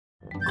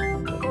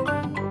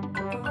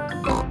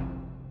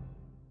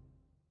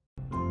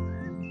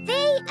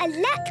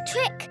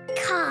electric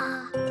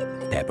car.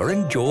 Peppa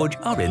and George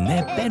are in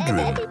their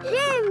bedroom.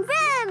 Vroom,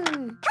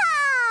 vroom!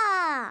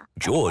 Car!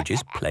 George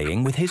is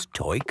playing with his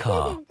toy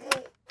car.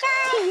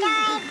 Driving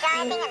along,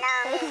 driving while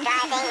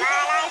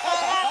I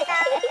sing a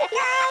song.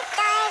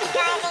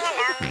 Driving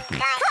along,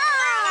 driving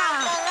while I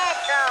sing a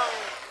song.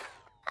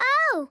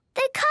 Oh,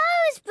 the car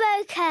is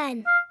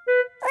broken.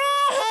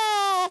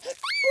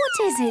 What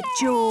is it,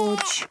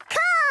 George?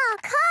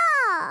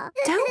 Car!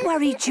 Don't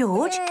worry,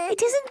 George.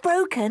 It isn't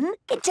broken.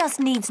 It just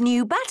needs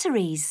new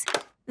batteries.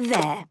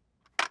 There.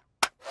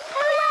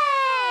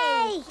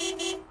 Hooray!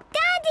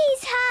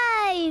 Daddy's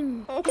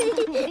home!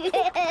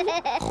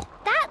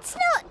 That's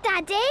not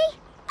Daddy.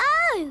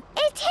 Oh,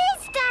 it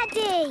is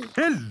Daddy.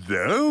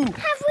 Hello.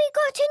 Have we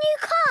got a new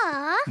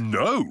car?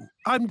 No,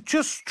 I'm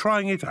just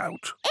trying it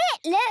out.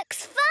 It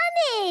looks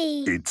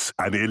funny. It's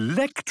an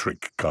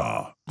electric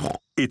car.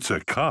 It's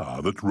a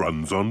car that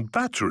runs on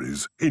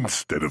batteries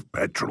instead of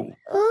petrol.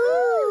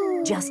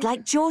 Ooh. Just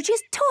like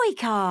George's toy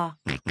car.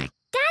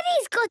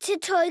 Daddy's got a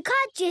toy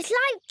car just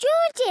like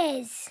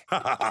George's.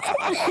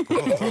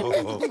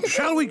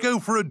 Shall we go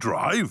for a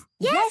drive?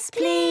 Yes,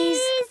 please.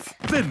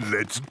 Then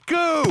let's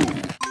go.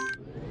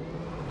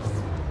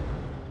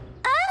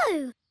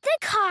 Oh, the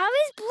car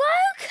is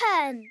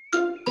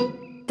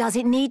broken. Does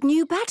it need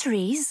new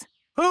batteries?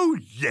 Oh,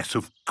 yes,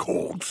 of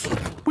course.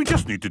 We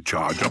just need to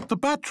charge up the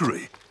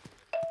battery.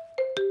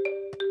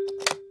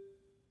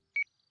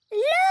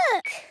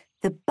 Look!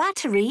 The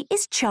battery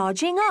is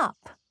charging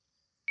up.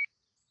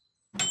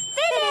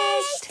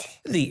 Finished!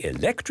 The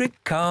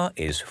electric car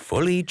is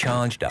fully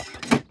charged up.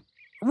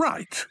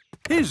 Right.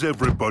 Is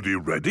everybody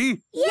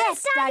ready?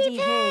 Yes, Daddy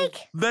Pig!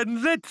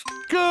 Then let's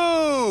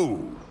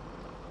go!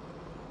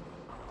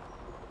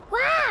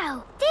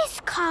 Wow,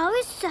 this car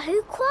is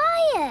so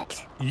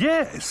quiet.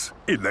 Yes,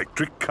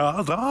 electric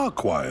cars are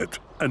quiet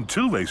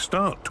until they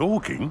start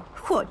talking.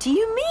 What do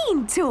you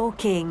mean,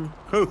 talking?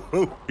 Ho,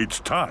 ho, it's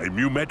time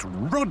you met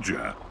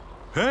Roger.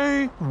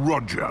 Hey,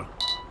 Roger.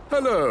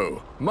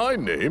 Hello, my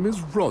name is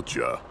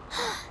Roger.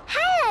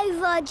 Hello,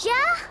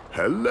 Roger.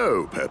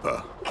 Hello,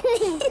 Peppa.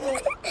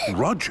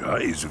 Roger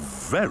is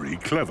very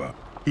clever.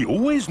 He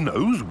always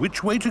knows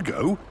which way to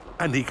go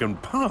and he can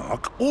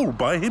park all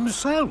by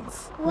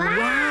himself.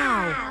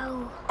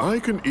 Wow! I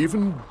can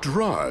even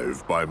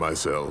drive by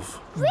myself.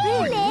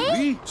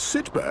 Really?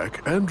 Sit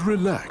back and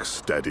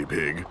relax, Daddy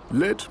Pig.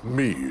 Let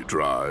me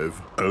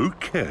drive.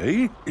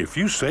 Okay, if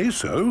you say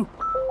so.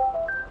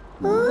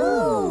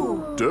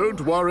 Ooh!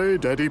 Don't worry,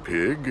 Daddy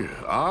Pig.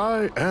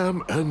 I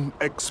am an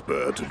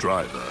expert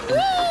driver.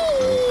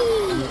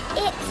 Whee!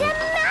 It's a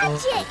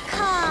magic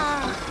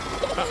car!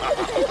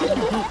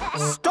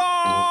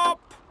 Stop!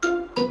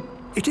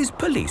 It is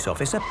Police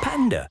Officer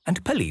Panda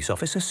and Police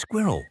Officer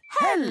Squirrel.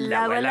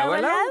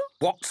 Hello.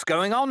 What's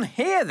going on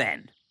here,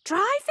 then?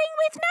 Driving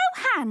with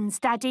no hands,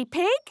 Daddy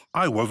Pig.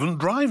 I wasn't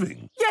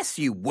driving. Yes,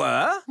 you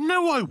were.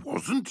 No, I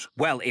wasn't.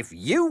 Well, if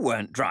you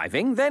weren't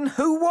driving, then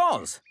who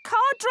was?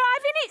 Car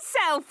driving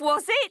itself,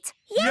 was it?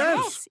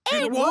 Yes,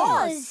 it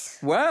was.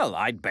 Well,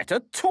 I'd better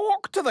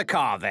talk to the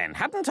car then,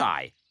 hadn't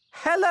I?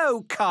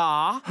 Hello,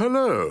 car.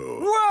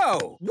 Hello.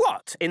 Whoa!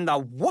 What in the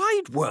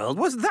wide world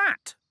was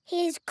that?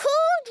 He's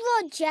called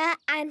Roger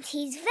and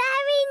he's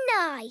very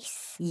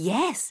nice.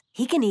 Yes,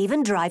 he can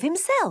even drive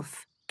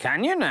himself.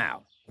 Can you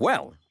now?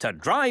 Well, to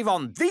drive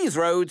on these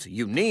roads,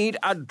 you need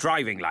a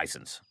driving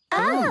licence.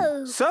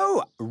 Oh!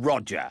 So,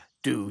 Roger,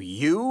 do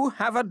you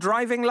have a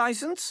driving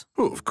licence?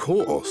 Of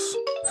course.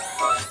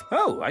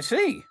 Oh, I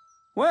see.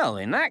 Well,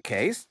 in that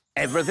case,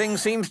 everything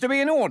seems to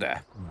be in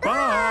order.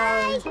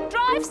 Bye!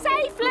 Drive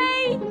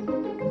safely!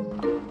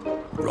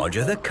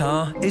 Roger the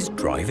car is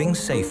driving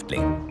safely.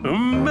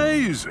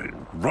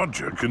 Amazing!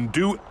 Roger can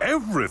do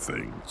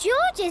everything.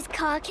 George's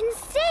car can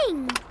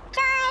sing.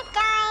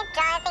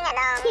 Driving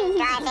along,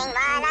 driving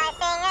while I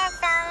sing a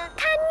song.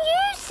 Can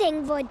you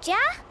sing,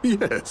 Roger?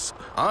 Yes,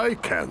 I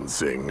can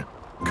sing.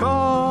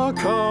 Car,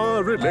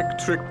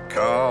 electric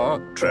car,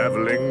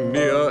 travelling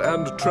near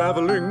and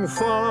travelling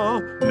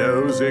far,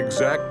 knows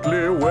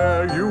exactly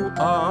where you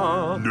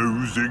are.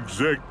 Knows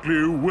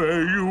exactly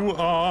where you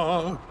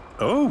are.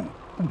 Oh,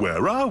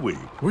 where are we?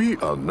 We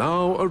are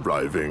now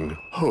arriving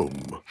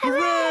home.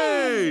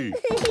 Hooray!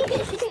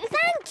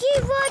 Thank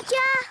you,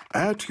 Roger.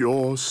 At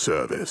your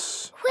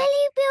service. Will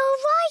you be all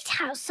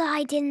right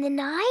outside in the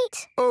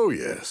night? Oh,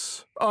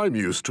 yes. I'm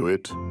used to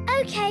it.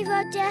 OK,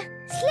 Roger.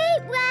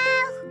 Sleep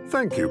well.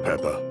 Thank you,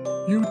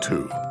 Peppa. You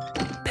too.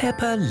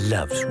 Peppa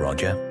loves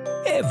Roger.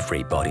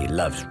 Everybody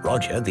loves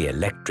Roger the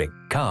electric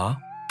car.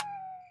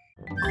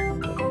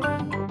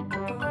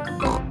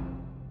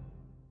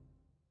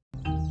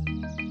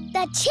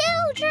 The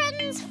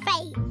children's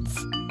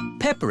fates.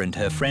 Peppa and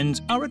her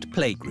friends are at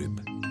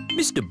playgroup.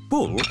 Mr.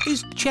 Bull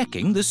is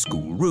checking the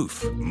school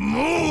roof.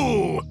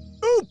 Moo!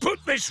 Who put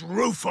this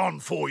roof on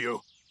for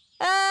you?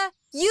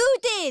 You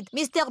did,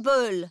 Mr.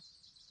 Bull.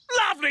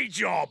 Lovely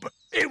job.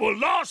 It will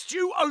last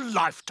you a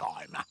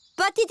lifetime.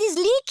 But it is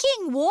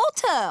leaking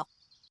water.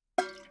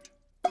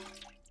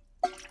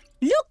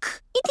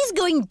 Look, it is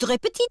going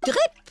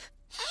drippity-drip.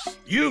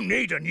 You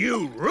need a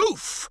new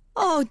roof.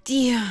 Oh,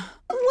 dear.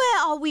 Where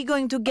are we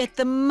going to get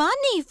the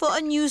money for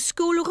a new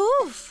school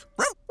roof?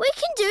 We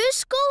can do a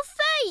school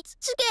fete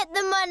to get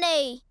the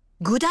money.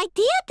 Good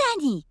idea,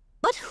 Danny.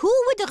 But who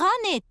would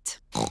run it?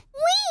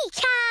 We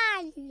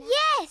can.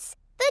 Yes,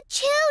 the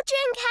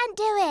children can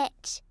do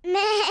it.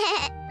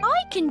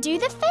 I can do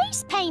the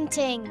face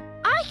painting.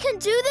 I can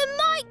do the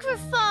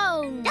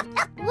microphone.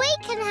 We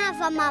can have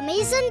a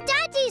mummies and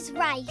daddies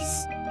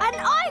race. And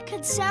I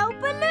can sell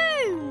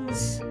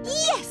balloons.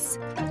 Yes,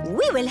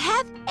 we will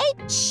have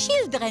a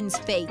children's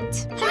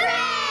fete.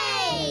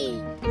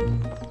 Hooray!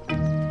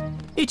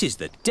 It is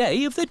the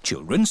day of the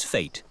children's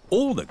fete.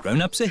 All the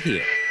grown-ups are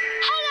here.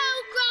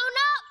 Hello,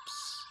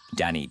 grown-ups.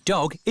 Danny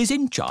Dog is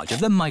in charge of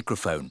the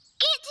microphone.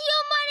 Get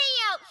your money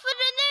out for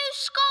the new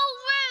school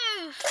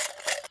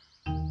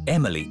roof.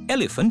 Emily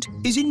Elephant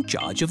is in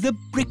charge of the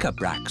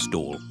bric-a-brac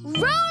stall.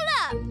 Roll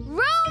up,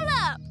 roll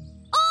up.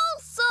 All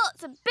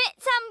sorts of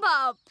bits and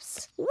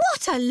bobs.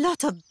 What a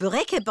lot of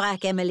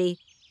bric-a-brac, Emily.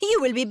 You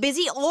will be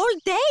busy all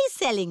day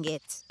selling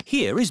it.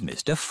 Here is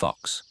Mr.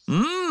 Fox.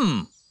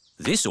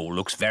 This all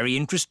looks very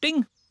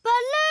interesting.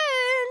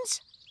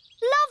 Balloons!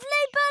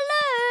 Lovely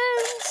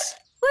balloons!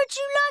 Would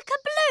you like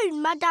a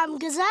balloon, Madame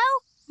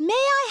Gazelle? May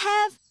I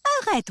have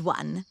a red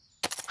one?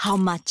 How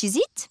much is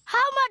it?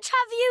 How much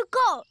have you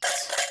got?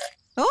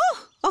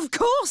 Oh, of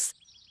course.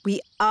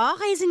 We are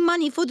raising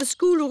money for the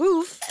school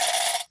roof.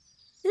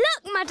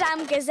 Look,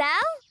 Madame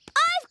Gazelle,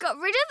 I've got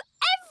rid of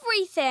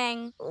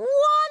everything.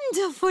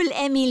 Wonderful,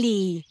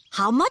 Emily.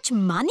 How much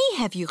money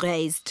have you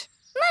raised?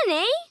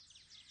 Money?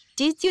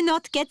 Did you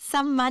not get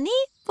some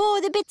money for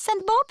the bits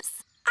and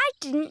bobs? I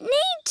didn't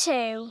need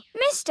to.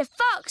 Mr.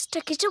 Fox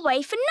took it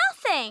away for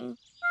nothing.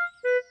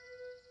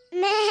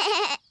 Get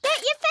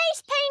your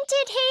face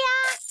painted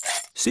here.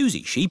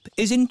 Suzy Sheep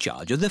is in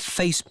charge of the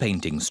face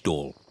painting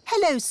stall.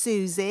 Hello,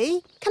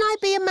 Suzy. Can I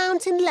be a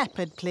mountain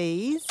leopard,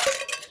 please?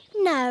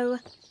 No,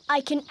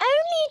 I can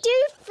only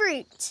do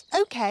fruit.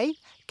 OK.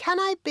 Can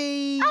I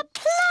be... A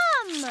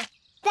plum!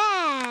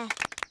 There.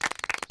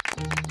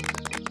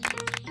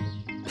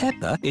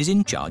 Peppa is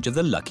in charge of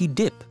the lucky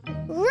dip.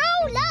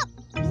 Roll up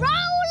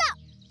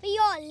for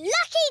your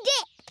lucky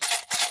dip.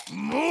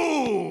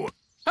 Moo!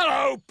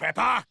 Hello,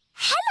 Peppa.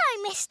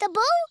 Hello, Mr.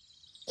 Bull.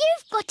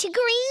 You've got a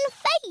green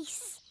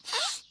face.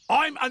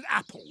 I'm an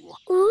apple.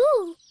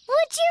 Ooh,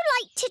 would you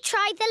like to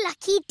try the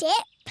lucky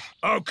dip?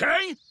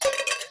 OK.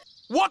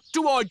 What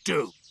do I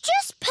do?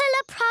 Just pull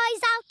a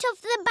prize out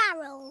of the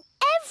barrel.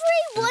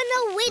 Everyone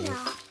a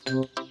winner.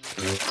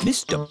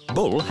 Mr.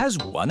 Bull has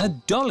won a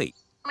dolly.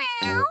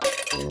 Meow.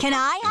 Can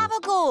I have a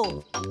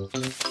go?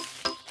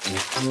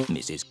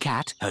 Mrs.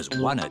 Cat has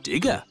won a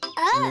digger.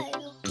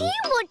 Oh, do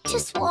you want to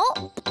swap?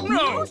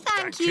 No,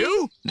 thank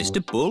you.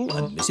 Mr. Bull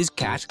and Mrs.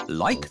 Cat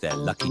like their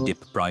lucky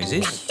dip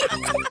prizes.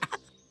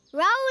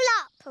 Roll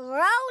up.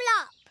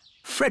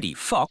 Freddie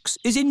Fox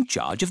is in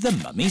charge of the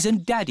mummies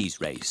and daddies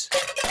race.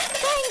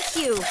 Thank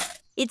you.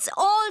 It's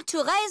all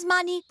to raise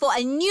money for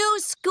a new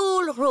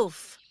school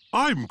roof.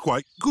 I'm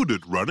quite good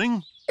at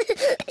running.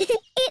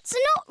 It's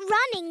not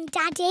running,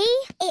 Daddy.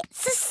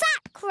 It's a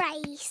sack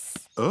race.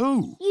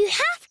 Oh. You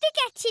have to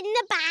get in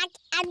the bag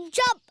and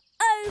jump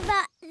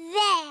over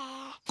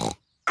there.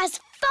 As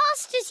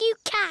fast as you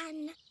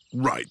can.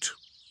 Right.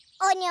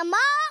 On your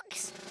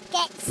marks,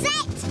 get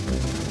set,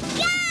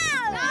 go!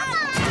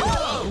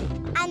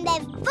 And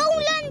they've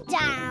fallen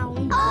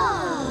down.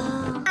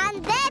 Oh.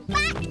 And they're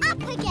back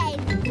up again.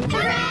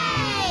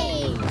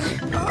 Hooray!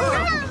 Come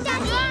on,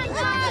 Daddy!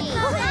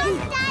 Come on,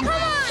 Daddy!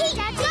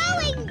 Keep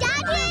going,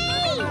 Daddy!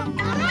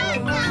 Come on,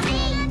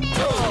 Daddy!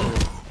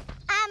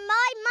 And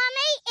my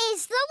mummy is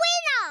the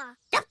winner!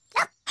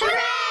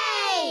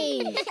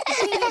 Hooray!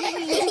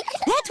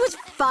 That was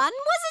fun,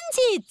 wasn't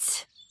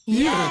it?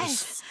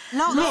 Yes.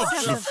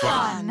 Lots of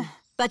fun.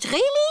 But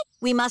really,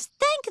 we must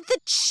thank the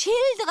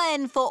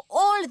children for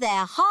all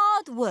their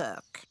hard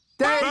work.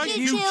 Thank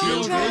you,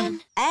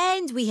 children.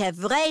 And we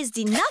have raised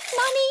enough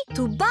money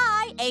to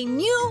buy a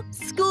new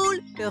school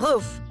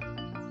roof.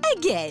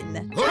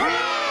 Again.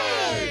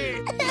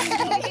 Hooray!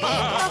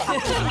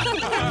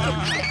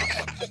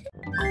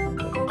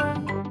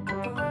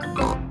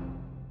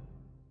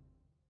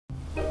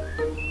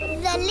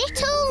 The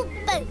little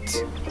boat.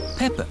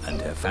 Peppa and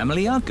her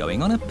family are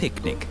going on a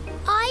picnic.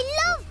 I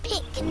love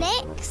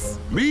picnics.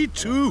 Me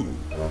too.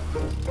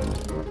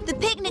 The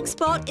picnic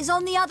spot is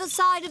on the other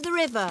side of the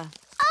river.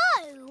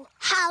 Oh,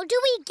 how do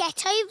we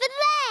get over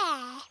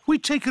there? We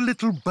take a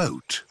little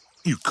boat.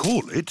 You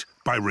call it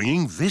by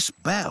ringing this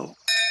bell.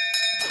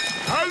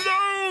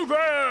 Hello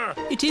there!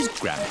 It is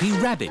Grampy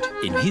Rabbit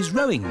in his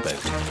rowing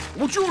boat.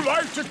 Would you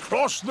like to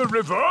cross the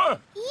river?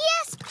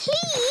 Yes,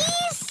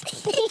 please.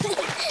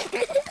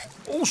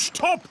 Oh,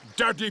 stop,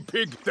 Daddy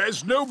Pig.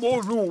 There's no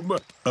more room.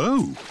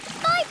 Oh.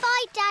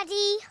 Bye-bye,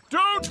 Daddy.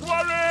 Don't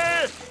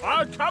worry.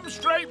 I'll come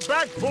straight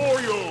back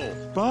for you.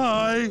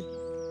 Bye.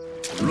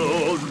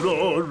 Row,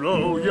 row,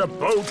 row your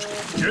boat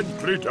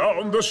gently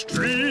down the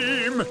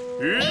stream.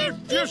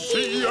 If you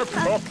see a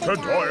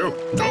crocodile,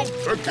 don't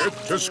forget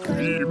to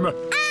scream.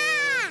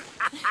 Ah!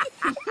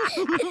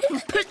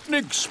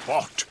 Picnic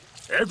spot.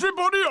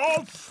 Everybody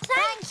off.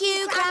 Thank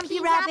you, Grampy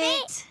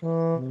Rabbit.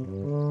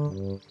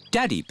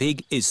 Daddy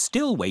Pig is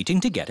still waiting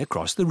to get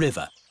across the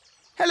river.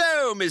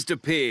 Hello,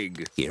 Mr.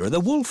 Pig. Here are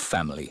the Wolf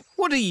family.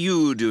 What are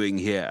you doing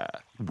here?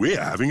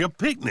 We're having a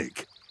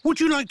picnic. Would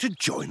you like to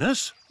join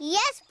us?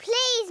 Yes,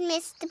 please,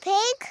 Mr.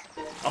 Pig.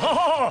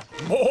 Ah,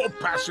 more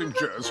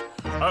passengers.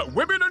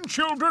 Women and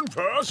children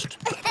first.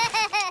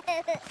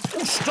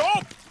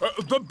 Stop!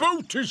 The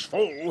boat is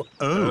full.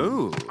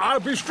 Oh. I'll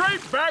be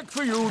straight back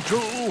for you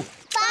two.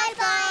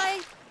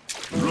 Bye-bye.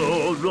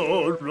 Row,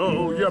 row,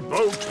 row your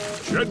boat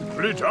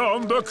gently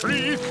down the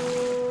creek.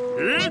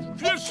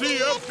 If you see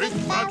a big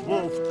fat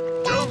wolf,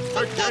 don't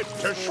forget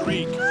to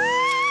shriek.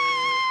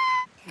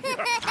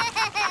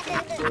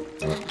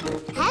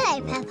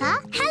 Hello, Peppa.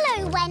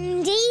 Hello,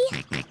 Wendy.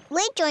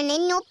 We're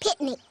joining your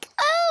picnic.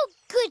 Oh,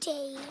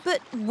 goody.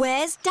 But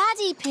where's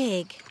Daddy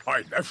Pig?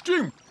 I left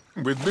him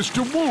with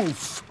Mr.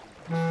 Wolf.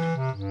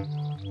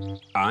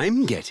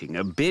 I'm getting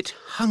a bit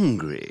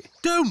hungry.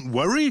 Don't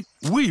worry.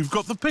 We've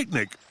got the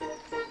picnic.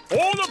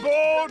 All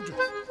aboard!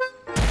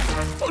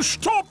 Oh,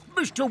 stop,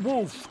 Mr.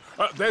 Wolf.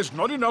 There's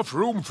not enough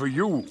room for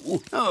you.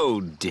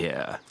 Oh,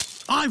 dear.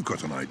 I've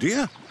got an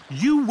idea.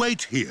 You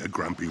wait here,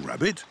 Grampy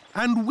Rabbit,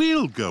 and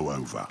we'll go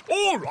over.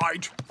 All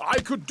right. I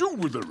could do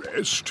with the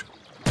rest.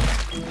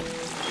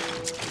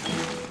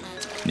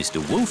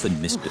 Mr. Wolf and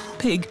Mr.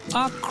 Pig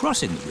are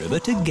crossing the river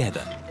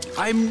together.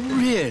 I'm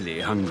really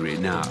hungry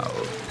now.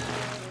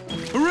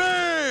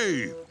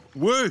 Hooray!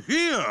 We're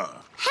here!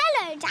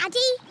 Hello,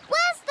 Daddy.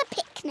 Where's the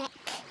picnic?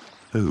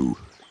 Oh,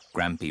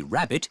 Grampy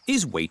Rabbit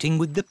is waiting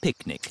with the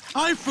picnic.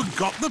 I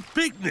forgot the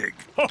picnic.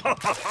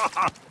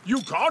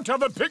 You can't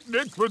have a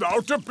picnic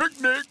without a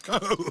picnic.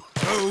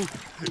 Oh,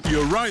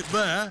 you're right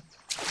there.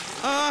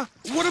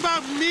 What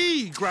about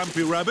me,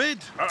 Grampy Rabbit?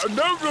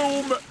 No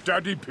room,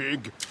 Daddy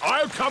Pig.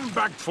 I'll come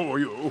back for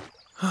you.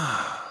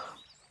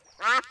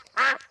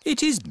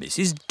 It is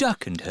Mrs.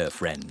 Duck and her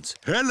friends.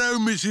 Hello,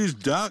 Mrs.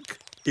 Duck.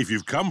 If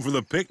you've come for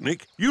the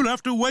picnic, you'll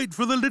have to wait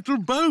for the little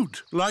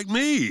boat, like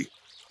me.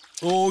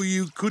 Or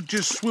you could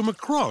just swim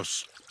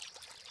across,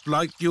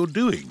 like you're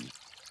doing.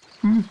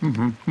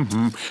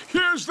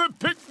 Here's the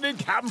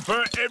picnic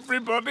hamper,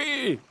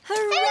 everybody.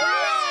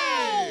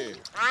 Hooray!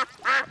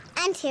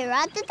 And here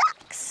are the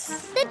ducks.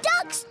 The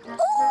ducks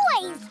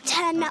always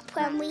turn up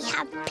when we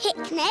have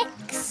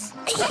picnics.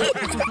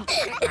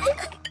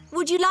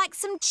 Would you like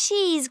some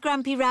cheese,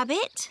 Grampy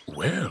Rabbit?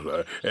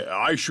 Well,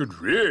 I should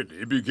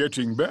really be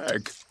getting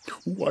back.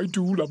 Oh, I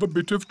do love a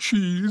bit of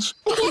cheese.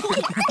 I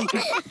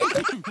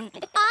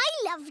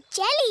love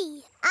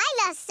jelly. I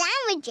love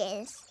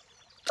sandwiches.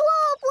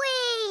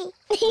 Strawberry!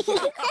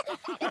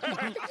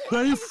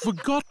 They've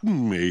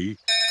forgotten me.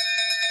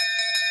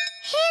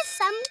 Here's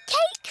some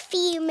cake for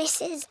you,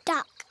 Mrs.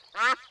 Duck.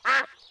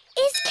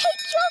 Is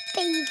cake your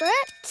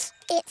favourite?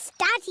 It's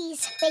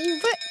Daddy's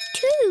favourite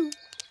too.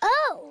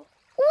 Oh,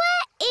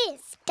 where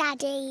is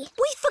Daddy?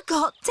 We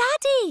forgot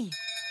Daddy.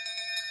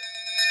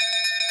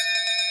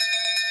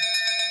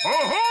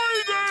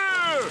 Ahoy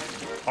there!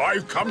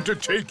 I've come to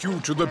take you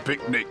to the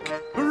picnic.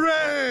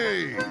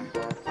 Hooray!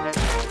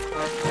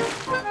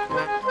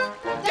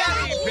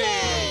 Daddy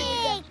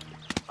Pig!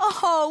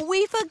 Oh,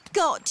 we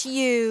forgot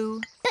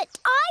you. But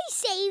I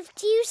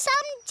saved you some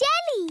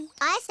jelly.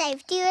 I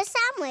saved you a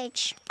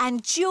sandwich.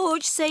 And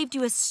George saved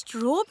you a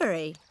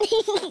strawberry.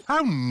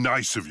 How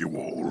nice of you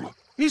all.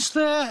 Is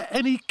there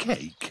any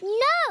cake?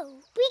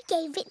 No, we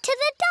gave it to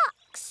the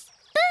ducks.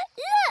 But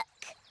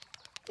look,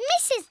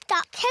 Mrs.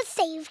 Duck has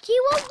saved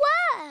you a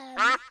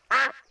worm.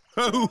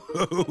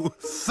 Oh,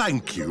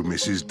 thank you,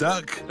 Mrs.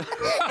 Duck.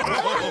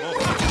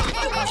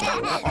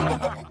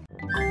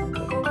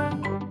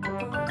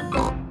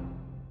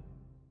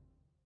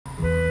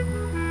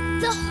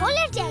 The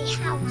holiday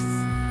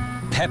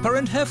house. Peppa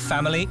and her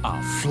family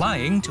are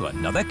flying to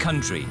another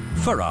country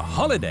for a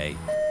holiday.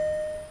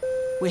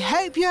 We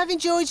hope you have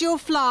enjoyed your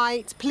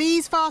flight.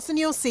 Please fasten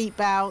your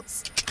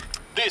seatbelts.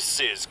 This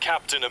is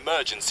Captain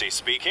Emergency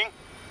speaking.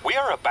 We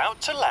are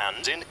about to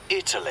land in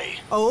Italy.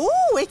 Oh,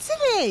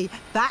 Italy!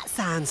 That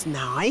sounds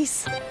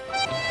nice.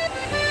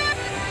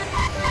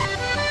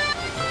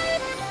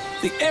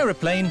 The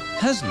aeroplane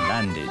has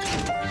landed.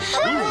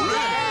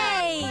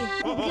 Hooray!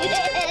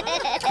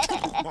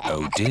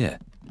 Oh dear,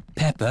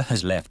 Peppa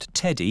has left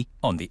Teddy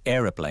on the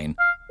aeroplane.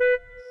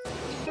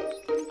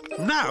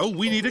 Now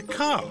we need a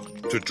car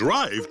to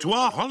drive to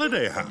our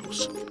holiday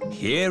house.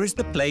 Here is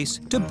the place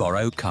to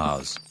borrow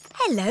cars.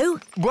 Hello.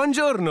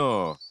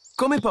 Buongiorno.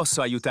 Come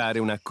posso aiutare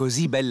una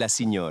così bella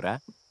signora?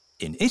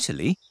 In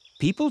Italy,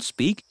 people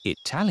speak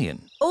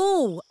Italian.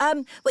 Oh,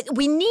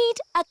 we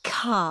need a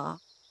car.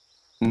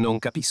 Non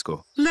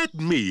capisco. Let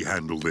me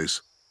handle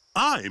this.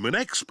 I'm an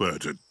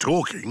expert at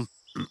talking.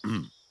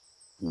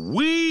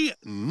 We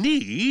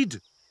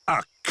need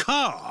a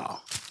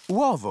car.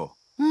 Uovo.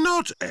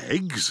 Not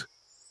eggs.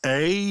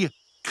 A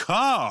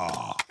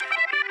car.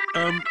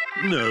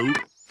 No.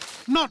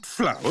 Not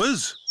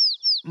flowers.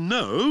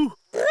 No.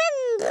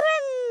 Brum,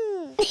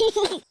 brum.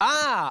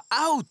 Ah,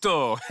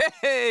 auto!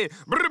 Hey,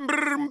 brum,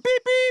 brum,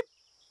 beep, beep.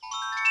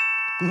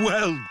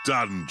 Well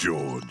done,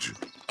 George.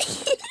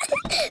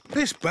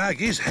 This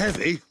bag is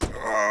heavy.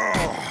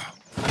 Oh.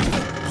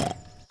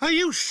 Are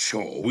you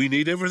sure we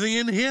need everything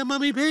in here,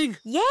 Mummy Pig?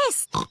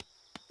 Yes.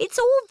 It's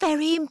all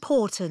very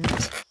important.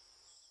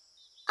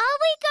 Are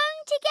we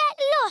going to get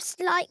lost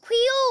like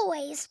we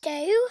always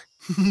do?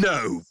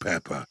 No,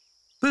 Peppa.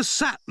 The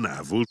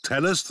sat-nav will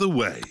tell us the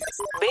way.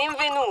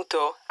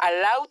 Benvenuto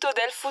all'auto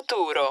del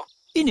futuro.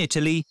 In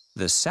Italy,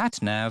 the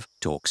sat-nav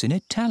talks in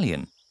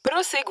Italian.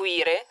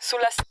 Proseguire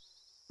sulla...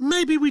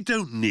 Maybe we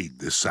don't need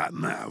the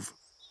sat-nav.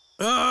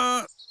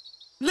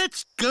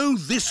 Let's go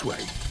this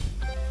way.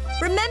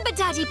 Remember,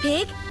 Daddy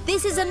Pig,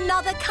 this is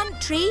another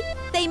country.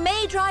 They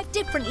may drive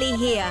differently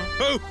here.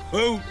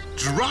 Oh,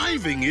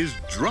 driving is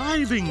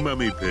driving,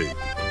 Mummy Pig.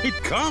 It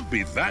can't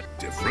be that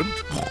different.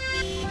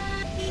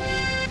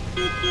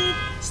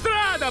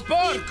 Strada,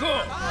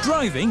 porco!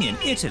 Driving in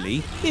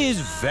Italy is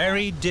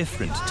very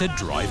different to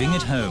driving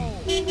at home.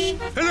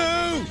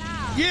 Hello!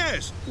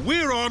 Yes,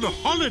 we're on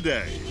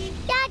holiday.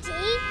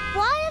 Daddy,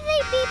 why are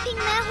they beeping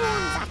their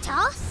horns at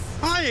us?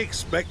 I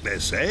expect they're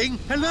saying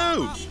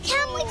hello.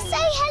 Can we say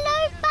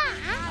hello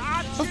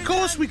back? Of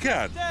course we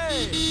can.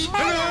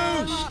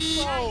 Hello!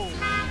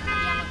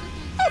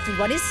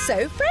 Everyone is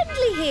so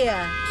friendly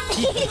here.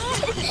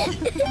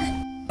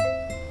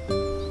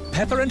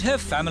 Peppa and her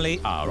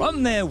family are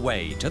on their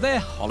way to their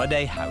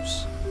holiday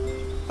house.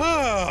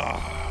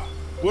 Ah,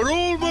 we're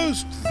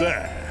almost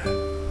there.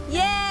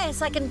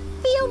 Yes, I can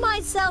feel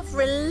myself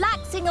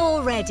relaxing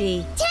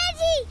already.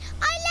 Teddy!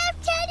 I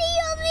left Teddy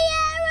on the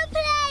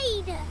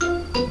aeroplane!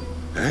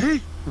 Eh?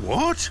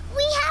 What?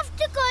 We have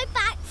to go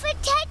back for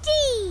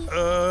Teddy!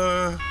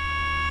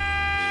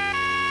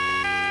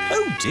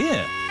 Oh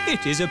dear,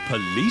 it is a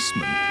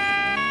policeman.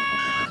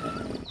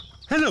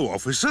 Hello,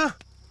 officer.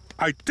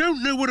 I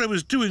don't know what I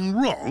was doing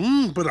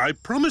wrong, but I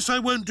promise I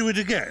won't do it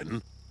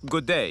again.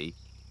 Good day.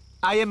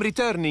 I am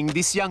returning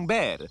this young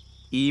bear.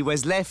 He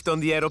was left on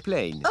the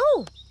aeroplane.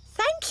 Oh,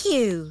 thank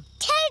you.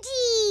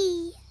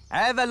 Teddy!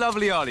 Have a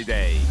lovely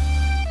holiday.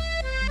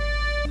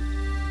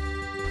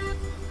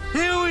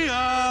 Here we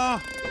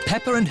are.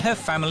 Peppa and her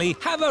family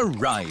have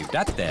arrived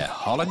at their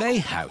holiday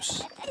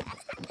house.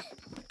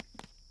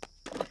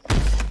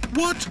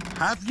 What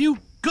have you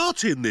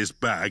got in this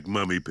bag,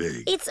 Mummy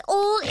Pig? It's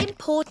all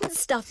important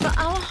stuff for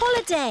our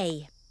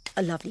holiday.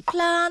 A lovely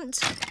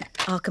plant,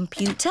 our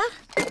computer,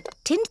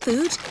 tinned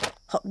food,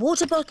 hot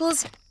water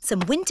bottles, some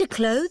winter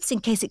clothes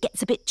in case it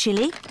gets a bit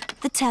chilly,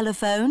 the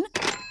telephone.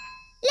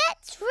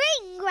 Let's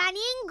ring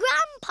Granny and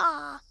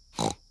Grandpa.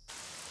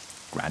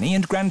 Granny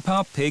and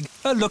Grandpa Pig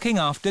are looking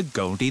after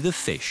Goldie the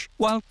fish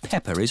while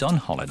Peppa is on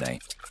holiday.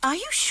 Are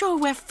you sure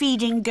we're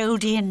feeding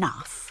Goldie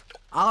enough?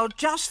 I'll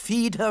just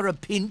feed her a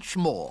pinch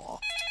more.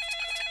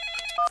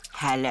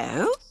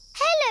 Hello?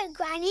 Hello,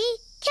 Granny.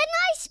 Can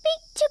I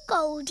speak to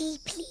Goldie,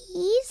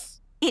 please?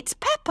 It's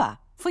Peppa,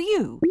 for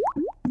you.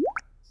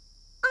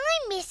 I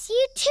miss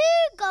you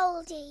too,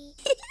 Goldie.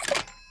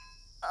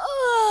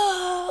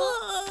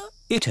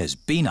 It has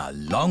been a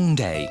long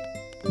day.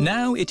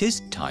 Now it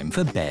is time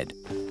for bed.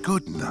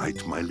 Good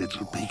night, my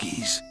little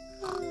piggies.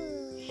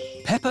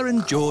 Peppa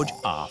and George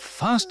are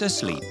fast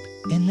asleep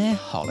in their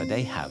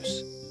holiday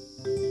house.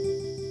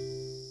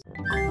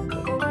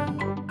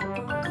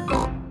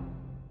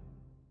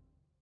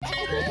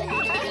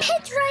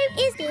 Pedro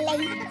is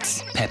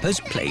late. Peppa's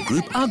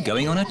playgroup are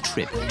going on a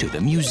trip to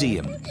the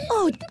museum.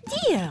 Oh,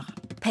 dear.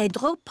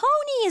 Pedro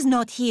Pony is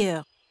not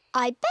here.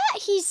 I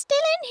bet he's still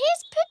in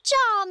his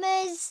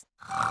pyjamas.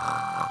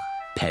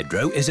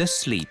 Pedro is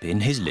asleep in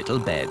his little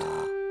bed.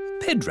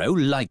 Pedro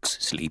likes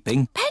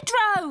sleeping.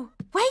 Pedro,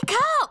 wake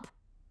up.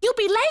 You'll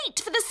be late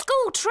for the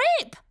school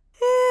trip.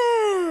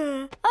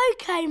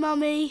 OK,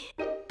 Mummy.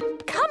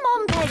 Come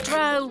on,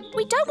 Pedro.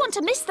 We don't want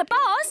to miss the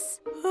bus.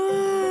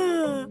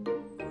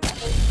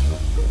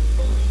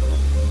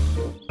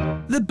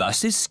 The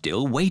bus is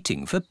still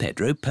waiting for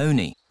Pedro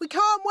Pony. We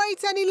can't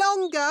wait any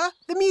longer.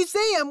 The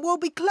museum will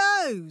be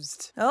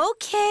closed.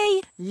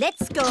 OK,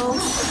 let's go.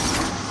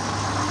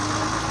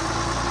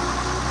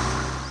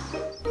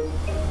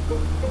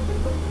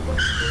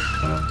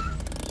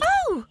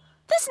 Oh,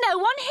 there's no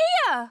one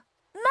here.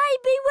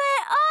 Maybe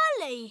we're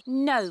early.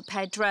 No,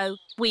 Pedro.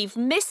 We've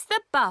missed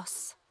the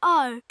bus.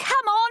 Oh.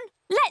 Come on,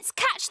 let's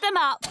catch them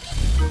up.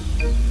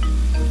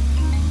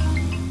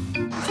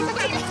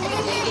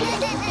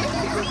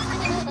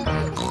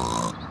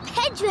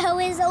 Pedro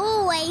is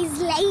always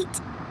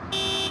late.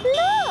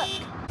 Look!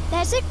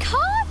 There's a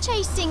car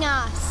chasing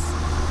us.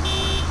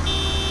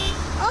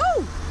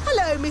 Oh,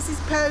 hello, Mrs.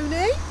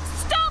 Pony.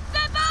 Stop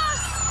the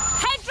bus!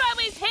 Pedro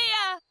is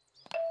here.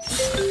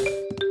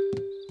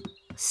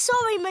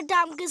 Sorry,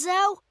 Madame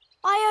Gazelle.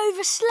 I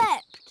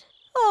overslept.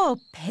 Oh,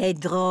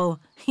 Pedro,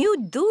 you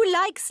do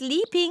like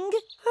sleeping.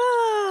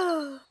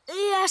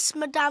 Yes,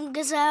 Madame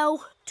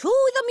Gazelle. To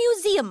the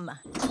museum.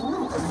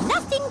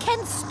 Nothing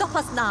can stop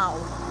us now.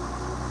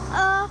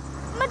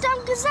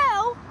 Madame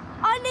Gazelle,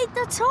 I need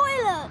the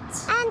toilet.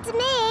 And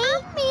me.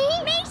 And me.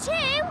 Me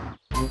too.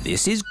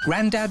 This is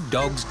Grandad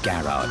Dog's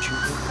garage.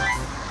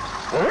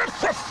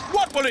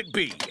 What will it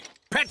be?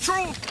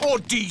 Petrol or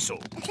diesel?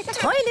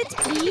 Toilet,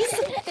 please.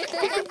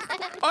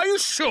 Are you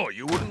sure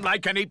you wouldn't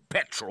like any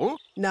petrol?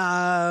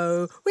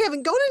 No, we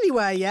haven't gone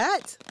anywhere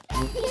yet.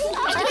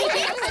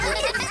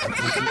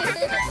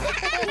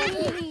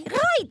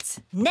 Right.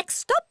 Next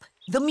stop,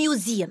 the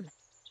museum.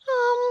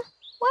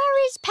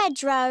 Where is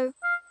Pedro?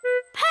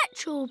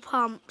 Petrol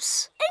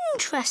pumps.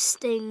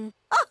 Interesting.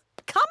 Oh,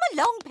 come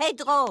along,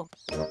 Pedro.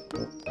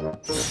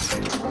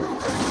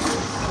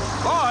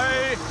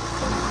 Bye!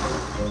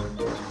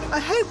 I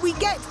hope we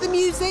get to the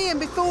museum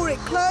before it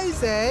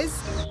closes.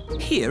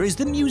 Here is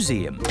the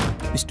museum.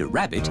 Mr.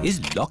 Rabbit is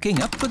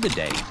locking up for the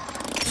day.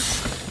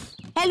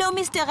 Hello,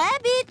 Mr.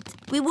 Rabbit.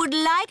 We would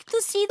like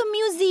to see the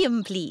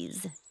museum,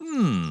 please.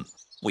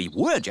 We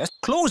were just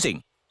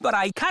closing, but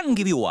I can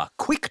give you a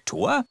quick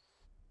tour.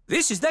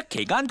 This is the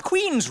King and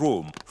Queen's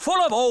room,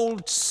 full of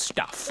old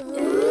stuff.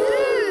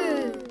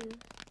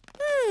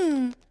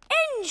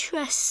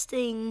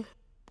 Interesting.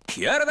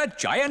 Here are the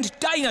giant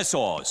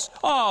dinosaurs,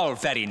 all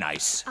very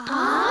nice.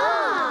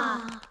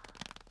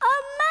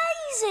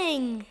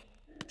 Amazing.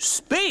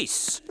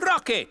 Space,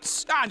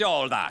 rockets, and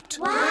all that.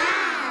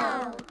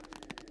 Wow.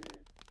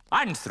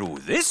 And through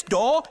this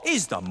door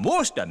is the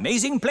most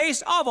amazing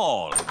place of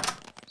all.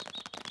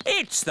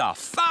 It's the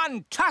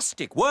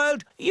fantastic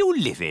world you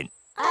live in.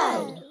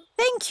 Oh.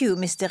 Thank you,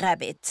 Mr.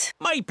 Rabbit.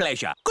 My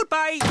pleasure.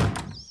 Goodbye.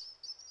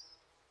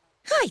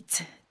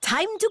 Right.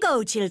 Time to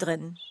go,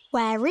 children.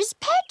 Where is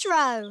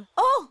Pedro?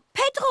 Oh,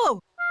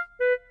 Pedro!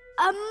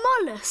 A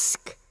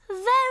mollusk.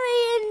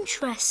 Very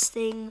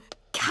interesting.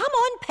 Come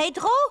on,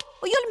 Pedro,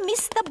 or you'll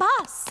miss the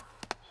bus.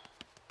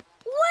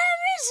 Where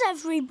is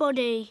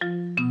everybody?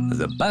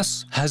 The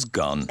bus has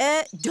gone.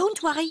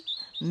 Don't worry.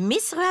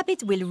 Miss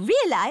Rabbit will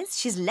realise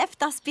she's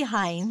left us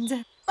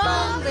behind.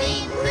 Bong,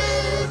 bing,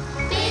 boo.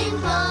 Bing,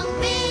 bong,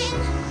 bing.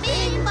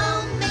 Bing,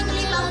 bong,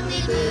 bingly,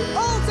 bongly, boo.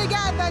 All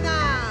together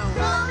now.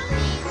 Bong,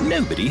 bing,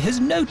 Nobody has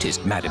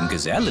noticed Madame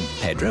Gazelle and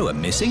Pedro are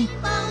missing.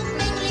 bong,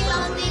 bingly,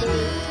 bongly,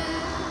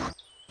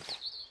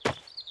 boo.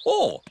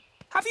 Oh,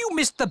 have you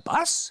missed the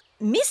bus?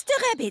 Mr.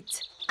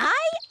 Rabbit, I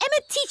am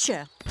a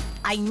teacher.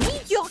 I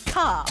need your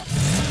car.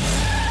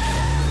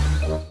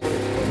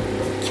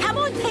 Come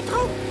on,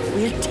 Pedro.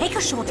 We'll take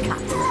a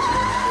shortcut.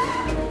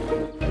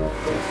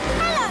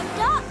 Hello,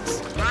 Dot.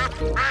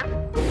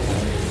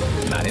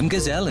 Madame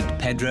Gazelle and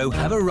Pedro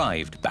have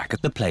arrived back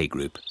at the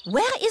playgroup.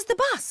 Where is the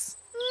bus?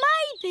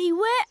 Maybe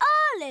we're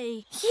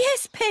early.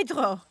 Yes,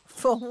 Pedro.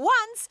 For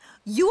once,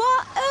 you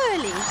are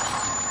early.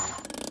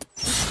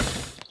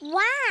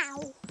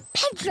 Wow.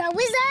 Pedro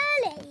is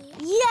early.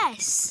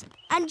 Yes.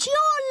 And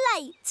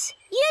you're late.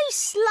 You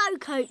slow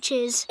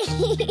coaches.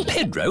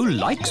 Pedro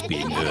likes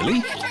being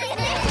early.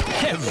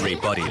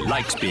 Everybody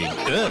likes being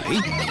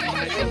early.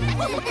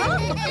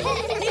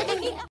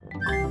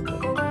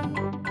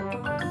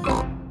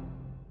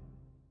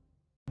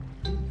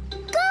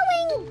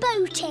 Going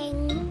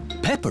boating.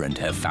 Peppa and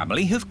her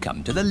family have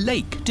come to the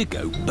lake to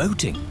go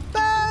boating.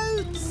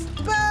 Boats!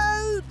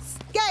 Boats!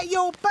 Get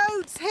your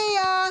boats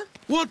here.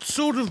 What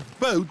sort of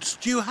boats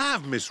do you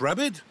have, Miss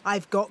Rabbit?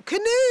 I've got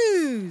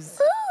canoes.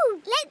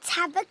 Ooh, let's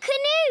have a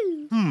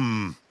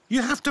canoe.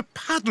 You have to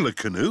paddle a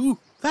canoe?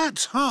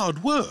 That's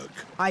hard work.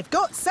 I've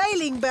got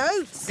sailing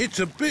boats. It's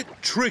a bit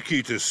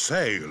tricky to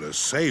sail a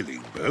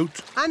sailing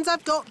boat. And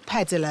I've got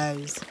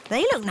pedalos.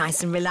 They look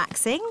nice and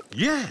relaxing.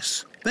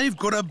 Yes, they've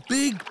got a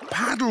big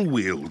paddle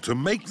wheel to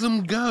make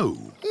them go.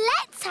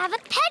 Let's have a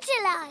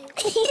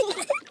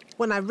pedalo.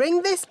 When I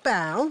ring this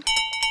bell,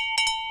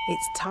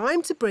 it's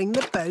time to bring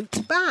the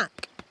boat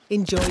back.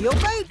 Enjoy your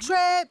boat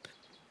trip.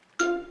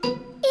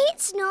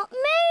 It's not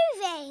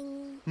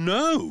moving.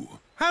 No.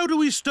 How do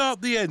we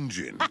start the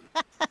engine?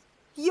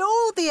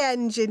 You're the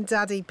engine,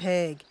 Daddy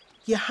Pig.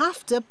 You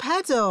have to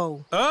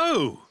pedal.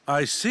 Oh,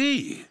 I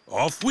see.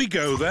 Off we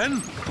go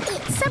then.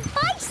 It's a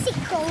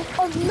bicycle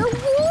on the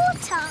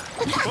water.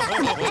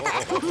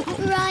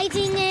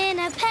 Riding in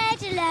a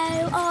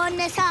pedalo on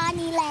a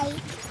sunny lake.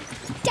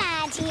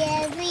 Daddy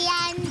is the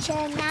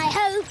engine. I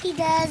hope he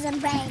doesn't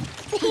break.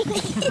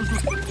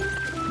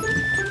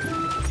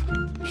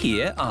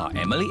 Here are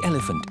Emily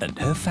Elephant and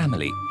her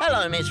family.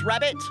 Hello, Miss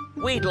Rabbit.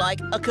 We'd like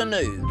a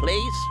canoe,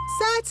 please.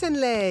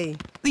 Certainly.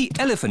 The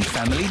elephant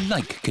family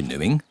like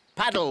canoeing.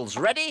 Paddles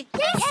ready?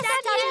 Yes,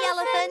 Daddy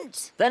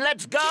Elephant. Then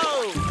let's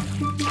go!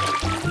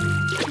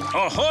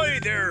 Ahoy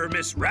there,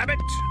 Miss Rabbit.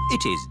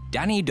 It is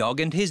Danny Dog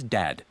and his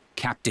dad,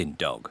 Captain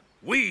Dog.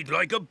 We'd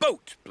like a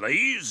boat,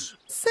 please.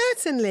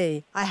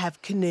 Certainly. I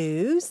have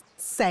canoes,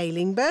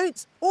 sailing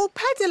boats or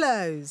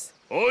pedalos.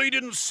 I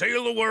didn't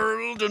sail the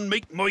world and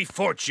make my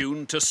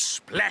fortune to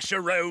splash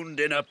around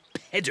in a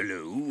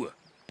pedaloo.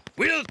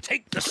 We'll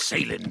take the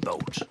sailing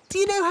boat. Do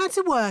you know how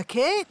to work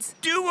it?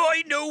 Do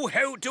I know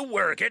how to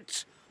work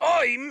it?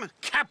 I'm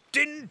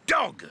Captain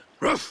Dog.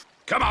 Ruff!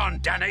 Come on,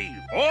 Danny.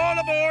 All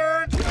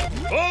aboard!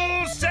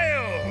 Full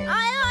sail!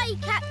 Aye, aye,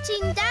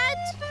 Captain Dad.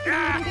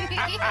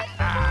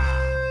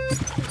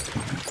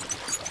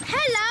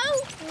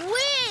 Hello,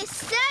 we're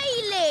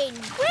sailing.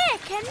 We're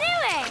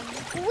canoeing.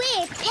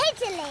 We're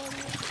pedaling.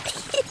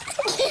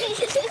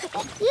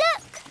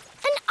 Look,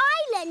 an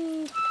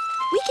island.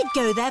 We could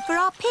go there for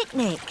our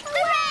picnic.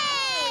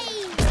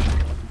 Hooray!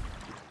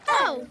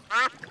 Oh.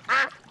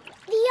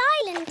 The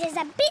island is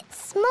a bit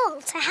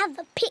small to have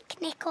a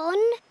picnic on.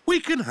 We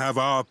can have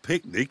our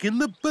picnic in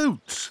the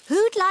boat.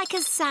 Who'd like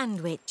a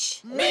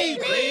sandwich? Me,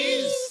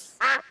 please.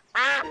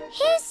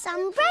 Here's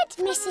some bread,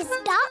 Mrs.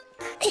 Duck.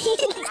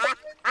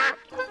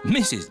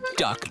 Mrs.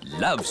 Duck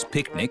loves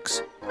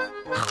picnics.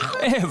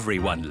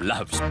 Everyone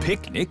loves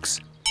picnics.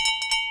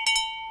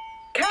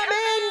 Come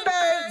in,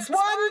 boats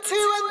 1,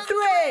 2 and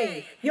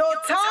 3. Your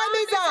time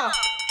is up.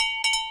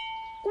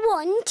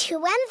 1, 2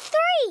 and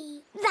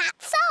 3.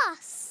 That's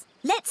us.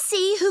 Let's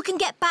see who can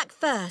get back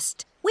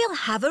first. We'll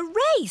have a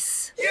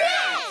race.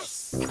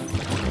 Yes!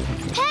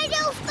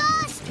 Pedal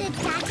faster,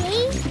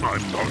 Daddy.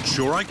 I'm not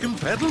sure I can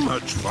pedal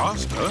much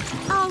faster.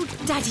 Oh,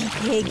 Daddy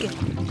Pig.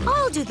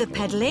 I'll do the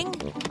pedalling.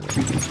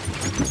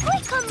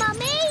 Quicker,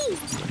 Mummy.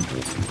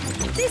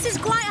 This is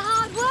quite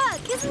hard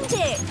work, isn't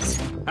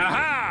it?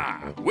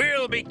 Aha!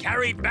 We'll be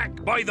carried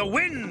back by the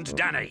wind,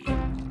 Danny.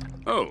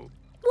 Oh.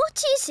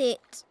 What is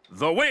it?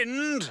 The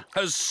wind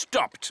has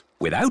stopped.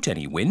 Without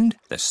any wind,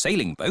 the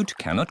sailing boat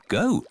cannot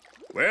go.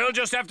 We'll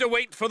just have to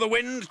wait for the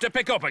wind to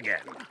pick up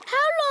again.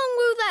 How long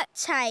will that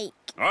take?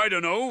 I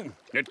don't know.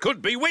 It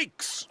could be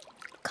weeks.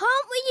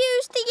 Can't we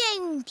use the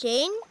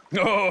engine?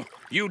 Oh,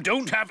 you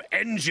don't have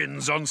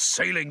engines on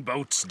sailing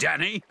boats,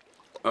 Danny.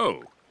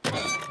 Oh.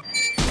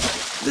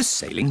 The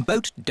sailing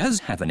boat does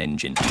have an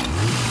engine.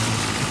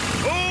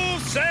 Full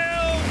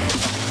sail!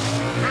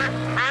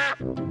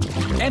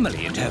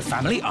 Emily and her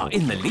family are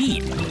in the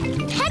lead.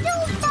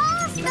 Pedal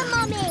faster,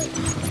 Mummy.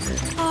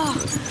 Oh.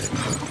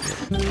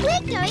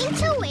 We're going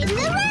to win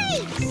the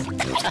race.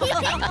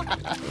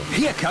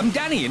 Here come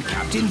Danny and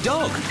Captain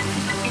Dog.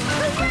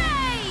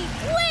 Hooray!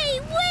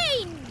 We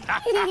win!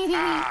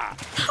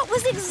 That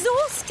was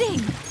exhausting.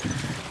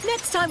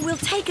 Next time we'll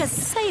take a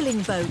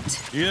sailing boat.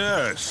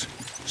 Yes.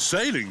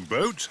 Sailing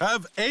boats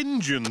have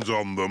engines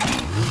on them.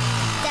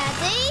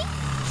 Daddy?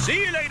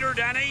 See you later,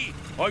 Danny.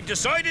 I've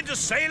decided to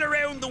sail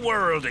around the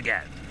world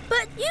again.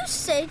 But you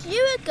said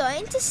you were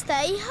going to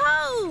stay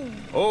home.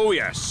 Oh,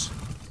 yes.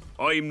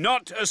 I'm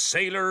not a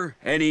sailor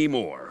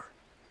anymore.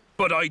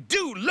 But I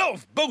do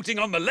love boating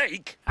on the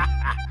lake.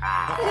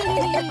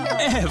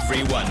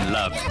 Everyone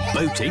loves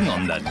boating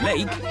on the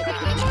lake.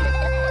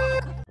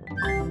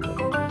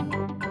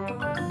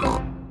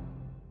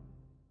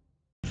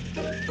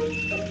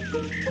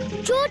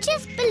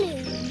 George's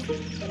balloon.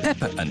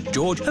 Peppa and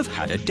George have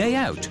had a day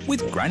out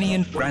with Granny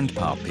and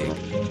Grandpa Pig.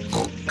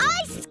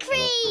 Ice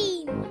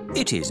cream!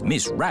 It is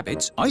Miss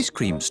Rabbit's ice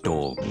cream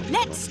stall.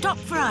 Let's stop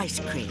for ice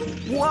cream.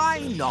 Why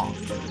not?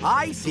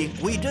 I think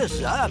we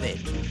deserve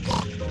it.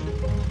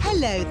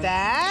 Hello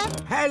there.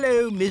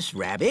 Hello, Miss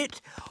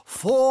Rabbit.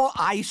 4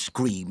 ice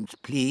creams,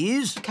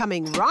 please.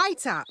 Coming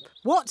right up.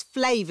 What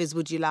flavours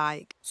would you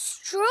like?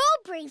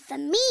 Strawberry for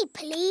me,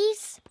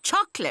 please.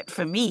 Chocolate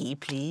for me,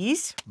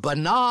 please.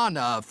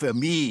 Banana for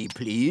me,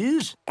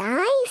 please.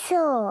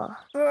 Dinosaur.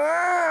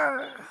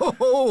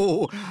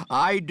 Oh,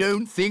 I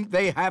don't think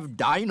they have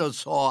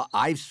dinosaur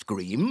ice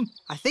cream.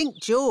 I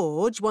think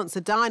George wants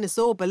a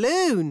dinosaur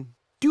balloon.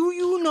 Do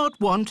you not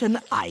want an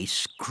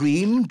ice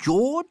cream,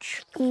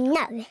 George?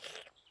 No.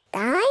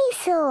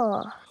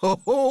 Dinosaur.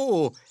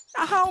 Oh,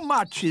 how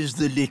much is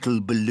the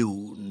little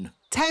balloon?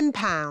 £10.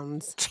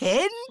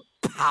 £10?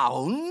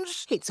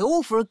 It's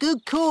all for a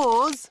good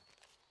cause.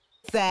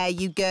 There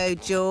you go,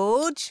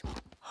 George.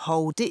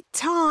 Hold it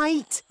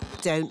tight.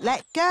 Don't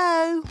let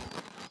go.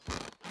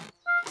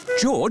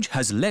 George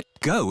has let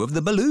go of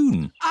the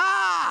balloon.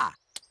 Ah!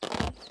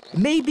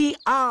 Maybe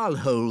I'll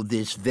hold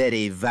this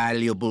very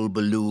valuable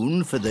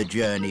balloon for the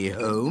journey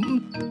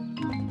home.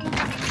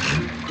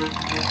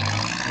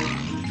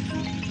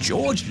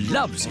 George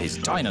loves his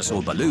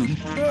dinosaur balloon.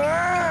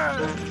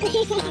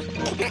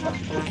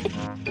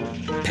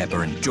 Peppa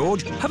and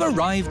George have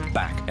arrived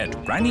back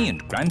at Granny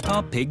and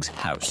Grandpa Pig's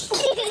house.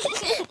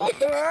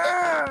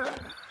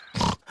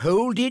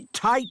 Hold it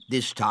tight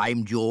this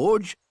time,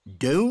 George.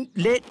 Don't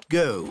let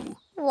go.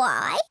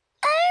 Why?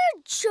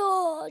 Oh,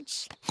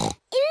 George. In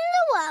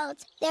the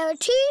world, there are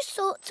 2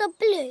 sorts of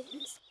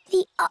balloons.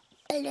 The up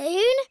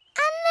balloon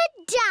and the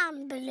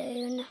down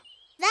balloon.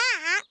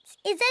 That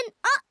is an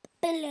up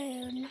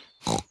balloon.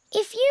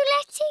 If you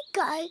let it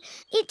go,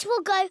 it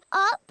will go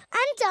up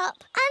and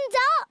up and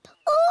up,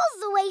 all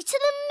the way to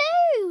the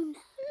moon.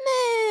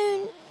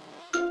 Moon.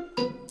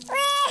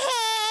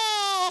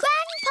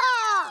 Grandpa!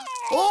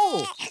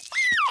 Oh!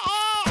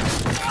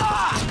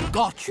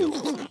 Got you.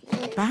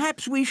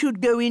 Perhaps we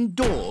should go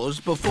indoors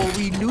before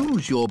we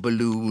lose your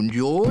balloon,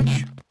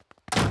 George.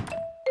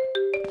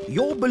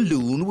 Your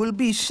balloon will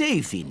be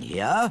safe in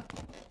here.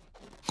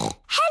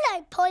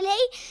 Hello,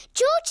 Polly.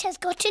 George has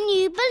got a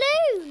new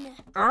balloon.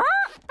 Balloon!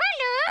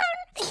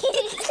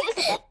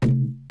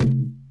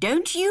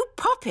 Don't you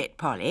pop it,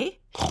 Polly.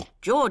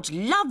 George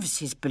loves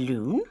his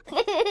balloon.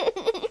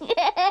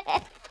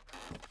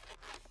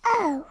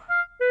 Oh.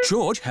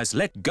 George has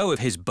let go of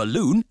his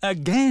balloon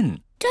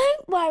again.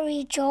 Don't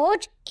worry,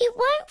 George. It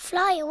won't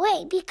fly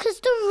away because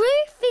the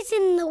roof is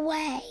in the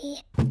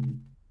way.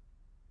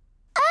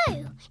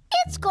 Oh,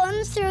 it's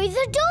gone through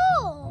the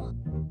door.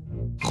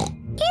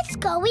 It's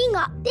going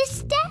up the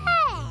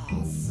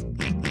stairs.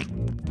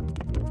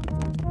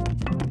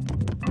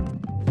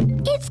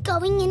 It's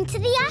going into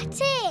the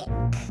attic.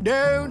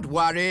 Don't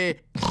worry.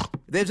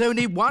 There's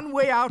only one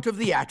way out of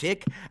the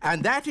attic,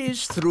 and that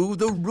is through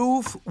the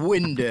roof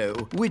window,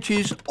 which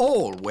is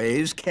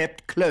always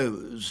kept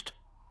closed.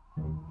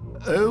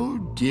 Oh,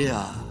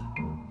 dear.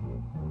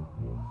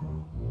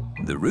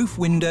 The roof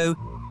window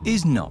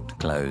is not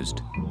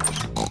closed.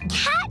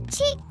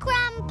 Catch it,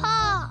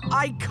 Grandpa!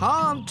 I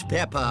can't,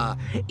 Peppa.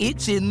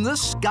 It's in the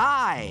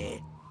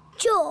sky.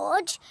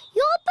 George,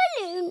 your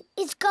balloon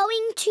is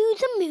going to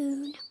the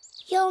moon.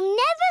 You'll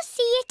never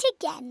see it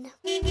again.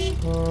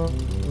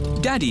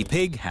 Daddy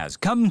Pig has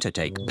come to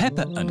take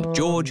Peppa and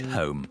George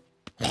home.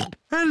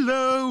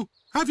 Hello.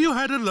 Have you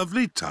had a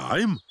lovely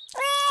time?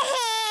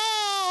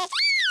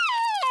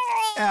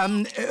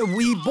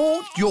 We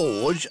bought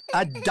George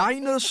a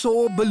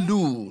dinosaur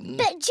balloon.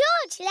 But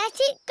George let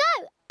it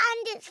go,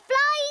 and it's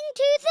flying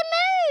to the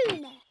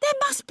moon. There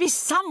must be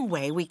some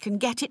way we can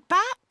get it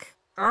back.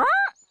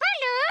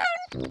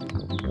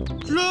 Balloon!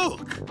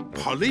 Look!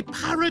 Polly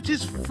Parrot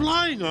is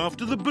flying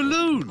after the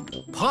balloon.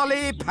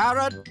 Polly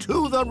Parrot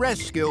to the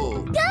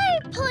rescue. Go,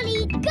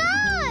 Polly,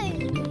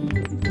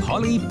 go!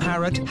 Polly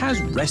Parrot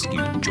has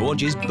rescued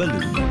George's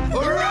balloon.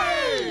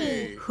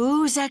 Hooray!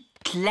 Who's a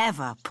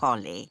clever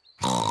Polly?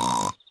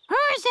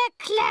 Who's a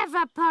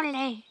clever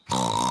Polly?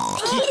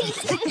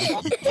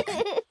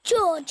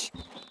 George,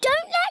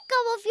 don't let go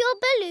of your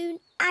balloon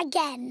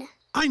again.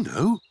 I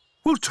know.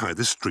 We'll tie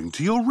the string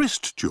to your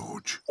wrist,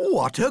 George.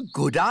 What a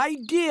good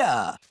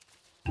idea.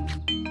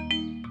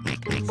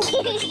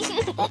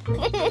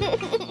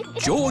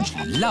 George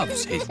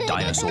loves his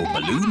dinosaur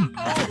balloon.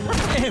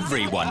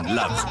 Everyone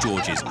loves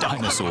George's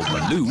dinosaur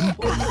balloon.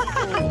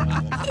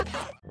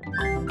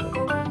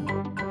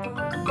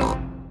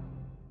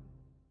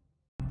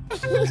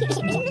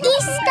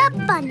 Easter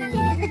Bunny.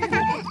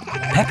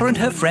 Peppa and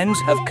her friends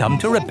have come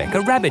to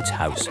Rebecca Rabbit's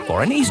house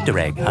for an Easter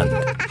egg hunt.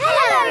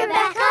 Hello,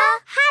 Rebecca.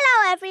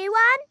 Hello,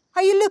 everyone.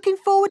 Are you looking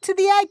forward to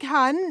the egg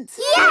hunt?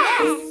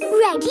 Yes!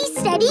 Ready,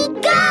 steady,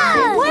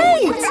 go!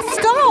 Wait!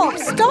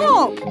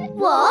 Stop!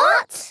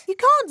 What? You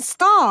can't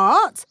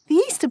start. The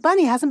Easter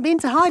Bunny hasn't been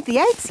to hide the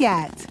eggs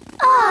yet.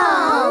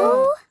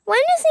 Oh! When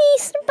is the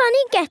Easter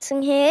Bunny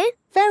getting here?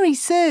 Very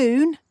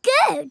soon.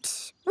 Good.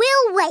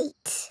 We'll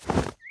wait.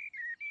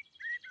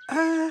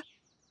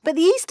 But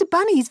the Easter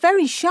Bunny is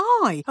very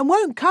shy and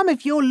won't come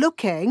if you're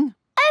looking.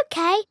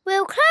 OK,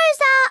 we'll close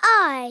our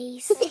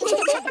eyes.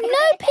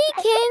 No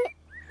peeking.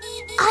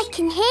 I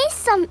can hear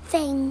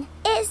something.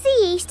 It's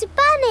the Easter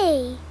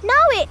Bunny. No,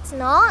 it's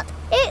not.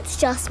 It's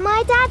just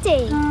my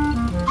daddy.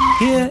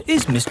 Here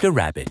is Mr.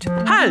 Rabbit.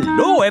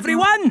 Hello,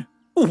 everyone.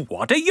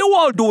 What are you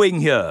all doing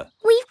here?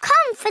 We've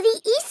come for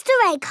the Easter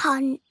egg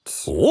hunt.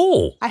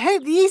 Oh. I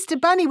hope the Easter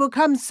Bunny will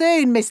come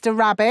soon, Mr.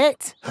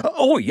 Rabbit.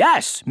 Oh,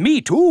 yes,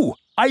 me too.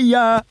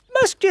 I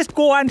must just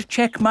go and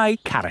check my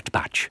carrot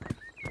patch.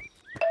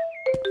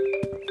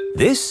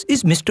 This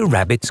is Mr.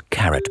 Rabbit's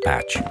carrot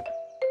patch.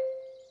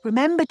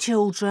 Remember,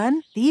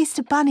 children, the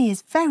Easter Bunny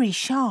is very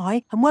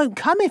shy and won't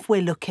come if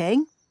we're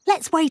looking.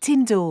 Let's wait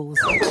indoors.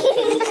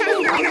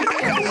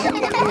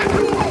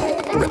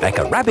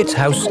 Rebecca Rabbit's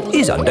house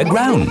is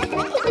underground.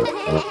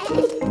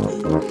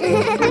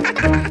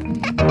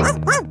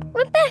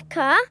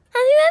 Rebecca,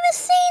 have you ever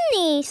seen the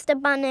Easter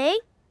Bunny?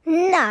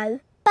 No,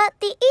 but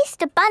the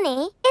Easter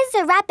Bunny is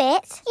a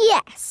rabbit.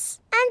 Yes.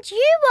 And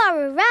you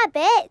are a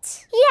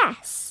rabbit.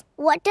 Yes.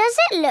 What does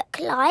it look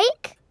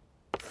like?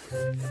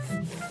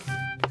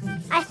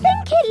 I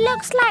think it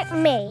looks like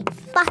me,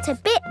 but a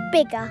bit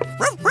bigger.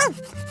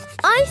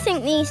 I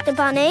think the Easter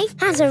Bunny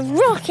has a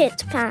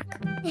rocket pack.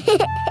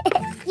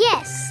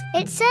 Yes,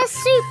 it's a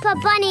super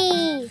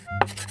bunny.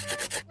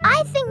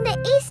 I think the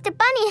Easter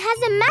Bunny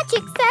has a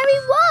magic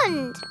fairy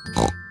wand.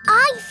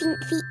 I think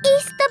the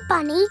Easter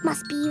Bunny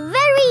must be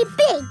very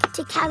big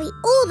to carry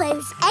all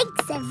those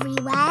eggs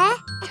everywhere.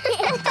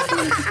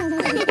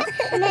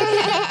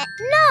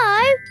 No,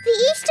 the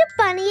Easter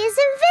Bunny is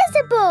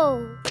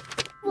invisible.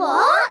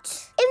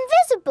 What?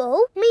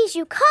 Invisible means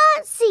you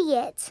can't see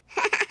it.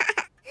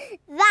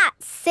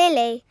 That's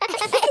silly.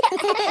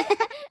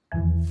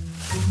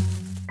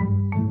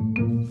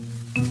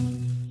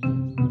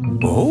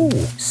 Oh,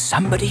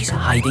 somebody's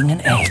hiding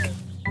an egg.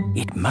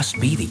 It must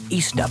be the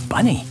Easter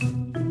Bunny.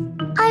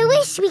 I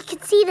wish we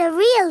could see the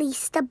real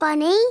Easter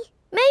Bunny.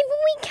 Maybe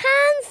we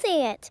can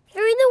see it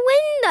through the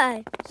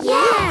window.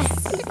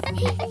 Yes!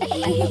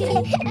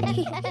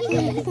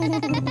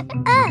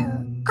 Oh,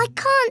 I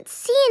can't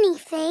see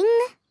anything.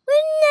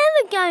 We're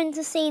never going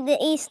to see the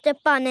Easter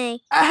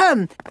Bunny.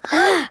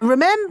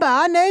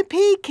 Remember, no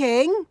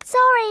peeking.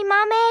 Sorry,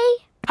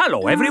 Mummy.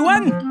 Hello,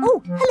 everyone.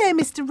 Oh, hello,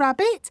 Mr.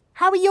 Rabbit.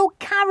 How are your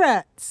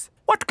carrots?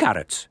 What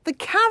carrots? The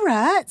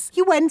carrots?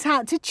 You went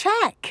out to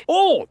check.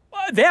 Oh,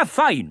 they're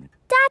fine.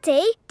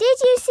 Daddy, did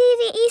you see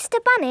the Easter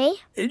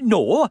Bunny?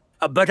 No,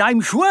 but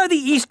I'm sure the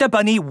Easter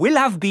Bunny will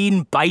have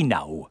been by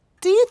now.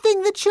 Do you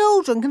think the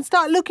children can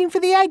start looking for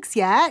the eggs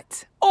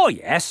yet? Oh,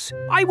 yes,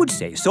 I would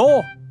say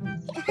so.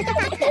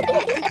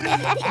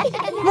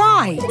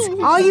 Right.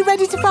 Are you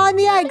ready to find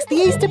the eggs the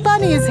Easter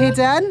Bunny has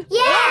hidden?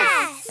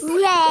 Yes!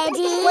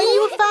 Ready? When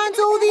you have found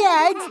all the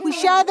eggs, we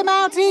share them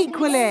out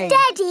equally.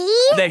 Steady!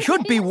 There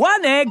should be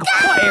one egg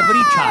for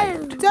every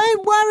child.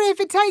 Don't worry if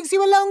it takes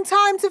you a long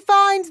time to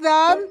find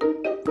them.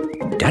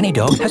 Danny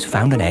Dog has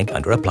found an egg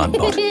under a plant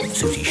pot.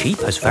 Suzy Sheep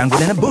has found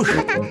one in a bush.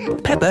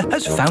 Peppa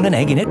has found an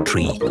egg in a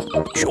tree.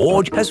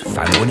 George has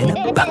found one in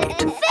a bucket.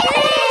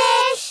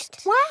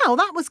 Finished! Wow,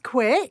 that was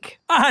quick.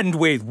 And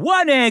with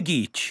one egg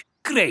each.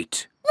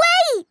 Great.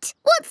 Wait!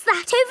 What's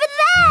that over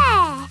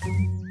there?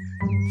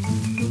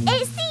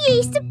 It's the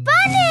Easter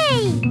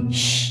Bunny!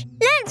 Shh!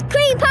 Let's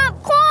creep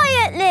up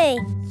quietly!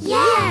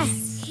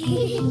 Yes!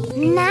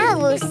 Now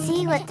we'll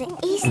see what the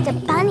Easter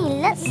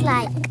Bunny looks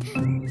like.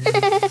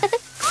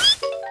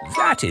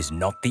 That is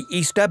not the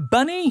Easter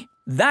Bunny.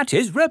 That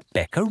is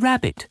Rebecca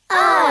Rabbit.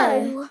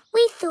 Oh!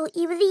 We thought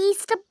you were the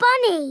Easter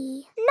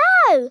Bunny.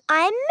 No,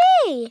 I'm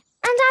me.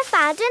 And I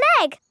found an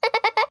egg.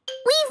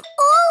 We've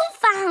all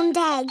found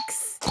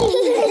eggs.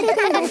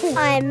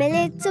 I'm a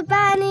little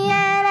bunny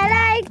and I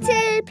like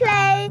to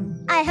play.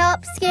 I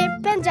hop,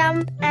 skip and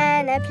jump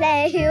and I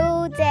play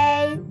all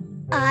day.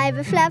 I've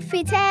a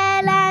fluffy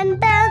tail and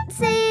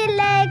bouncy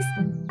legs.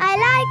 I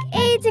like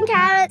eating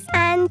carrots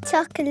and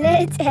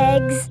chocolate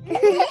eggs.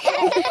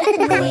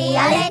 We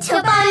are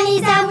little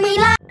bunnies and we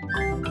like...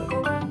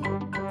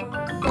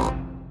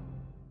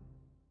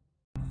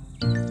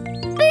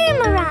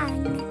 Boomerang!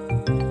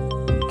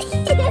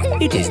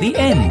 It is the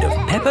end of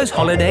Peppa's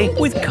holiday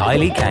with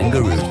Kylie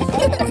Kangaroo.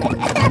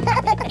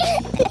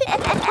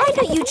 Why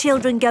don't you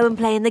children go and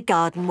play in the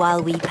garden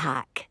while we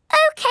pack?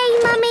 OK,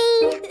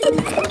 Mummy.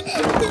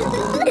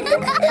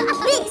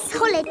 This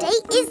holiday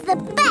is the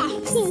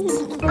best.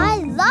 I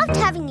loved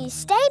having you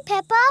stay,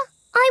 Peppa.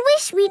 I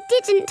wish we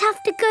didn't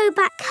have to go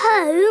back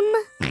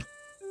home.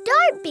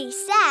 Don't be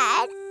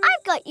sad.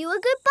 I've got you a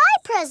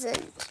goodbye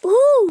present.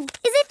 Ooh,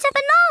 is it a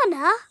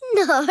banana?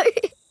 No.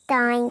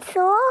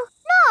 Dinosaur?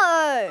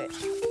 No.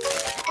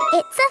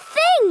 It's a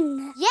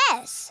thing.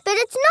 Yes, but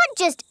it's not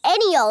just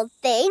any old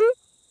thing.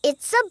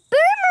 It's a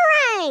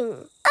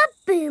boomerang. A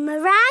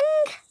boomerang?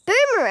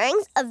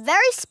 Boomerangs are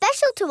very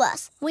special to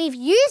us. We've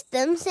used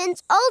them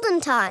since olden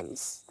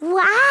times.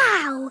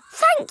 Wow!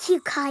 Thank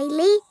you,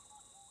 Kylie.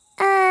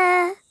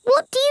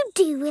 What do you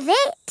do with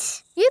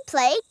it? You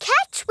play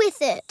catch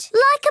with it.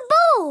 Like a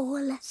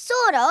ball?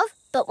 Sort of,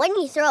 but when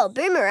you throw a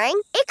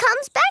boomerang, it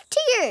comes back to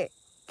you.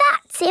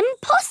 That's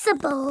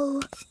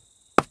impossible.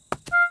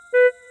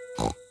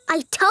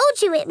 I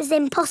told you it was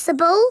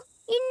impossible.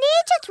 You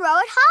need to throw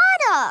it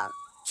harder.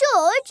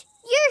 George,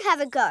 you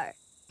have a go.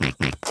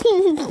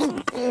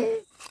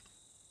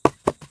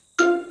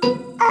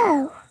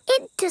 Oh,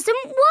 it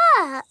doesn't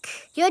work.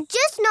 You're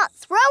just not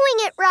throwing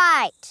it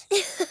right.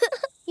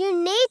 You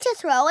need to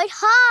throw it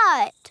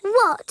hard.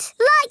 What,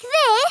 like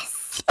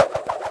this?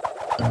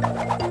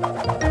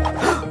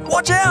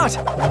 Watch out!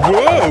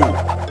 Whoa!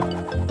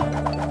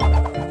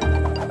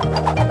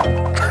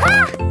 Ha!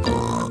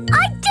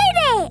 I did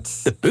it!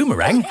 The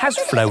boomerang has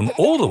flown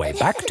all the way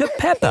back to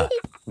Peppa.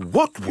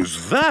 What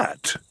was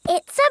that?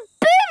 It's a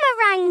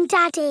boomerang,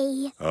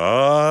 Daddy.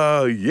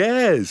 Ah,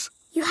 yes.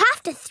 You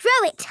have to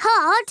throw it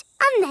hard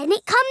and then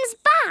it comes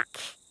back.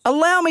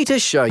 Allow me to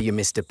show you,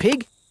 Mr.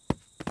 Pig.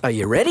 Are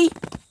you ready?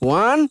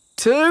 1,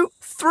 2,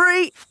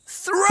 3,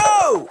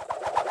 throw!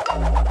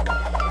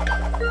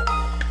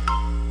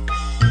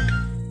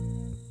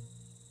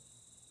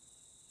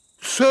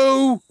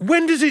 So,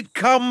 when does it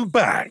come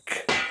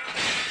back?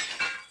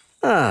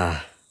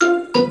 Ah.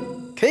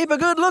 Keep a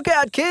good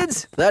lookout,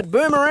 kids. That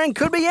boomerang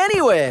could be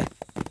anywhere.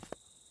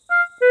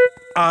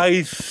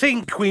 I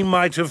think we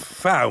might have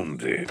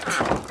found it.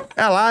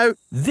 Hello.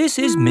 This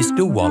is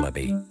Mr.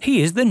 Wallaby.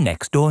 He is the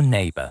next-door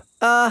neighbour.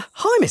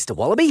 Hi, Mr.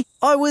 Wallaby.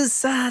 I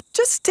was,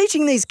 just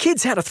teaching these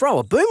kids how to throw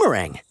a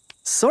boomerang.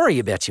 Sorry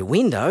about your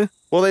window.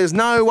 Well, there's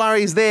no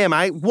worries there,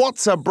 mate.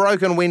 What's a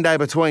broken window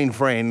between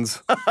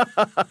friends?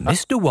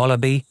 Mr.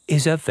 Wallaby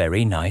is a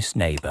very nice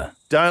neighbour.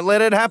 Don't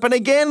let it happen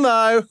again,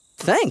 though.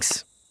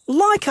 Thanks.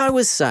 Like I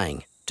was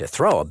saying, to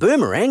throw a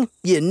boomerang,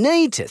 you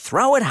need to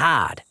throw it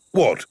hard.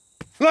 What?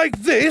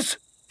 Like this?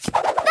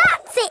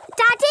 That's it,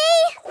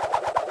 Daddy.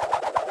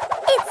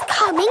 It's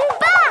coming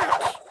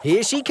back.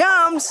 Here she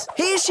comes.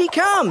 Here she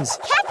comes.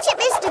 Catch it,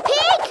 Mr.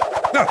 Pig.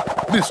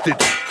 Ah, missed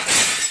it.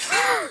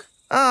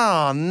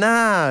 Oh,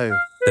 no.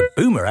 The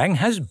boomerang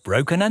has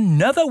broken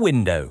another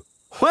window.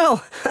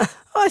 Well,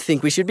 I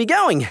think we should be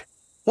going.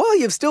 Well,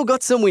 you've still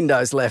got some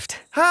windows left.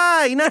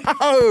 Hey,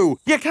 no!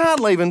 You can't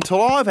leave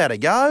until I've had a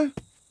go.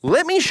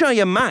 Let me show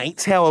your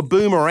mates how a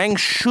boomerang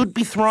should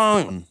be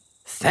thrown.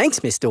 Thanks,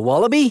 Mr.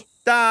 Wallaby.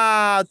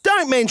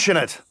 Don't mention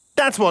it.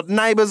 That's what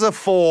neighbours are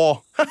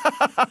for.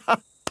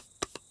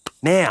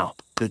 Now,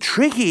 the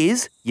trick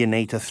is you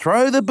need to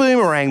throw the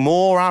boomerang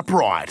more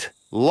upright.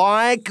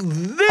 Like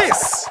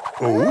this.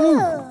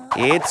 Ooh.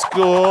 It's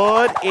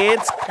good.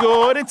 It's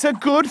good. It's a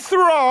good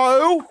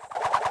throw.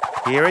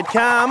 Here it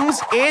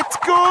comes. It's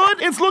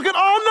good. It's looking...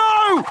 Oh,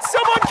 no!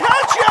 Someone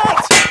catch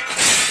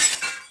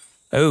it!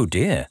 Oh,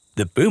 dear.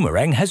 The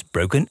boomerang has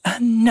broken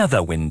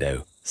another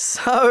window.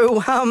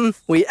 So,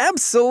 we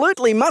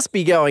absolutely must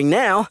be going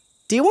now.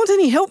 Do you want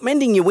any help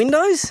mending your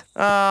windows?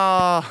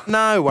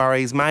 No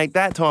worries, mate.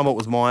 That time it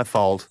was my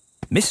fault.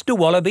 Mr.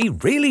 Wallaby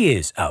really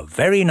is a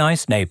very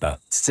nice neighbour.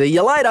 See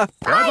you later.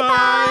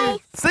 Bye-bye.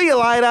 See you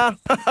later.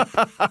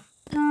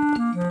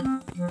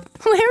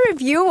 Where have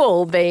you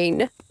all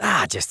been?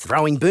 Just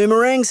throwing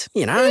boomerangs,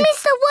 you know.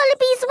 Mr.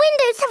 Wallaby's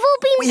windows have all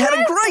been We had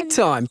a great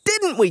time,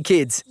 didn't we,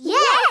 kids?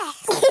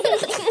 Yes!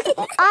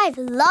 I've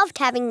loved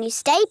having you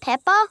stay,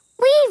 Peppa.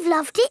 We've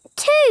loved it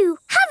too,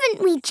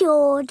 haven't we,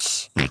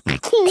 George?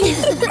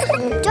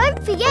 Don't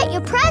forget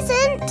your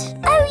present.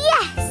 Oh,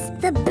 yes,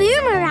 the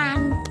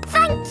boomerang.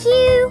 Thank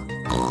you.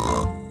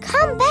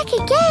 Come back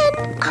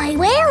again. I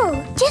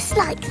will, just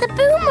like the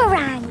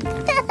boomerang.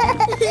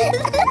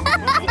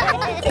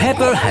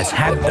 Peppa has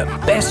had the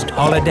best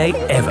holiday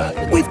ever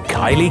with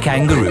Kylie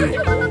Kangaroo.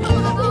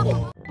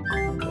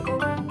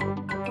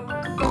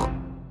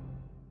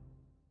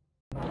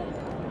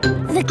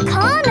 The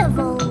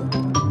carnival.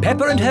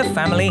 Peppa and her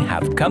family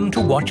have come to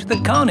watch the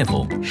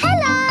carnival.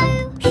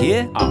 Hello.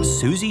 Here are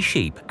Suzy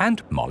Sheep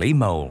and Molly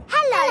Mole.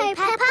 Hello,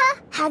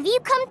 Peppa. Have you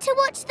come to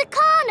watch the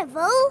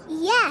carnival?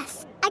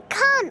 Yes. I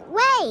can't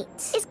wait.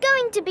 It's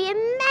going to be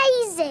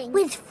amazing.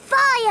 With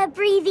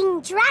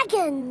fire-breathing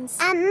dragons.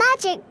 And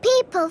magic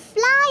people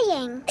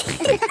flying.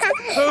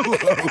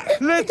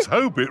 Let's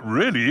hope it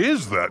really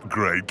is that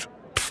great.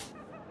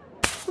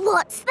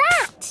 What's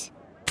that?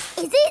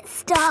 Is it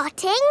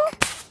starting?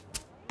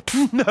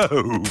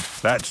 No,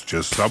 that's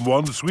just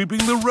someone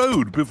sweeping the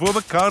road before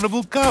the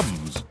carnival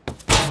comes.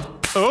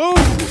 Oh,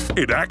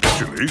 it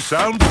actually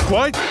sounds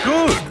quite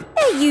good.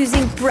 They're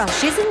using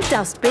brushes and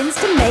dustbins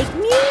to make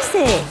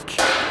music.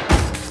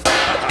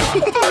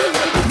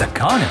 The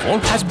carnival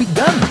has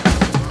begun.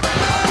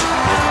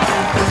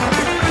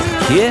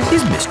 Here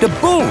is Mr.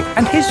 Bull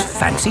and his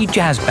fancy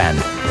jazz band.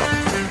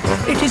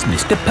 It is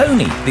Mr.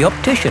 Pony, the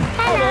optician.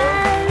 Hello.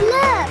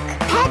 Look,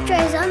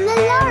 Pedro's on the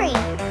lorry.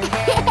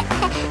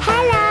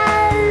 Hello.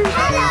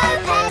 Hello,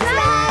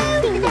 Pedro.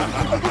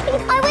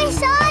 I wish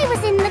I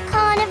was in the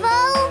carnival.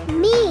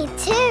 Me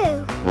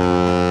too.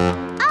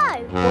 Oh,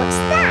 what's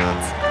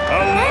that?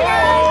 Hello!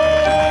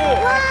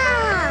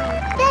 Wow,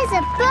 there's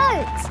a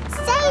boat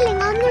sailing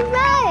on the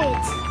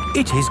road.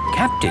 It is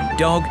Captain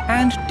Dog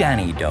and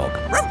Danny Dog.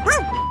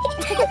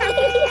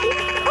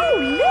 Oh,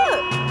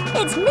 look!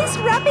 It's Miss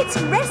Rabbit's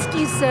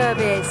rescue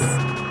service.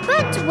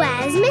 But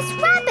where's Miss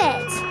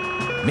Rabbit?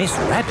 Miss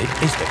Rabbit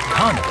is the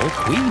carnival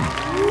queen.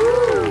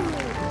 Ooh.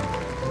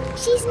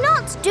 She's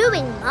not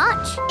doing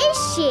much, is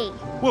she?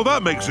 Well,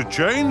 that makes a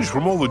change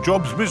from all the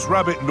jobs Miss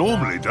Rabbit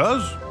normally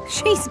does.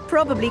 She's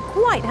probably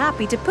quite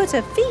happy to put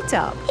her feet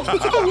up.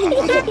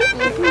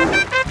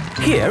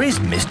 Here is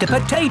Mr.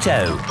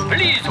 Potato.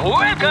 Please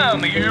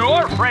welcome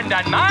your friend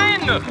and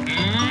mine,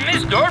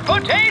 Mr.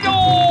 Potato!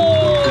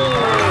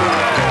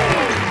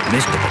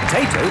 Mr.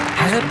 Potato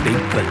has a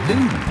big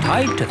balloon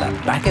tied to the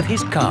back of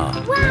his car.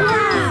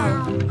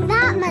 Wow!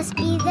 That must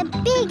be the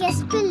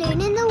biggest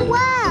balloon in the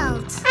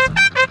world.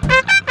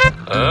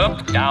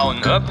 Up,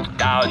 down,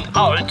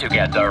 all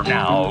together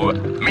now.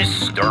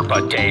 Mr.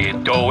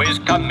 Potato is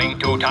coming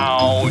to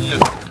town.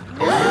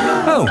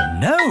 Oh,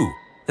 no!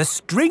 The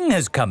string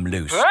has come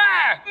loose.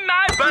 Ah,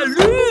 my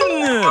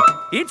balloon!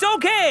 It's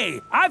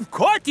okay! I've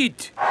caught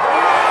it!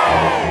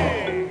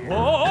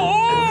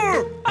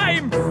 Oh,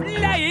 I'm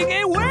flying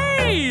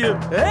away!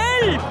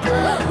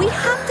 Help! We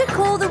have to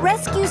call the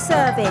rescue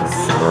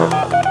service.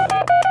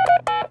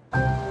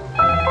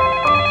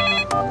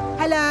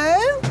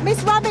 Hello?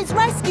 Miss Rabbit's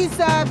rescue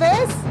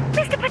service?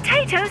 Mr.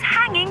 Potato's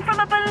hanging from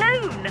a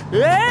balloon.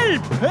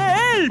 Help!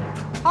 Help!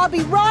 I'll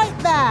be right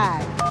there.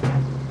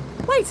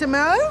 Wait a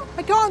mo.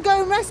 I can't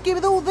go and rescue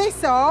with all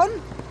this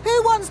on.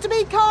 Who wants to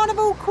be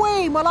Carnival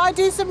Queen while I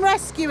do some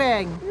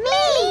rescuing?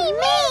 Me!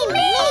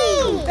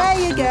 There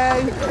you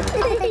go.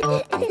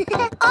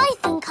 I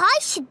think I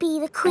should be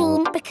the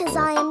queen because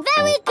I am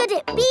very good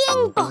at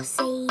being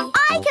bossy.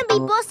 I can be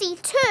bossy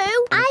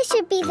too. I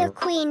should be the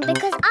queen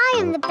because I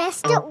am the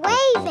best at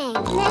waving.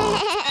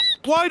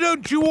 Why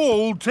don't you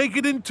all take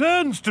it in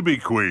turns to be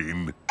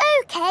queen?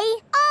 OK,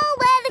 I'll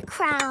wear the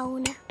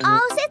crown.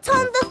 I'll sit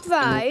on the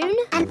throne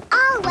and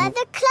I'll wear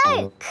the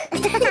cloak.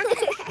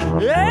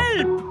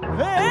 Help!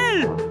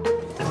 Help!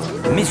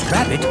 Miss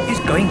Rabbit is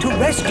going to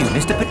rescue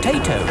Mr.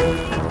 Potato.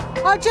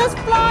 I'll just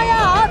fly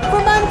up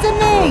from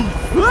underneath.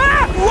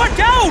 Ah! Watch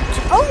out!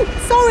 Oh,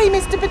 sorry,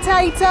 Mr.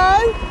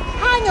 Potato.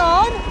 Hang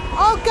on,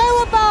 I'll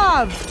go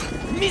above.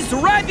 Miss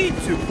Rabbit,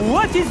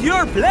 what is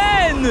your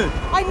plan?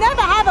 I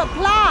never have a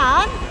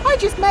plan. I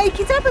just make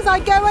it up as I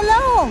go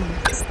along.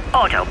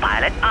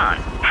 Autopilot on.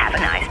 Have a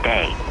nice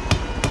day.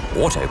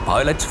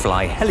 Autopilots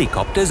fly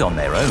helicopters on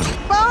their own.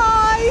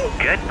 Bye.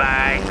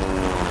 Goodbye.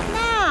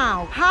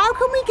 Now, how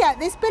can we get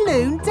this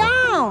balloon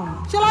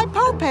down? Shall I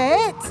pop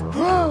it?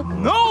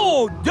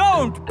 No,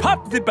 don't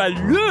pop the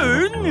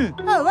balloon!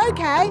 Oh,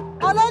 OK.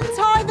 I'll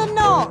untie the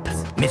knot.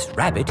 Miss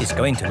Rabbit is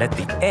going to let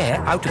the air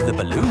out of the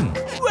balloon.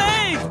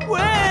 Wait!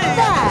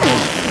 There.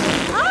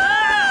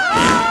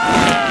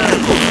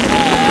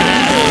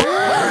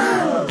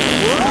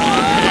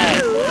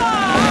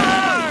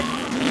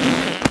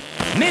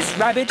 Miss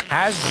Rabbit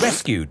has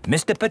rescued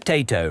Mr.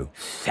 Potato.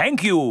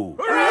 Thank you.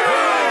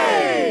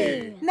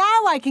 Hooray!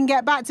 Now I can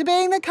get back to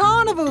being the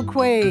carnival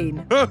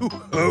queen.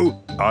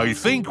 Oh, I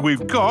think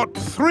we've got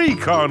 3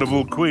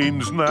 carnival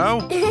queens now.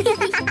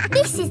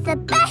 This is the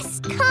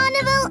best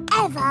carnival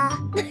ever.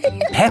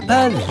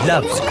 Peppa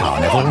loves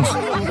carnivals.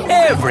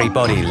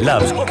 Everybody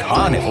loves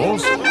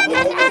carnivals.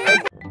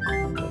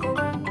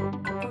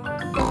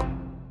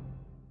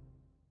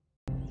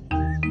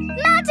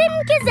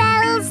 Madame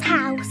Gazelle's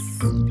house.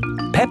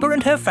 Peppa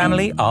and her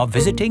family are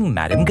visiting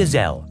Madame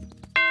Gazelle.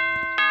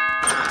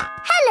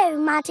 Hello,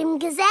 Madame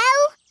Gazelle.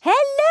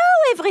 Hello,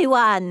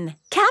 everyone.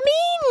 Come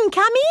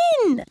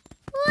in.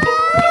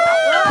 Whoa!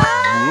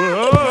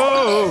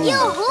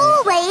 Your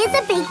hallway is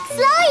a big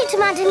slide,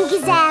 Madame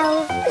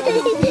Gazelle.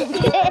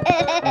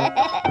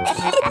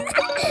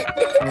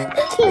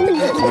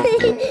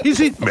 Is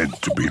it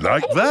meant to be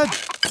like that?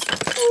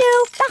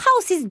 No, the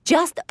house is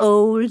just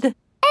old.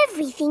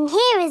 Everything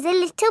here is a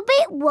little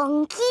bit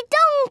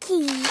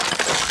wonky-donkey.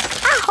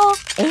 Aho,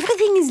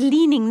 everything is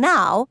leaning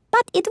now,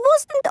 but it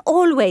wasn't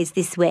always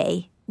this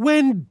way.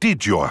 When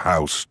did your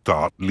house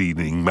start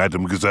leaning,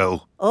 Madame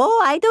Gazelle?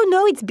 Oh, I don't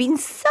know. It's been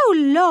so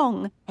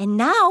long. And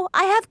now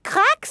I have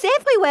cracks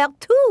everywhere,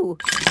 too.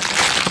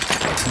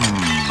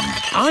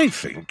 I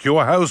think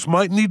your house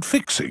might need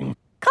fixing.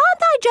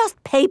 Can't I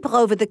just paper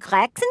over the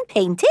cracks and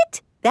paint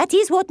it? That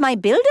is what my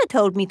builder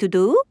told me to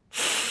do.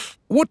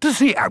 What does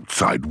the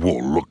outside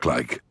wall look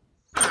like?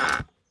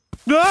 Ah,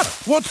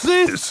 what's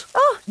this?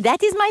 Oh,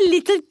 that is my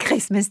little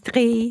Christmas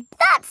tree.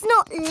 That's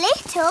not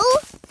little,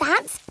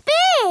 that's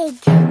big.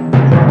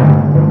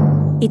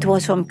 It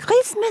was from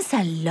Christmas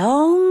a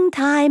long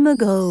time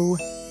ago.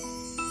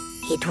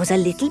 It was a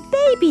little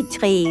baby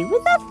tree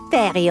with a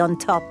fairy on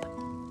top.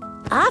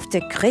 After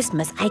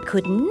Christmas, I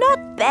could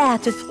not bear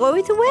to throw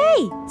it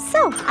away,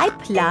 so I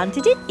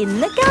planted it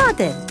in the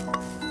garden.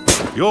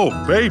 Your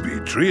baby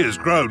tree has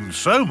grown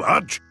so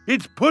much,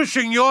 it's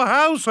pushing your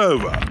house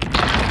over.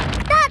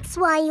 That's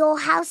why your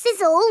house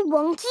is all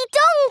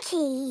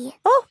wonky-donkey.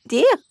 Oh,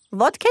 dear.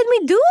 What can we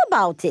do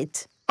about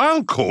it?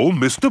 I'll call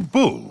Mr.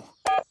 Bull.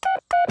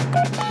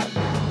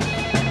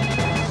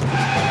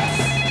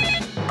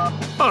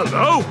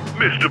 Hello,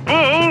 Mr.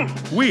 Bull.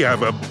 We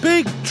have a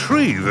big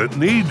tree that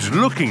needs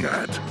looking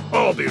at.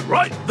 I'll be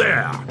right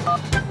there.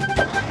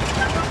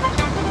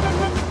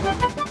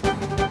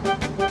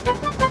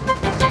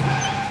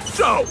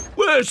 So,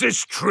 where's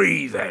this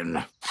tree,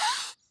 then?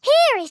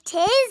 Here it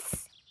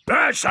is.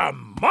 That's a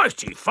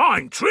mighty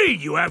fine tree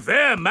you have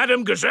there,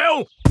 Madame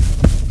Gazelle.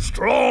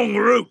 Strong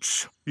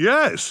roots.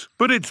 Yes,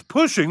 but it's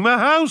pushing the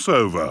house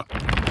over.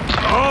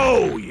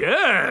 Oh,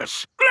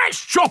 yes.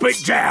 Let's chop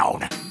it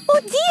down.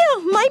 Oh,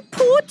 dear, my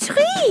poor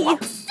tree.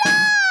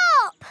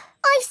 Stop!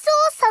 I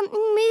saw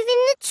something move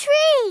in the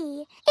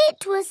tree.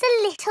 It was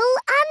a little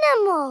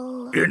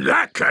animal. In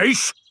that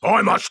case,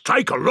 I must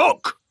take a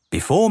look.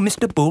 Before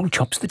Mr. Bull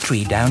chops the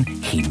tree down,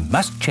 he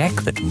must check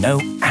that no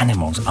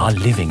animals are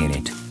living in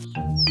it.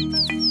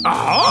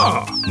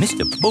 Aha!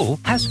 Mr. Bull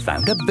has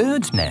found a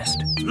bird's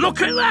nest. Look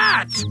at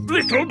that!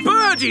 Little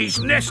birdies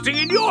nesting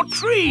in your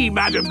tree,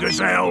 Madame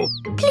Gazelle.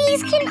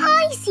 Please, can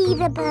I see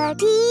the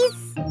birdies?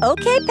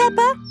 OK,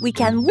 Peppa. We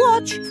can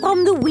watch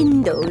from the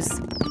windows.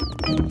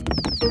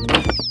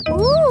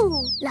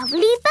 Ooh,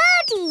 lovely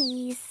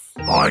birdies.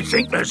 I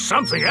think there's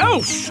something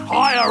else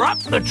higher up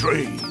the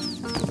tree.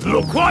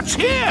 Look what's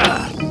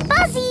here!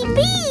 Buzzy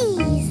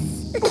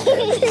bees!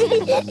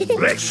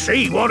 Let's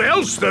see what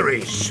else there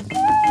is.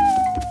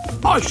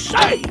 I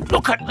say,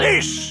 look at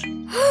this!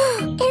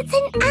 It's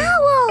an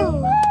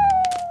owl!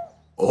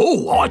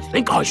 Oh, I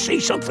think I see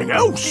something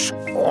else.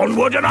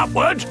 Onward and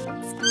upward.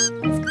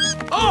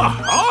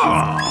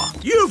 Aha!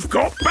 You've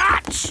got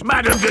bats,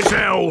 Madame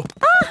Gazelle.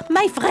 Ah,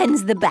 my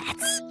friends the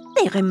bats.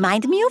 They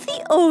remind me of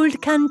the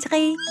old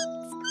country.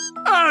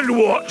 And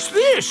what's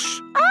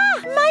this?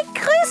 Ah, my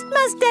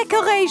Christmas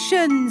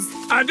decorations.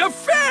 And a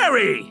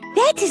fairy.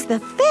 That is the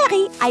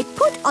fairy I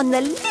put on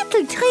the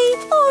little tree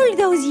all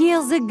those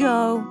years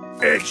ago.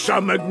 It's a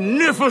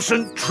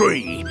magnificent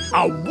tree.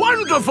 A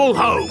wonderful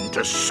home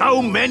to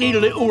so many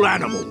little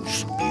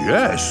animals.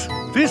 Yes,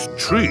 this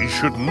tree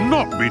should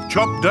not be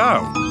chopped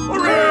down.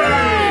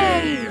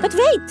 Hooray! But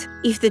wait,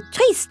 if the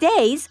tree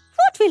stays,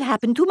 what will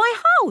happen to my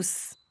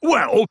house?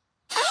 Well,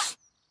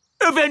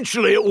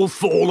 eventually it will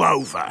fall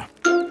over.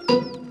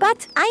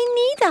 But I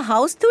need a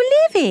house to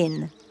live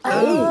in.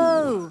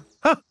 Oh.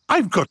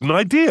 I've got an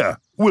idea.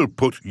 We'll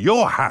put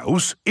your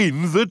house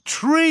in the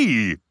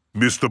tree.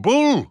 Mr.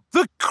 Bull,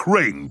 the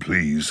crane,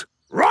 please.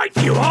 Right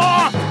you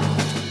are!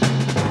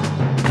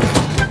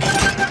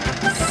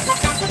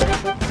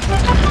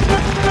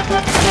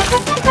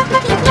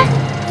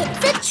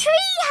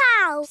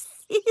 treehouse!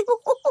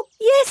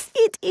 Yes,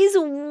 it is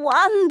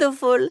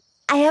wonderful.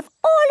 I have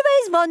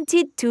always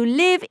wanted to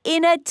live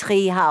in a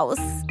treehouse.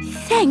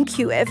 Thank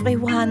you,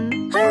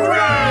 everyone.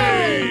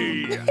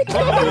 Hooray!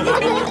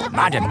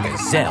 Madame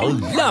Gazelle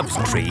loves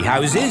tree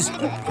houses.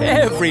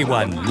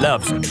 Everyone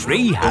loves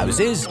tree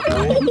houses.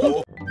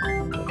 The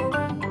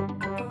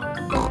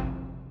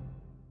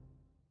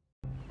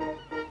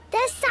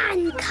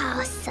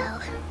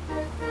sandcastle.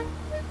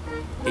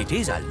 It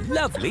is a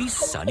lovely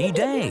sunny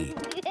day.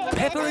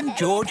 Peppa and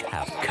George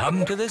have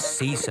come to the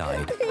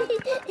seaside.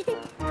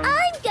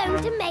 I'm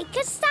going to make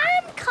a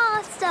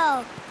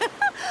sandcastle.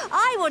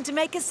 I want to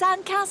make a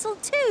sandcastle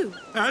too.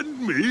 And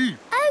me.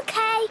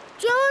 OK,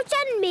 George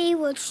and me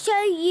will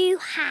show you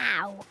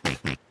how.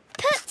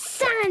 Put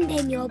sand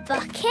in your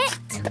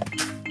bucket.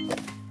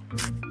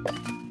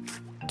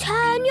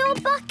 Turn your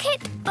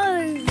bucket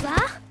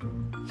over.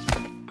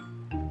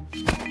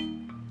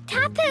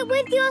 Tap it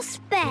with your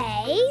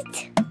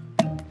spade.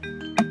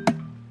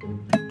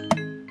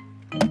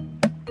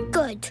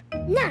 Good.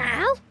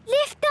 Now,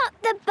 lift up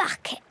the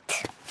bucket.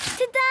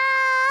 Ta-da!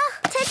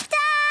 Ta-da!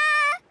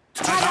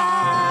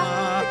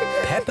 Ta-da!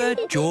 Peppa,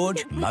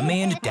 George,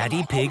 Mummy and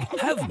Daddy Pig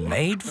have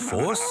made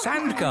 4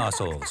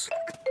 sandcastles.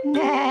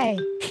 No.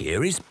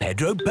 Here is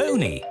Pedro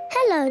Pony.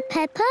 Hello,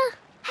 Peppa.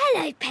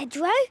 Hello,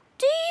 Pedro.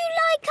 Do you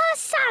like our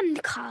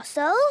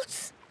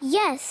sandcastles?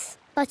 Yes,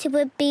 but it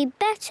would be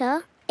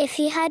better if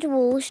you had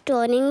walls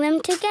joining them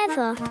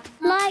together,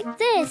 like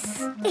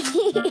this.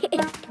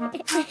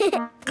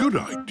 Good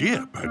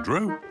idea,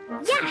 Pedro.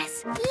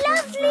 Yes,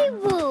 lovely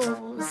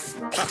walls.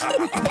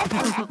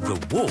 The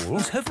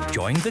walls have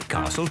joined the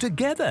castle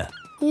together.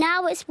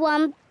 Now it's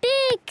one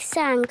big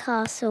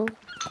sandcastle.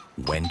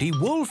 Wendy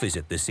Wolf is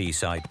at the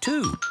seaside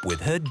too,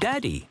 with her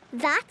daddy.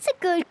 That's a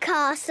good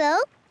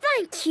castle.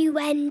 Thank you,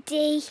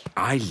 Wendy.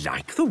 I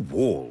like the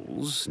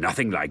walls.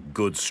 Nothing like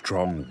good,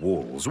 strong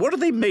walls. What are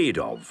they made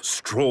of?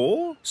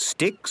 Straw?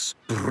 Sticks?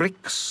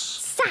 Bricks?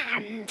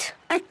 Sand.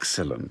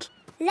 Excellent.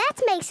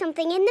 Let's make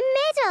something in the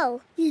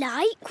middle.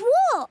 Like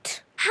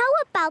what? How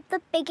about the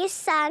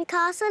biggest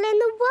sandcastle in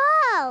the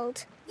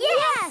world?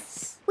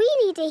 Yes! We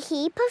need a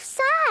heap of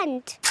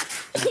sand.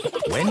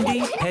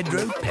 Wendy,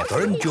 Pedro,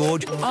 Peppa and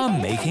George are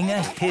making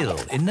a hill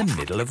in the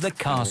middle of the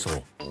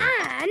castle.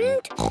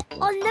 And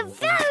on the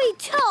very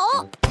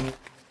top...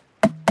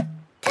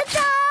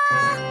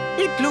 Ta-da!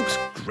 It looks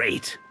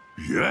great.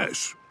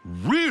 Yes,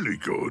 really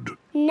good.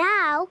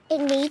 Now it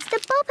needs the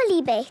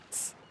bobbly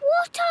bits.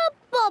 What are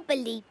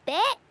bobbly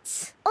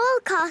bits? All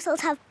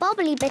castles have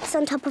bobbly bits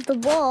on top of the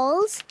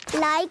walls,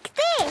 like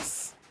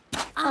this.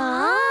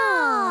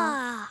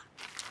 Ah!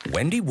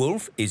 Wendy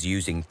Wolf is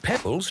using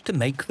pebbles to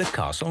make the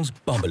castle's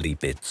bobbly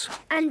bits.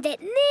 And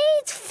it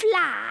needs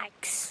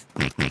flags.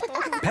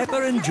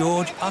 Peppa and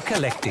George are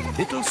collecting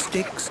little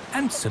sticks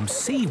and some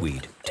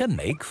seaweed to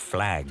make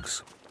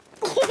flags.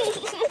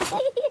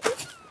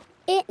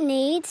 It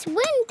needs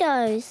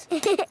windows.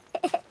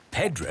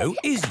 Pedro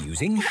is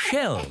using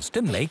shells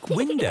to make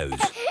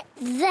windows.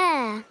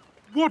 There.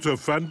 What a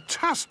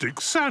fantastic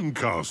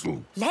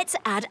sandcastle. Let's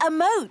add a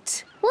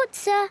moat.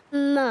 What's a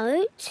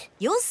moat?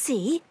 You'll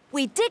see.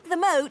 We dig the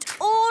moat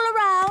all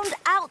around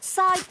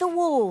outside the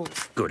wall.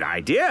 Good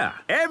idea.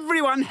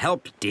 Everyone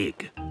help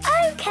dig.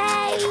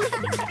 OK.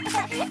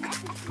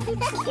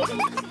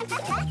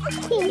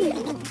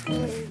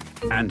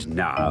 And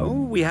now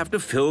we have to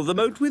fill the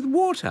moat with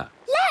water.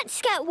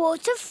 Let's get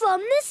water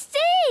from the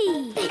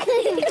sea.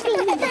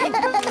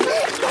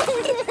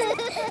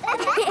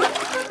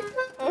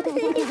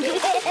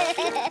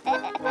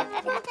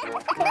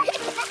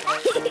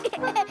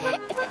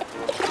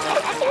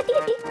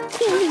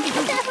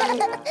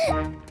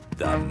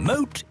 The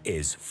moat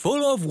is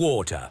full of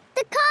water.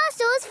 The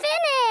castle's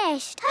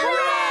finished!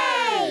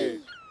 Hooray!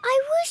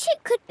 I wish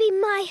it could be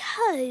my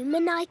home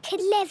and I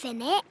could live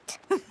in it.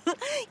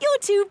 You're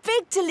too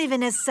big to live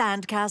in a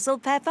sandcastle,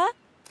 Peppa.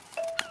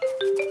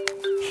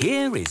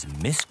 Here is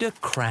Mr.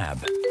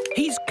 Crab.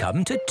 He's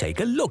come to take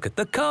a look at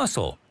the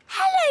castle.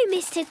 Hello,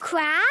 Mr.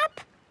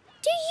 Crab.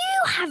 Do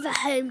you have a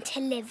home to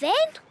live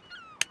in?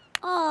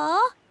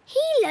 Oh, he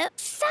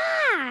looks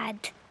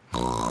sad.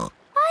 I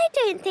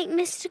don't think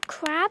Mr.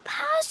 Crab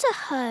has a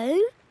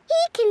home.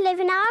 He can live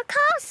in our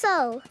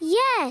castle.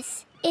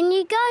 Yes, in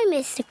you go,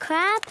 Mr.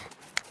 Crab.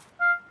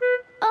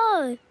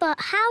 Oh, but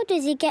how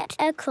does he get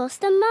across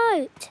the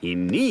moat? He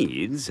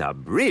needs a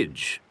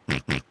bridge.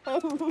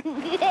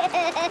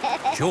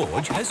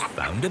 George has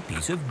found a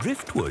piece of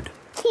driftwood.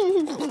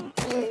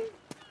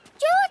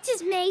 George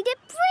has made a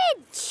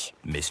bridge.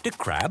 Mr.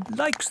 Crab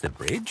likes the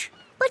bridge.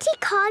 But he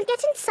can't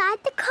get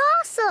inside the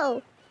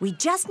castle. We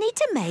just need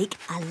to make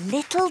a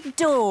little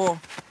door.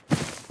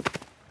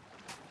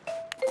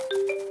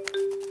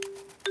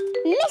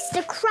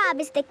 Mr. Crab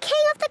is the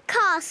king of the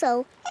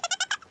castle.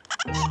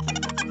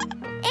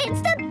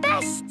 It's the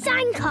best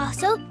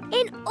sandcastle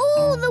in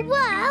all the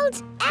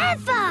world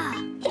ever!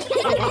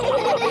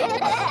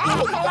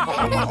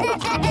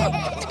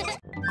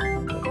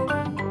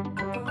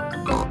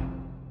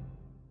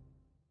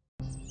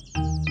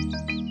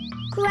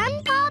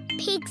 Grandpa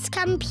Pig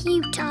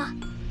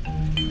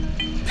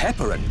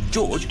Peppa and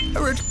George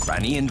are at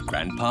Granny and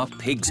Grandpa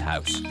Pig's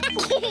house.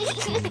 Grandpa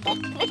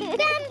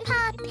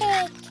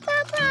Pig!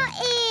 Grandpa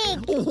Pig!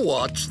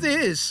 What's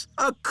this?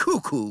 A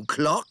cuckoo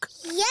clock?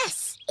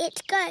 Yes,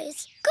 it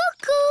goes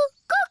cuckoo,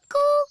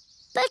 cuckoo,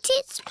 but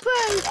it's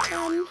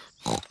broken.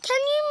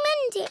 Can you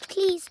mend it,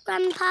 please,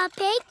 Grandpa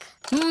Pig?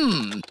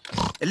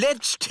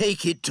 Let's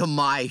take it to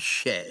my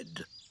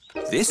shed.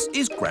 This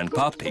is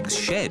Grandpa Pig's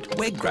shed,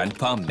 where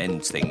Grandpa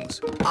mends things.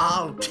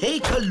 I'll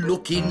take a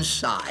look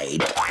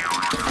inside.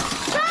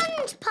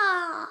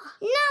 Grandpa!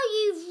 Now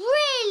you've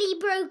really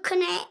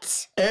broken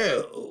it.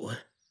 Oh,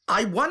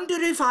 I wonder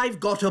if I've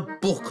got a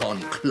book on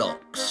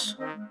clocks.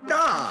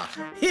 Ah,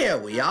 here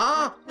we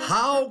are.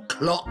 How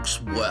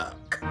clocks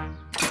work.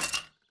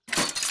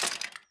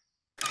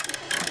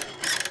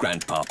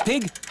 Grandpa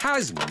Pig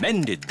has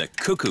mended the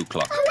cuckoo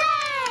clock.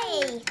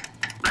 Hooray!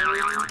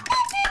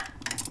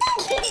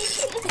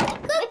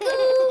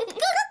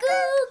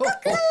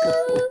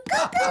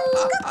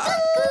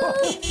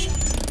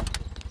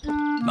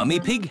 Mummy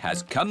Pig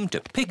has come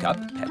to pick up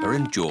Peppa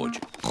and George.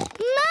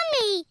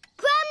 Mummy,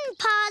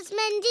 Grandpa's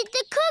mended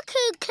the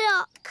cuckoo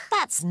clock.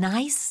 That's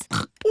nice.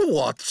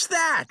 What's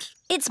that?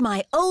 It's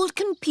my old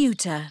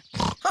computer.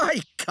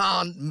 I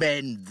can't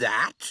mend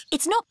that.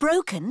 It's not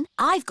broken.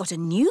 I've got a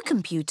new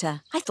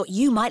computer. I thought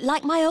you might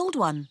like my old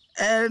one.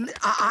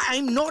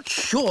 I'm not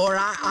sure.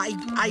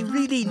 I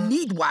really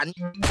need one.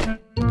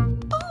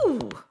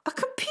 Oh, a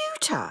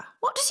computer.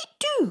 What does it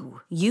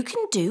do? You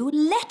can do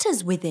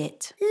letters with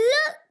it.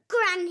 Look,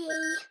 Granny.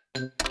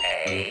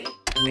 A,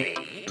 B,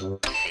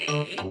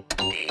 C,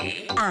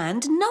 D.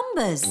 And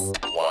numbers.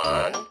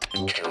 1,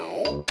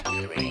 2,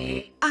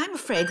 3. I'm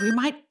afraid we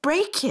might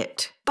break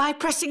it by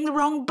pressing the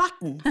wrong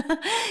button.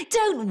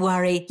 Don't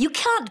worry, you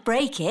can't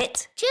break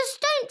it.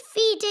 Just don't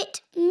feed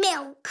it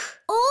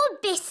milk or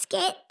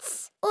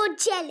biscuits or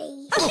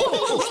jelly.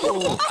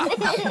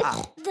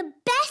 The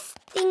best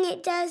thing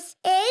it does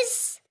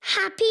is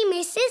Happy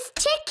Mrs.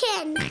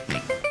 Chicken.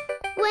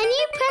 When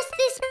you press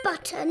this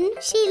button,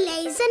 she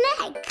lays an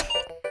egg.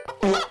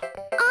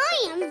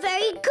 I am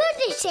very good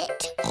at it,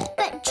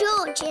 but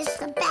George is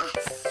the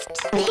best.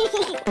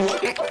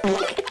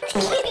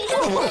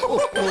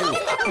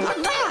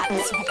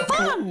 That's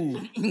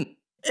fun!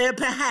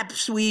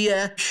 Perhaps we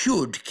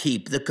should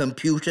keep the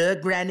computer,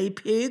 Granny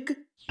Pig.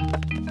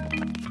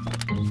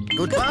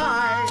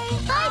 Goodbye.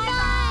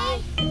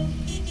 Bye-bye.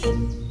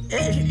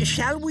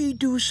 Shall we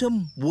do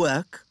some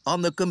work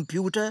on the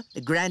computer,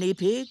 Granny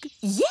Pig?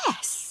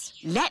 Yes.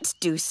 Let's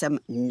do some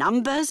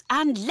numbers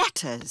and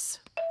letters.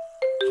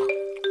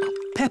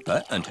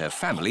 Peppa and her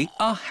family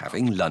are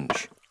having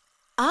lunch.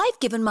 I've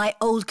given my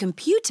old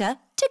computer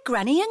to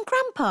Granny and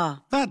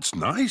Grandpa. That's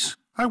nice.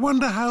 I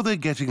wonder how they're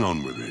getting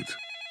on with it.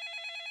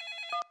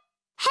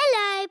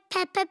 Hello,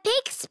 Peppa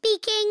Pig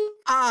speaking.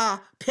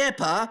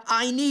 Peppa,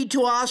 I need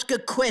to ask a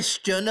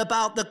question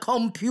about the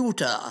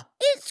computer.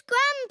 It's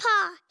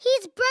Grandpa.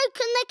 He's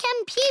broken the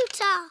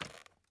computer.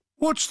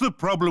 What's the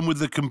problem with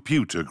the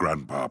computer,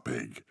 Grandpa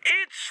Pig?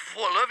 It's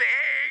full of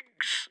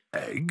eggs.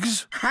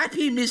 Eggs?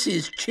 Happy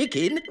Mrs.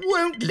 Chicken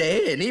won't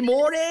lay any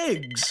more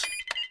eggs.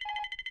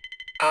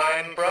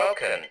 I'm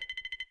broken.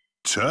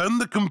 Turn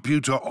the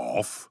computer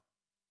off.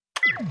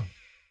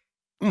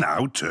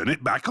 Now turn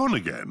it back on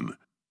again.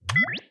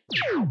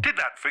 Did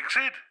that fix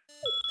it?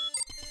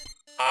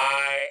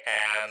 I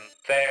am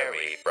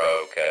very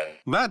broken.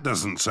 That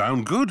doesn't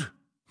sound good.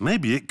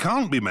 Maybe it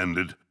can't be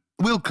mended.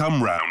 We'll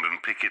come round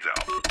and pick it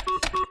up.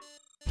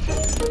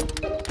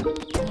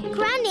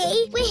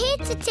 Granny, we're here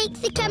to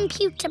take the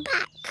computer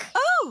back.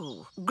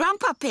 Oh,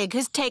 Grandpa Pig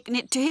has taken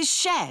it to his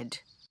shed.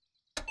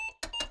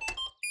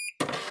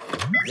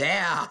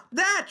 There,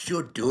 that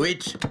should do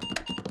it.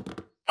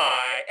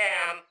 I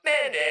am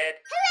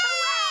mended.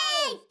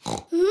 Hooray!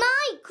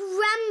 My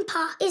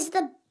Grandpa is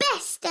the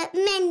best at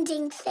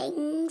mending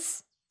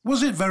things.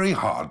 Was it very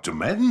hard to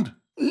mend?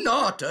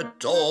 Not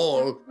at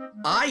all.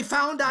 I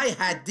found I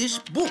had this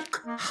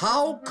book,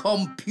 How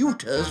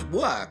Computers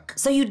Work.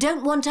 So you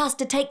don't want us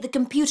to take the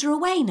computer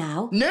away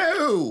now?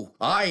 No,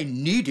 I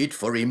need it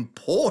for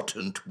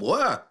important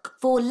work.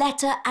 For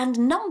letter and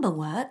number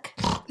work?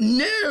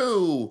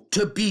 No,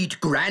 to beat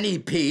Granny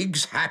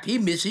Pig's Happy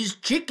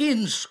Mrs.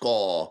 Chicken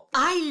score.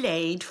 I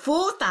laid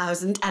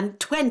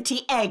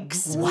 4,020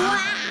 eggs.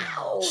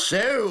 Wow!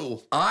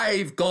 So,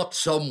 I've got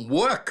some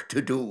work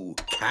to do,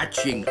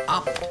 catching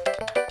up.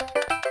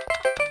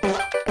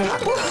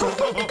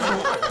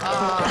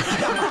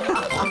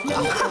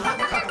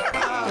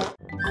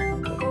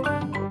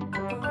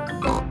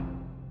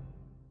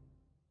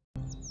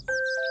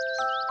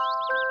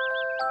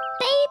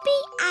 Baby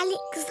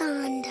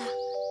Alexander.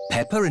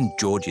 Peppa and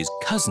George's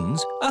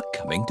cousins are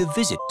coming to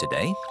visit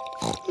today.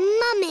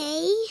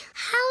 Mummy,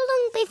 how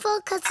long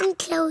before Cousin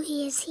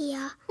Chloe is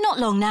here? Not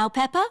long now,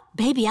 Peppa.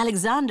 Baby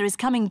Alexander is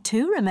coming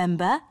too,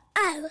 remember?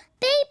 Oh,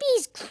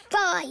 babies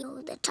cry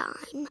all the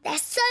time. They're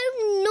so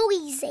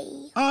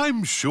noisy.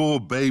 I'm sure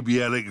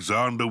baby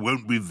Alexander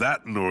won't be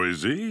that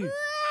noisy.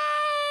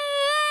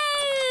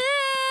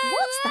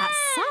 What's that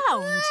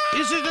sound?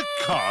 Is it a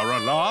car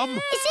alarm?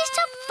 Is it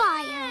a fire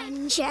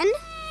engine.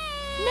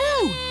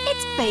 No,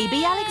 it's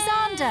baby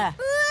Alexander.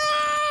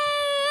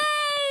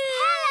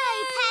 Hello,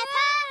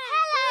 Peppa.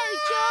 Hello,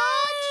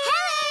 George.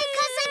 Hello,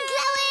 Cousin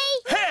Chloe.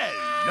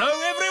 Hello,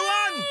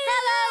 everyone!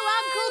 Hello,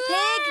 Uncle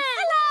Pig.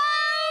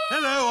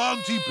 Hello,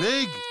 Auntie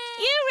Pig.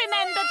 You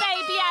remember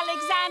baby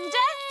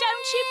Alexander,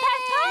 don't you,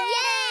 Peppa?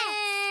 Yes.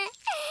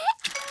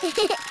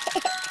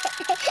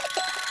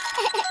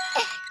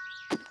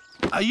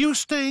 Are you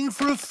staying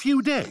for a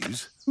few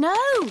days? No,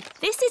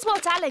 this is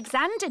what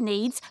Alexander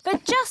needs for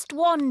just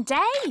one day.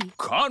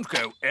 Can't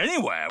go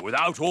anywhere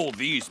without all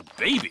these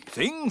baby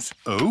things.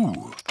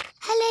 Oh.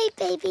 Hello,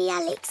 baby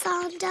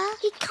Alexander.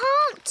 He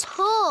can't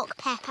talk,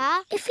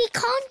 Peppa. If he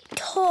can't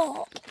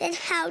talk, then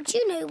how do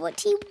you know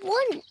what he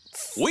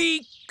wants?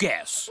 We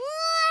guess.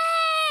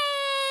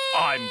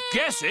 I'm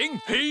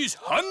guessing he's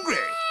hungry.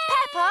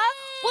 Peppa,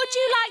 would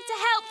you like to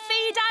help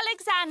feed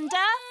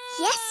Alexander?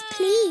 Yes,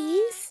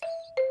 please.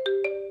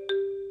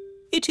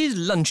 It is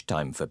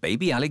lunchtime for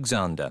baby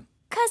Alexander.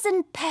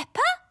 Cousin Peppa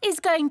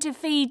is going to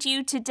feed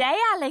you today,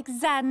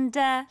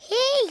 Alexander.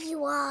 Here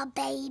you are,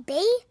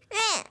 baby.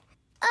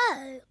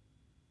 Oh,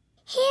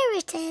 here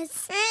it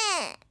is.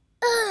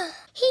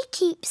 He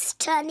keeps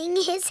turning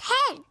his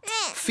head.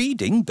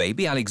 Feeding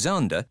baby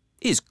Alexander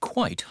is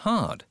quite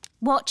hard.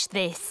 Watch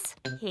this.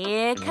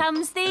 Here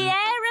comes the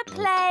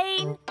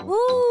aeroplane.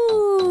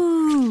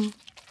 Ooh!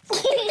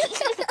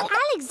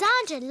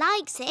 Alexander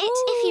likes it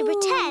if you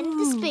pretend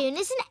the spoon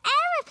is an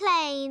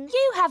aeroplane.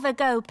 You have a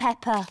go,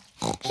 Peppa.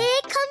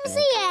 Here comes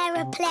the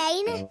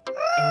aeroplane.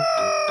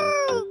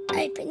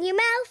 Open your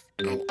mouth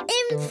and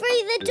in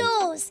through the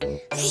doors.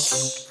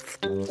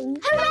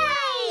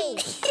 Hooray!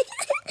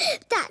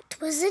 That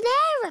was an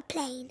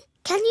aeroplane.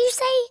 Can you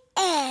say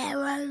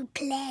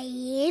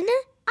aeroplane?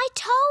 I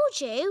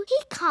told you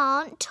he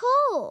can't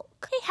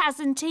talk. He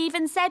hasn't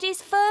even said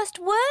his first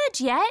word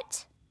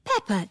yet.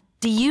 Peppa,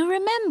 do you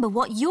remember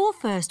what your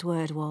first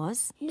word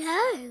was?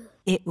 No.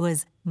 It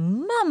was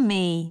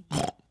Mummy.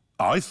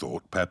 I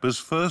thought Peppa's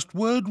first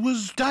word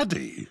was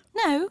Daddy.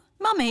 No,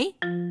 Mummy.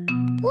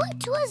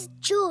 What was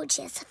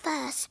George's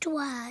first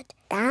word?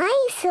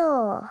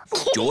 Dinosaur.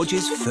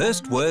 George's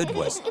first word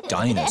was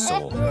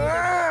dinosaur.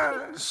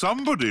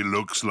 Somebody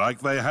looks like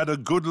they had a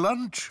good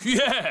lunch.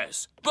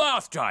 Yes,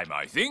 bath time,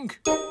 I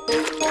think.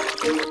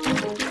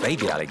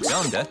 Baby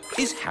Alexander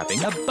is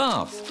having a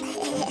bath.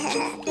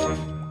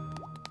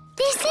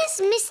 This is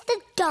Mr.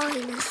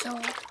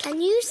 Dinosaur. Can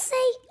you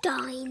say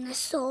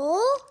dinosaur?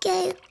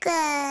 Go,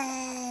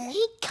 go.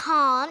 He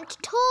can't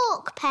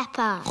talk,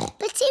 Peppa.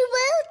 But he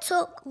will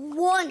talk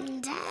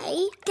one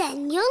day.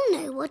 Then you'll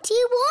know what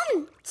he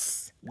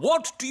wants.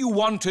 What do you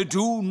want to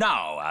do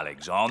now,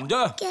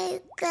 Alexander?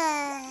 Go,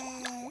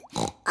 go.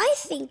 I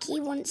think he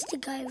wants to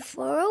go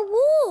for a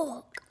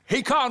walk.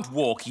 He can't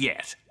walk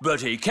yet,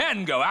 but he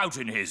can go out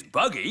in his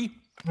buggy.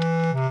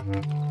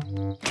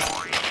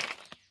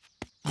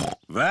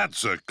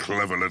 That's a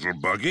clever little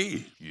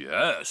buggy.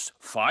 Yes,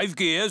 5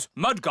 gears,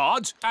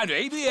 mudguards and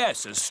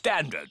ABS as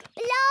standard.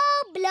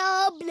 Blah,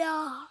 blah,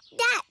 blah.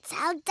 That's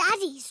how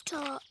daddies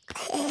talk.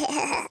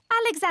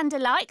 Alexander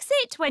likes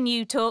it when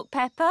you talk,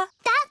 Peppa.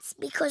 That's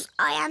because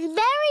I am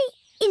very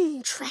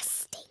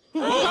interesting.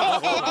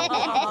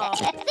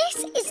 This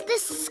is the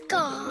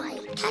sky.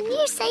 Can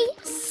you say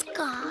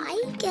sky?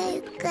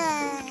 Go,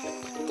 go.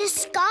 The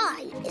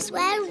sky is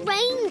where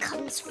rain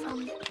comes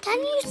from. Can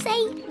you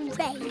say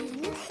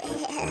rain?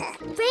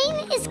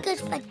 Rain is good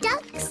for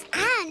ducks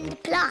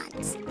and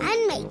plants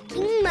and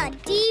making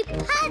muddy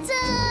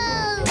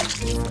puddles.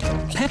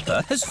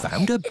 Peppa has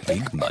found a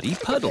big muddy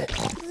puddle.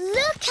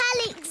 Look,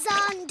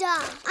 Alexander.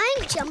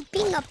 I'm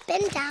jumping up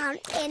and down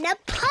in a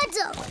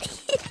puddle.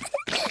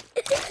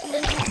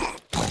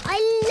 I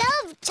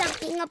love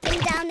jumping up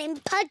and down in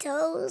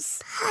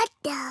puddles.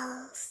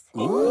 Puddles.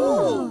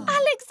 Ooh.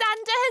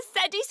 Alexander has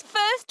said his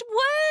first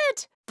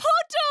word.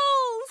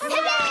 Puddles!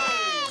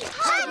 Hooray!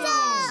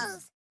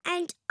 Puddles!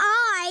 And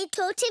I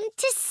taught him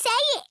to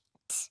say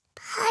it.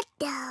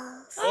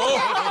 Puddles.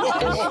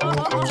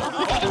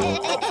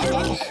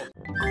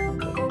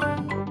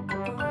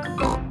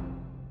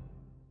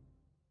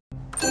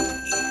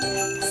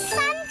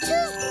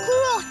 Santa's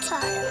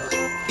grotto.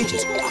 It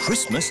is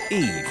Christmas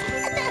Eve.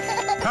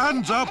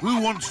 Hands up,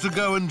 who wants to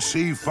go and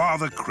see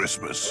Father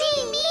Christmas?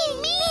 Me!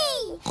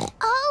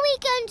 Are we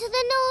going to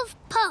the North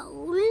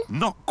Pole?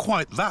 Not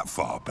quite that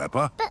far,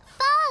 Peppa. But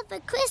Father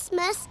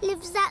Christmas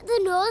lives at the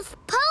North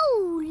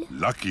Pole.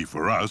 Lucky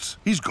for us,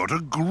 he's got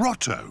a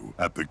grotto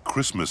at the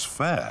Christmas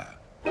fair.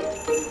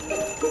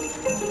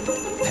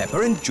 Peppa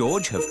and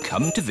George have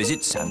come to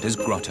visit Santa's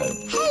grotto.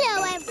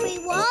 Hello,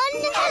 everyone.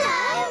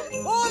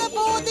 Hello. All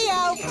aboard the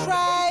elf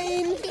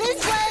train.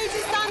 This way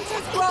to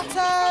Santa's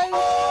grotto.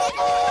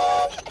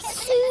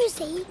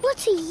 Suzy, what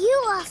What are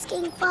you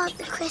asking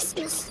Father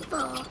Christmas for?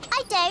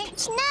 I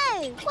don't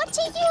know. What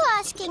are you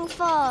asking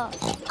for?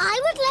 I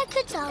would like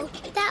a doll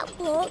that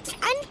walks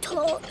and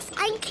talks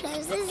and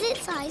closes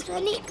its eyes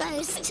when it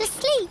goes to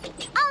sleep.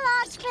 I'll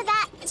ask for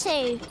that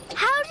too.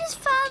 How does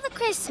Father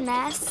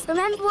Christmas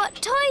remember what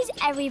toys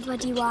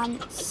everybody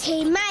wants?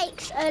 He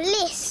makes a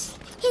list.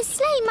 His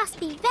sleigh must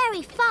be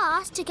very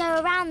fast to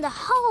go around the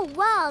whole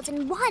world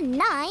in one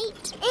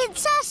night.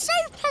 It's a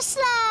super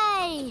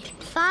sleigh!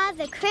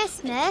 Father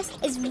Christmas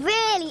is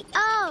really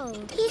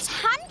old. He's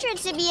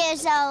hundreds of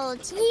years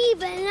old.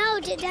 Even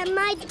older than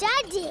my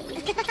daddy.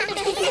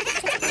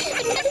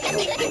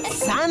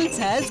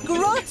 Santa's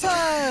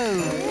grotto!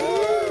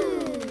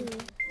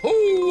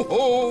 Ho,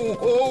 ho,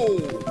 ho!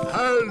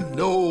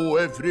 Hello,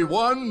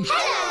 everyone.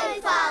 Hello,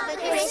 Father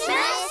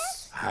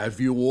Christmas. Have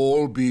you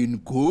all been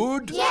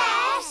good? Yes.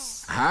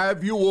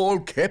 Have you all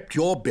kept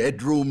your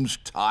bedrooms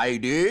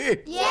tidy?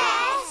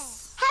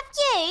 Yes. Have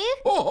you?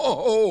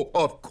 Oh,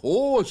 of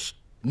course.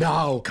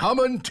 Now, come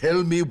and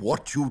tell me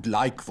what you'd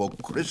like for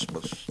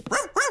Christmas.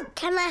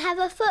 Can I have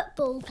a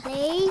football,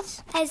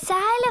 please? A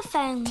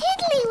xylophone.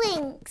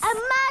 Tiddlywinks. A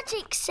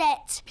magic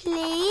set,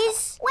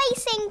 please.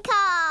 Racing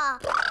car.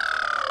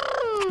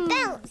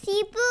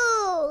 Bouncy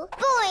ball.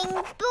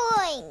 Boing,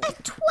 boing. A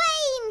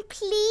twain,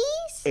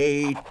 please.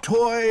 A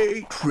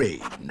toy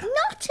train.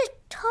 Not a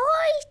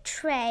toy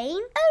train.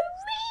 A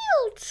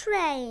real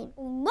train.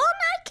 One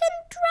I can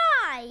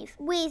drive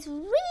with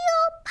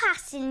real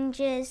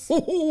passengers.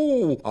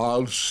 Oh,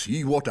 I'll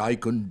see what I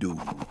can do.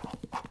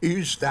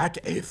 Is that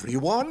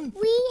everyone?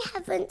 We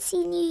haven't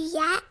seen you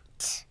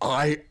yet.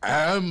 I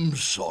am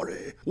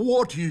sorry.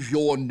 What is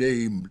your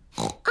name?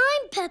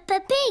 I'm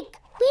Peppa Pig.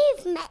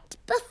 We've met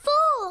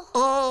before.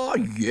 Ah,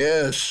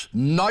 yes.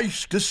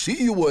 Nice to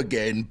see you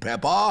again,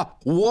 Peppa.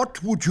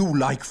 What would you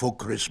like for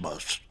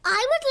Christmas?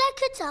 I would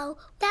like a doll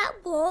that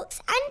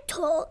walks and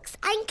talks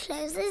and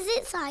closes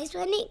its eyes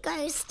when it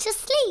goes to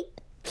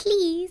sleep,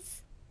 please.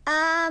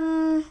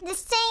 The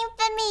same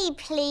for me,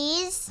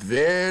 please.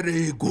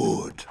 Very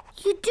good.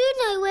 You do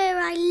know where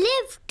I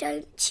live,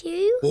 don't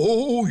you?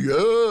 Oh,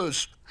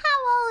 yes. How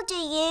old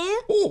are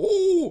you?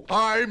 Oh,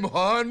 I'm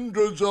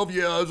hundreds of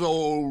years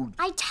old.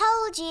 I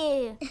told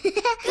you.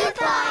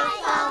 Goodbye,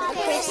 Father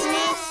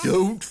Christmas.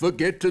 Don't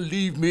forget to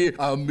leave me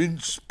a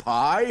mince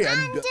pie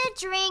and a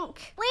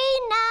drink. We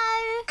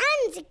know.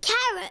 And a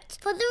carrot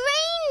for the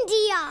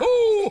reindeer.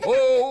 Ho,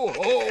 ho,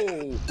 ho!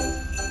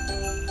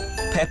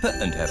 Peppa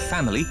and her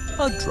family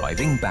are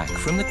driving back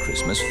from the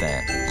Christmas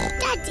fair.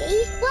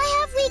 Daddy, why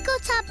have we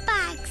got our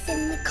bags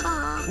in the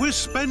car? We're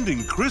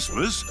spending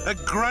Christmas at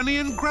Granny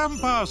and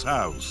Grandpa's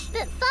house.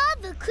 But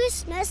Father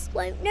Christmas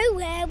won't know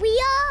where we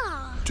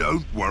are.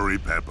 Don't worry,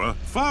 Peppa.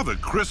 Father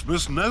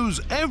Christmas knows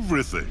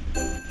everything.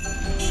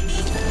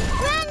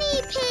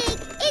 Granny Pig,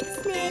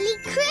 it's nearly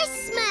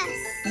Christmas.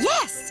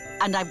 Yes,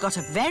 and I've got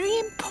a very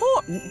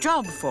important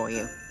job for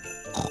you.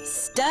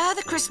 Stir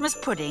the Christmas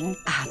pudding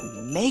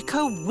and make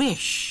a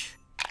wish.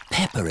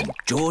 Peppa and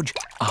George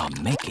are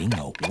making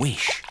a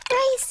wish.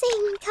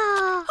 Racing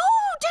car.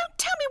 Oh, don't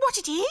tell me what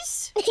it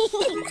is.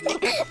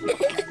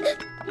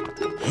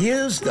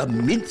 Here's the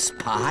mince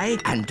pie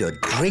and a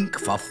drink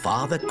for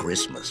Father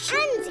Christmas.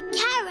 And a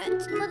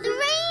carrot for the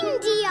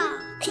reindeer.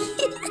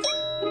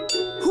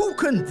 Who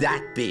can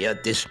that be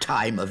at this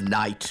time of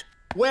night?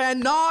 We're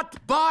not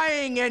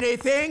buying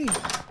anything.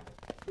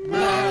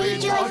 Merry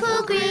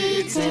joyful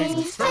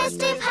greetings,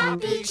 festive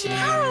happy cheer.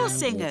 Carol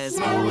singers.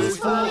 Always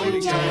falling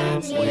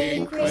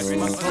gently,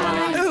 Christmas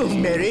time. Oh,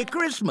 Merry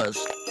Christmas.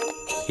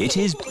 It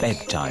is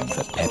bedtime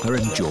for Peppa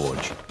and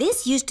George.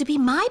 This used to be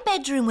my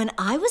bedroom when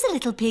I was a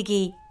little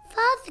piggy.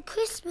 Father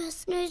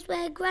Christmas knows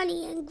where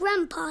Granny and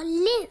Grandpa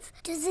live,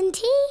 doesn't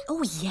he?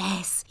 Oh,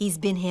 yes. He's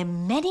been here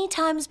many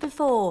times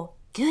before.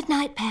 Good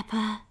night,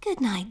 Peppa.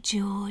 Good night,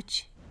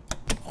 George.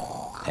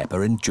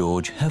 Peppa and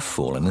George have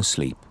fallen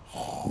asleep.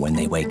 When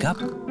they wake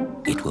up,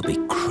 it will be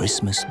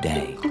Christmas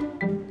Day.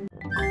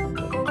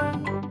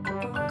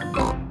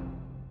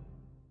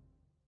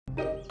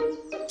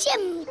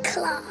 Gym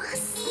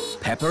class.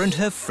 Peppa and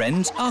her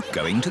friends are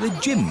going to the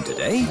gym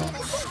today.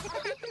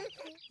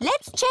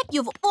 Let's check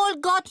you've all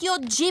got your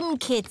gym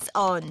kits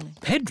on.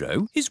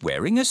 Pedro is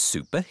wearing a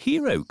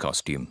superhero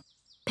costume.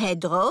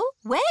 Pedro,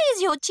 where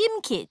is your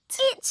gym kit?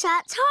 It's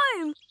at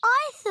home.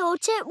 I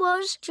thought it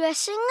was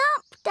dressing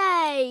up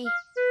day.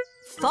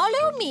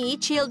 Follow me,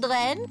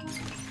 children.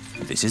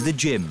 This is the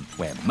gym,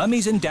 where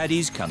mummies and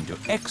daddies come to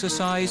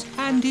exercise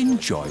and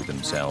enjoy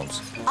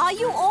themselves. Are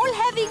you all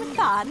having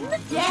fun?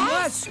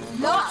 Yes,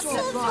 lots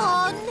of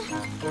fun.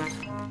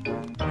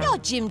 Your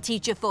gym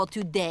teacher for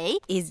today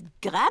is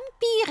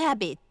Grampy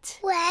Rabbit.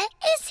 Where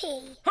is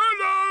he?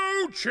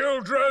 Hello,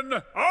 children.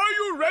 Are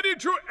you ready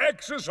to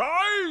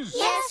exercise?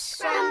 Yes,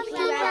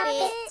 Grampy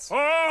Rabbit.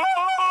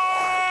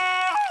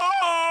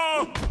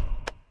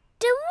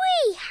 Do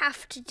we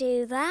have to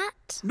do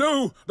that?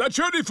 No, that's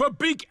only for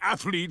big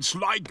athletes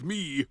like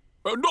me.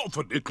 Not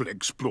for little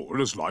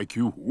explorers like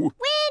you. We're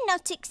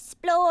not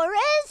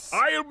explorers.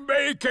 I'll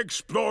make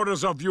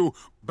explorers of you.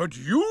 But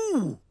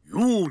you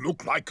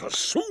look like a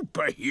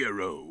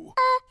superhero.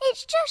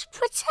 It's just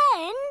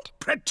pretend.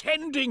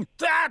 Pretending?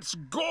 That's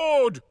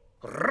good.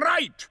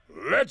 Right,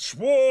 let's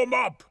warm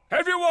up.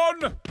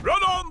 Everyone,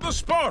 run on the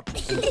spot.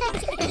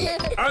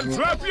 And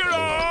flap your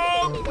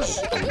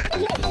arms.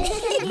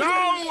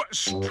 Now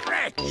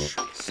stretch.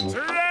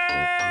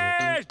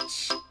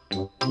 Stretch.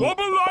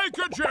 Wobble like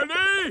a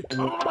jelly.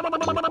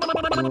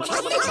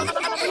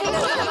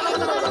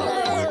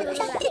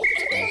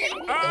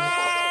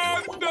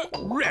 And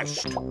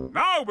rest.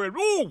 Now we're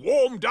all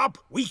warmed up,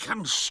 we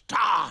can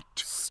start.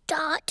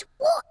 Start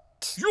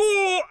what?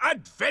 Your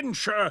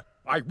adventure.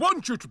 I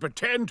want you to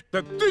pretend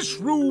that this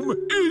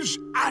room is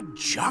a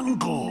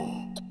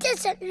jungle. It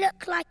doesn't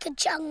look like a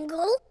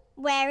jungle.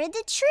 Where are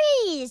the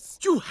trees?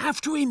 You have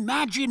to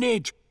imagine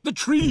it. The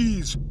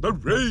trees, the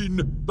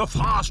rain, the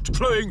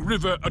fast-flowing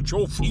river at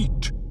your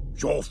feet.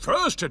 Your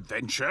first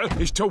adventure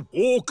is to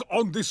walk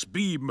on this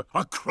beam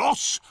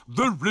across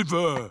the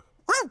river.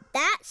 Well,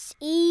 that's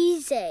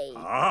easy.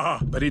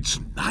 But it's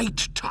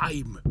night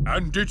time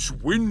and it's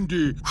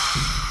windy.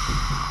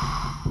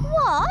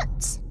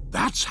 What?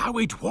 That's how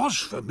it was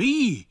for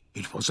me.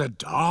 It was a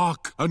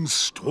dark and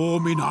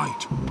stormy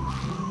night.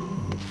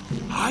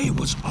 I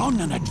was on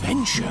an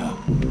adventure.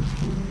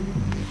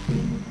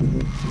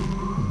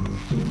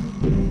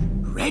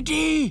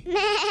 Ready?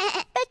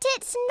 But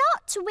it's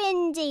not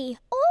windy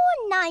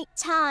or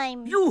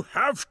nighttime. You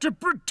have to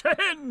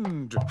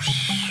pretend.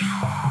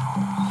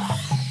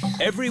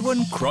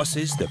 Everyone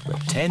crosses the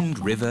pretend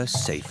river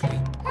safely.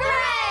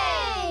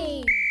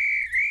 Hooray!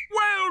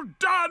 Well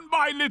done,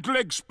 my little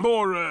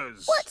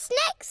explorers. What's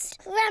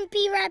next,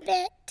 Grumpy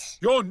Rabbit?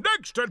 Your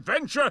next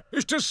adventure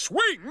is to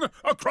swing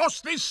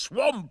across this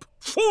swamp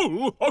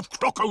full of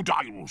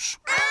crocodiles.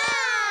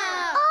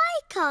 I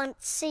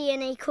can't see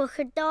any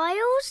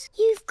crocodiles.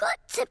 You've got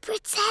to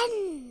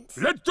pretend.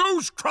 Let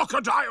those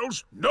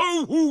crocodiles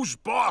know who's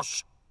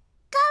boss.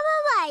 Go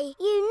away,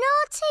 you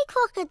naughty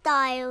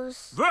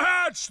crocodiles.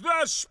 That's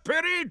the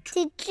spirit.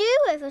 Did you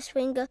ever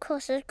swing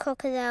across a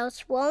crocodile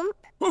swamp?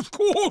 Of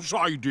course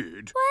I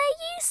did. Were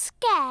you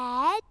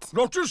scared?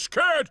 Not as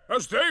scared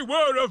as they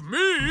were of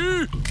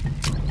me.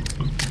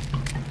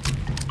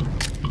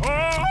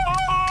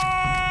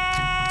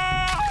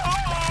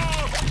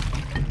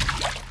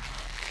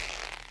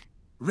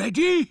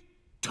 Ready?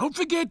 Don't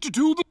forget to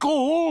do the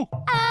call.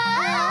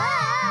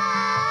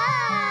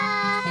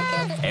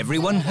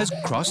 Everyone has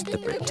crossed the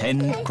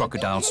pretend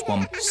crocodile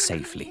swamp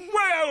safely.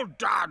 Well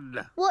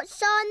done.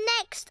 What's our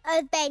next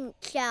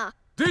adventure?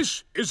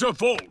 This is a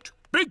vault.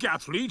 Big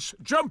athletes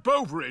jump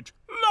over it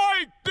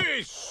like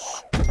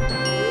this.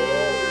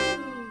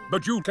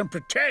 But you can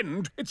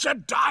pretend it's a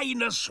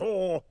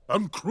dinosaur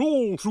and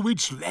crawl through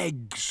its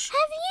legs.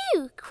 Have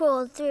you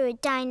crawled through a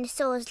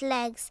dinosaur's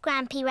legs,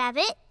 Grampy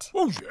Rabbit?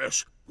 Oh,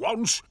 yes.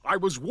 Once I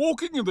was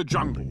walking in the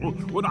jungle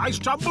when I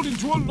stumbled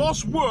into a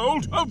lost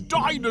world of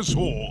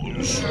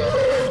dinosaurs.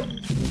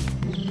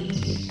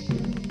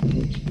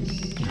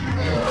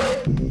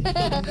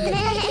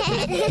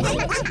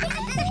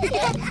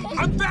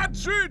 And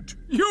that's it!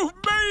 You've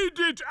made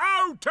it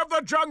out of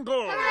the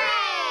jungle!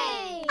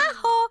 Hooray!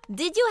 Aho!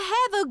 Did you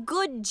have a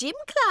good gym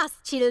class,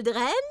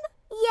 children?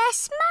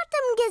 Yes,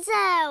 Madam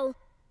Gazelle.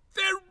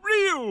 They're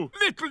real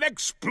little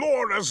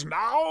explorers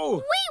now.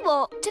 We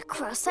walked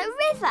across a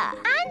river.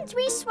 And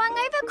we swung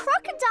over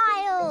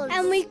crocodiles.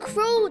 And we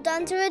crawled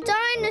under a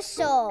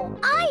dinosaur.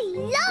 I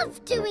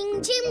love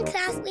doing gym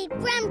class with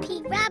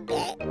Grampy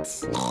Rabbit.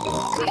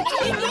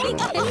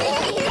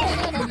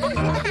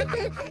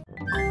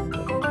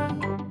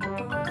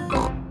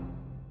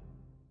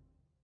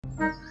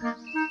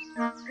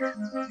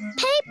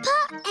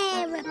 Paper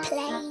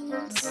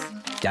aeroplanes.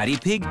 Daddy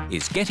Pig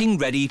is getting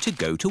ready to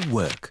go to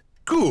work.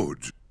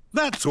 Good.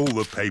 That's all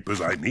the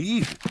papers I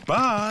need.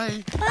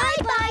 Bye.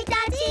 Bye-bye,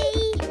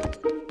 Daddy.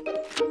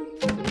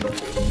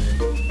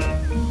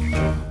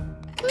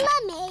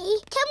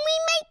 Mummy, can we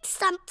make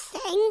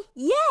something?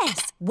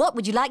 Yes. What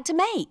would you like to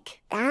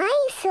make?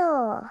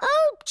 Dinosaur.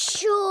 Oh,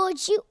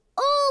 George, you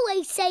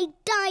always say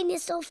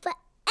dinosaur for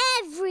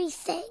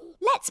everything.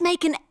 Let's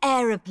make an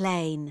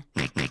aeroplane.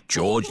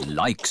 George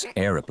likes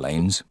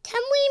aeroplanes.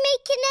 Can we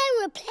make an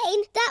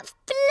aeroplane that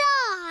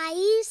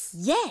flies?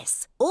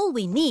 Yes. All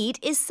we need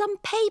is some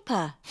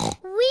paper. We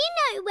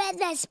know where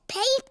there's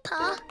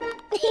paper.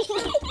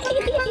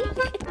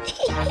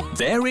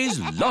 There is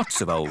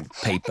lots of old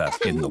paper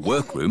in the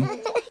workroom.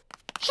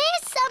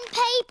 Here's some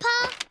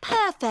paper.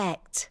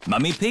 Perfect.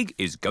 Mummy Pig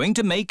is going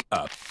to make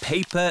a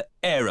paper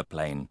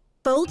aeroplane.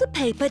 Fold the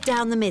paper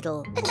down the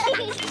middle.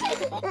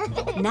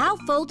 Now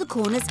fold the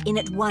corners in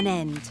at one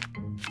end.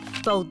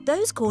 Fold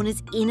those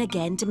corners in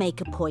again to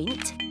make a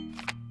point.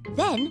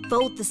 Then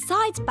fold the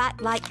sides back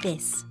like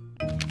this.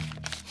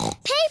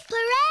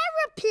 Paper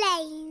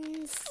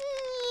aeroplanes.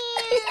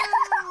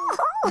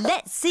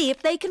 Let's see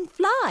if they can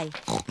fly.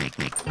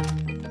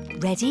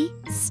 Ready,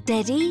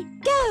 steady,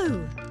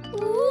 go!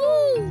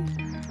 Ooh.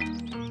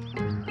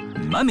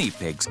 Mummy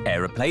Pig's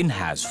aeroplane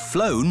has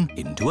flown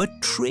into a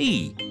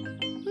tree.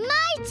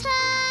 My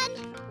turn.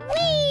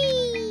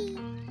 Whee!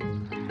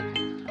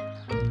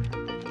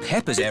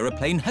 Peppa's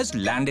aeroplane has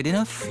landed in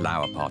a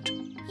flower pot.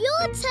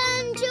 Your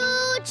turn,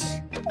 George.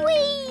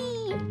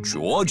 Whee!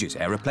 George's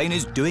aeroplane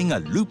is doing a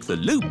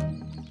loop-the-loop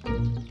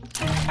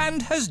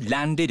and has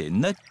landed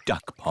in the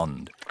duck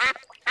pond.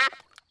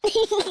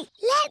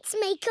 Let's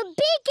make a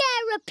big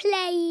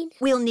aeroplane.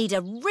 We'll need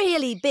a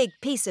really big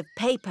piece of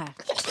paper.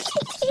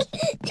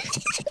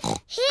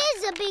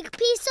 Here's a big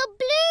piece of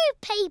blue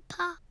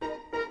paper.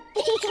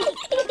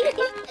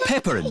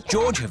 Peppa and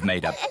George have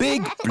made a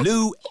big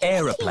blue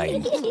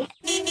aeroplane.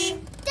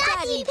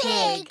 Daddy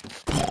Pig!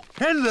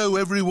 Hello,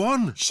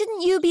 everyone.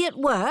 Shouldn't you be at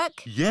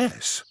work?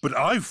 Yes, but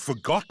I've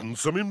forgotten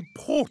some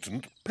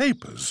important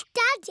papers.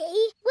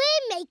 Daddy,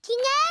 we're making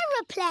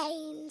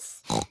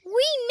aeroplanes.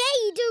 We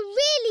made a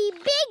really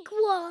big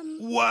one.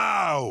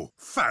 Wow!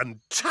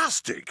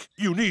 Fantastic!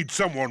 You need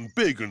someone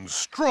big and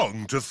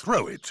strong to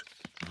throw it.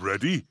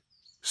 Ready,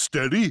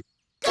 steady,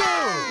 go!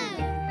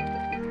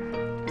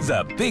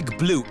 The big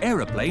blue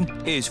aeroplane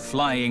is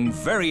flying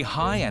very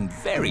high and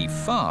very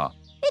far.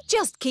 It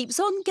just keeps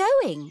on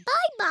going.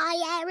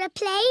 Bye-bye,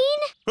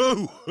 aeroplane.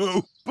 Ho,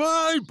 ho,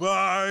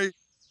 bye-bye.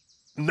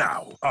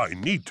 Now, I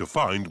need to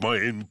find my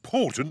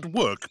important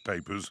work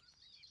papers.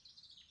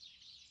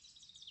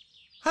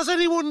 Has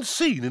anyone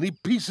seen any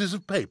pieces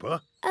of paper?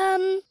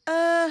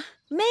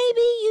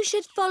 Maybe you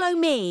should follow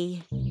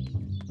me.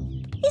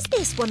 Is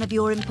this one of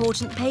your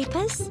important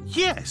papers?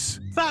 Yes,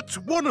 that's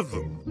one of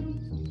them.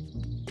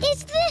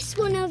 Is this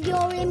one of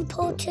your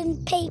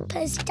important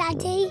papers,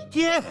 Daddy?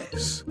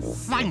 Yes.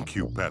 Thank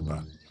you,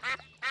 Peppa.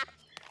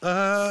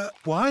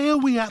 Why are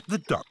we at the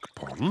duck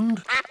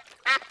pond?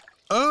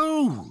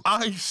 Oh,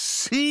 I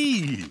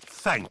see.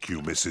 Thank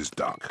you, Mrs.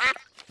 Duck.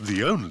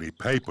 The only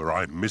paper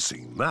I'm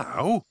missing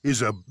now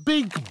is a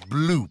big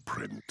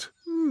blueprint.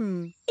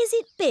 Is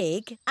it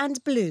big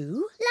and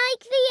blue?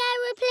 Like the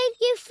aeroplane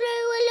you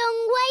flew a long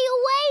way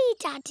away,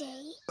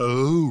 Daddy.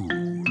 Oh,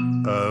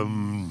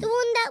 The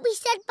one that we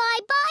said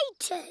bye-bye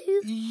to?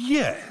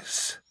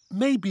 Yes.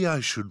 Maybe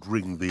I should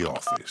ring the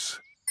office.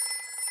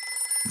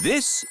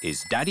 This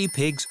is Daddy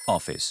Pig's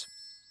office.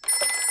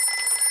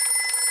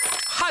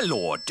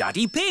 Hello,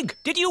 Daddy Pig.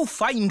 Did you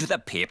find the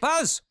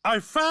papers? I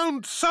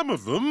found some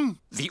of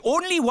them. The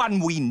only one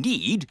we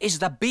need is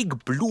the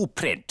big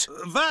blueprint.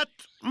 That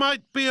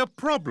might be a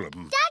problem.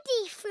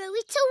 Daddy threw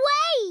it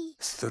away.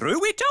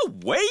 Threw it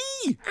away?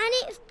 And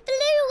it's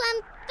blue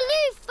and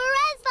blue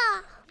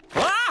forever.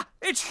 Ah!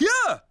 It's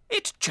here!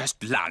 It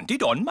just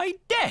landed on my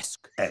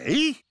desk.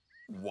 Eh?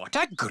 What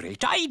a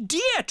great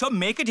idea to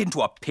make it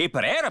into a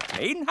paper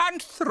aeroplane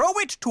and throw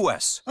it to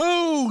us.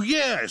 Oh,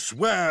 yes.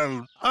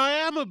 Well, I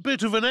am a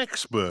bit of an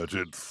expert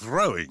at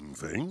throwing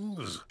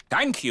things.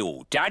 Thank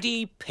you,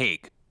 Daddy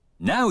Pig.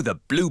 Now the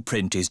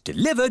blueprint is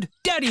delivered,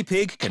 Daddy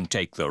Pig can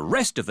take the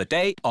rest of the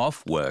day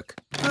off work.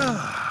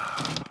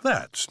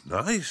 That's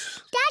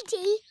nice.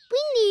 Daddy,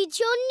 we need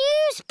your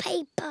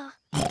newspaper.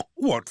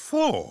 What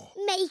for?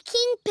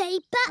 Making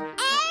paper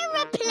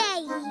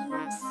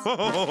aeroplanes.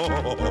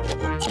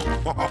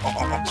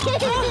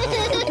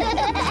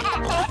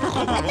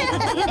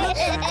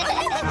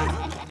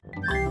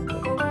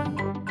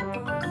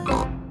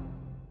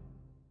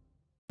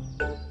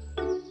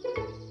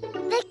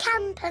 The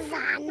camper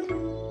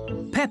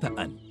van. Peppa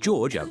and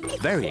George are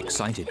very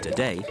excited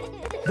today.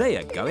 They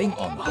are going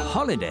on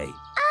holiday.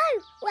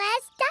 Oh,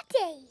 where's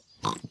Daddy?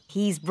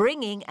 He's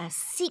bringing a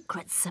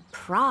secret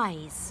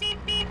surprise.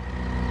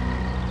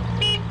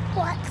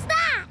 What's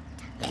that?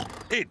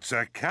 It's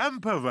a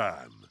camper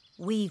van.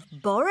 We've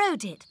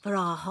borrowed it for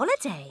our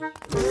holiday.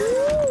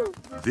 Ooh.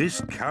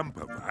 This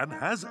camper van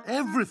has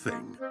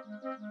everything.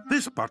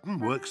 This button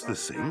works the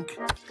sink.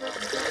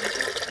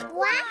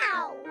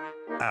 Wow!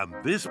 And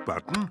this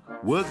button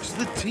works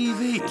the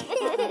TV.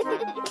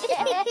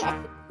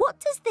 What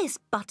does this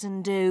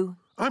button do?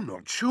 I'm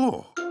not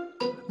sure.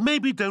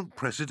 Maybe don't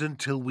press it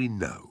until we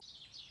know.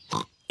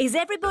 Is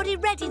everybody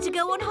ready to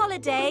go on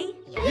holiday?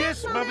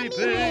 Yes, Mummy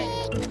Pig!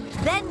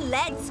 Then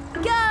let's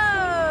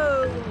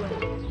go!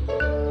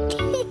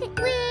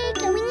 We're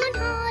going on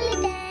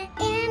holiday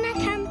in a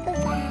camper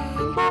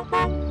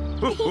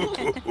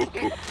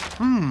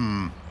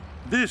van.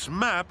 This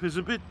map is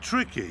a bit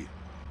tricky.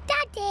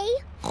 Daddy,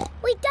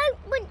 we don't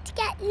want to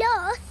get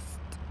lost.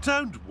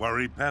 Don't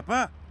worry,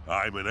 Peppa.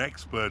 I'm an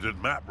expert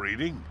at map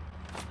reading.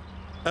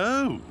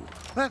 Oh,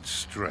 that's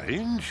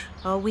strange.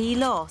 Are we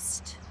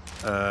lost?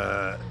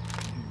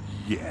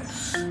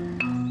 Yes.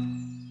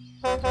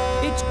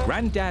 It's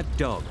Grandad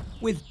Dog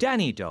with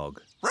Danny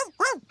Dog.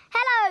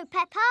 Hello,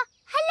 Peppa.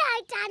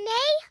 Hello,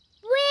 Danny.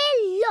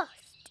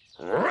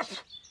 We're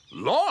lost.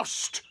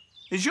 Lost?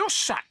 Is your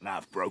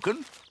sat-nav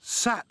broken?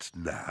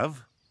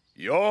 Sat-nav?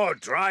 You're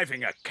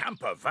driving a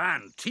camper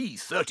van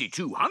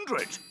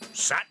T3200.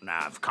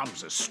 Sat-nav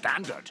comes as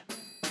standard.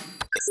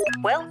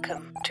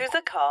 Welcome to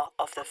the car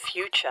of the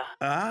future.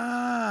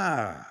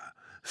 Ah,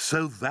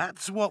 so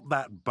that's what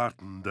that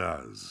button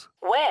does.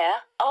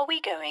 Where are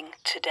we going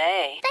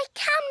today? The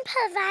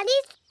camper van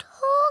is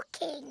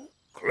talking.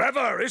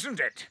 Clever, isn't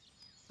it?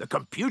 The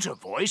computer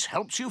voice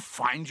helps you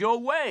find your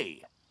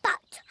way.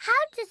 But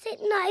How does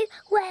it know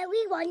where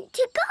we want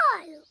to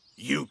go?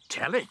 You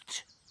tell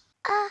it.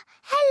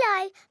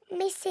 Hello,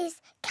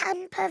 Mrs.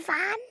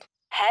 Campervan.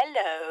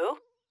 Hello.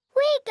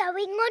 We're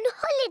going on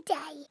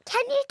holiday.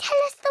 Can you tell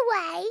us the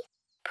way?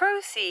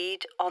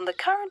 Proceed on the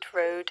current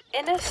road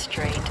in a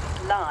straight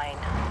line.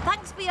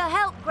 Thanks for your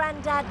help,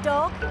 Grandad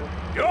Dog.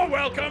 You're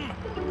welcome.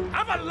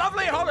 Have a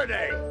lovely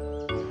holiday.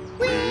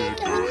 We're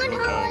going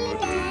on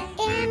holiday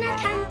in a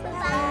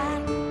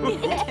campervan.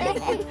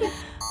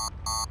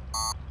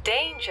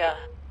 Danger,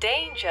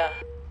 danger.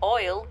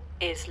 Oil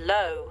is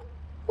low.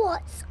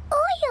 What's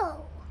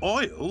oil?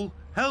 Oil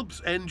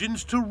helps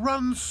engines to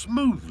run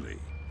smoothly.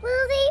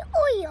 Will the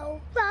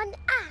oil run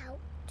out?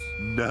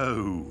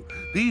 No,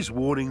 these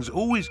warnings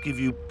always give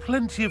you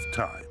plenty of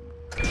time.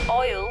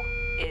 Oil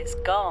is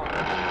gone.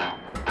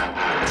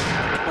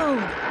 Oh,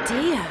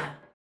 dear.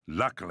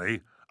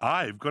 Luckily,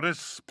 I've got a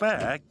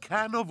spare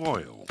can of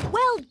oil.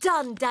 Well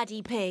done,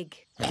 Daddy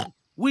Pig.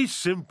 We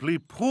simply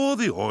pour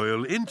the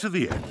oil into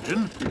the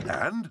engine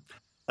and...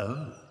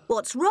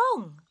 What's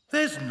wrong?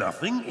 There's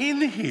nothing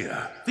in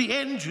here. The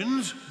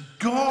engine's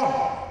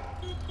gone.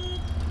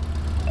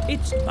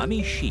 It's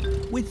Mummy Sheep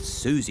with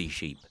Suzy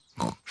Sheep.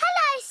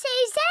 Hello,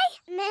 Suzy.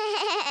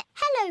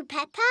 Hello,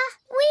 Peppa.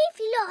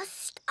 We've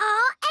lost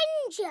our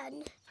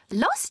engine.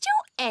 Lost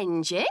your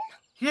engine?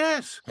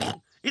 Yes,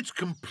 it's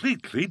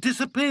completely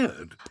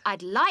disappeared.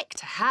 I'd like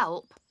to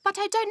help, but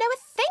I don't know a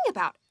thing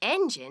about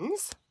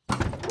engines.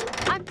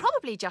 I'm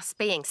probably just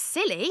being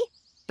silly,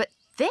 but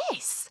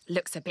this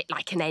looks a bit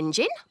like an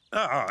engine.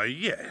 Ah,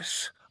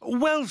 yes.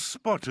 Well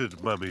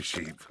spotted, Mummy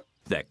Sheep.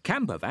 The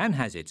camper van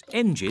has its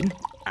engine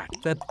at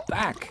the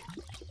back.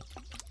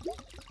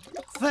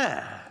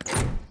 There.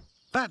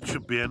 That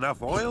should be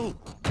enough oil.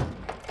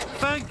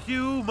 Thank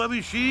you,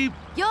 Mummy Sheep.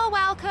 You're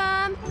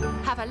welcome.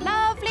 Have a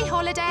lovely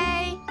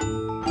holiday.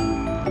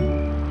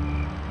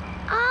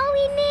 Are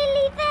we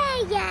nearly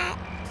there yet?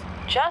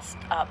 Just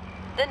up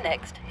the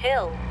next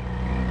hill.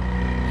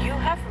 You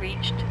have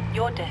reached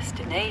your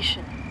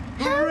destination.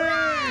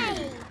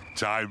 Hooray!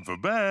 Time for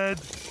bed.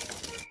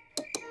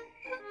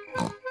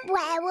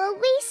 Where will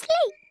we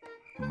sleep?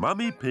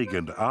 Mummy Pig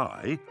and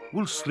I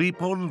will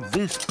sleep on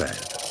this bed.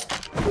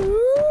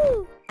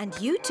 Ooh! And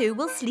you two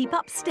will sleep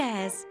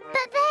upstairs.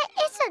 But there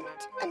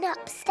isn't an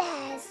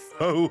upstairs.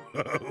 Ho,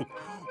 ho!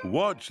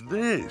 Watch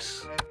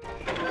this.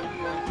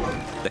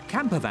 The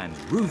camper van's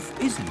roof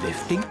is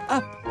lifting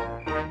up.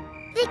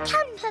 The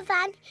camper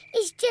van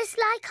is just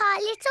like our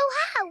little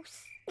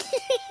house.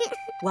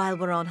 While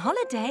we're on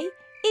holiday,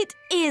 it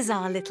is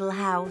our little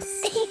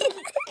house.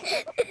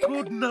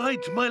 Good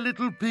night, my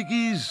little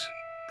piggies.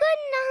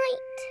 Good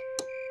night.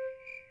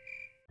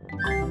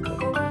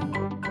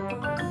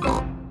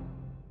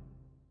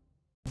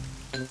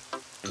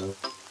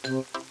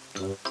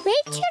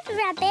 Richard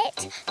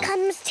Rabbit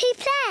comes to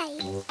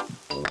play.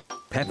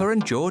 Peppa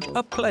and George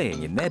are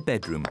playing in their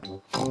bedroom.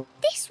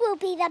 This will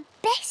be the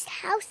best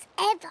house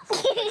ever.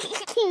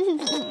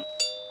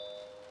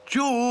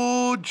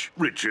 George,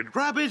 Richard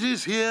Rabbit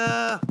is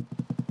here.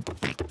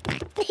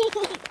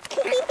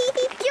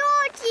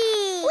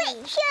 Georgie!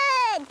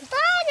 Richard!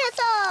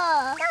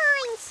 Dinosaur!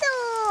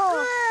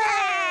 Dinosaur!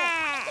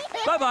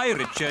 Bye-bye,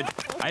 Richard.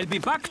 I'll be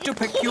back to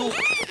pick you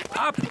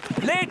up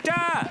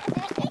later.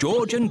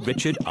 George and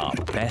Richard are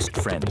best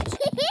friends.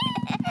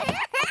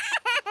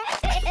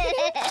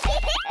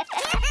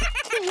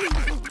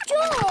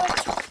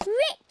 George!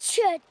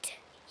 Richard!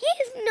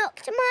 You've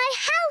knocked my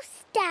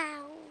house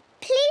down.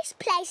 Please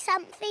play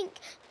something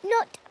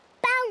not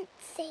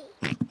bouncy.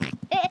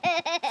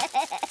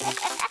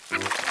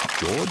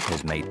 George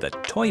has made the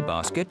toy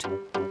basket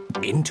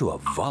into a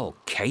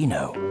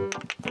volcano.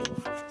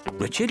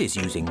 Richard is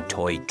using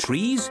toy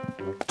trees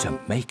to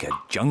make a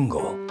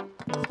jungle.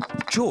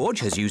 George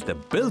has used the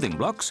building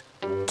blocks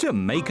to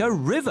make a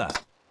river.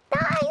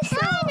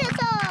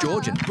 Dinosaur!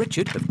 George and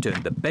Richard have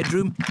turned the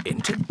bedroom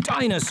into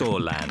dinosaur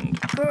land.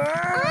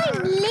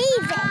 I'm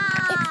leaving.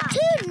 It's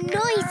too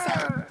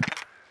noisy.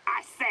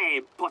 I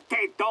say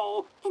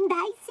potato. And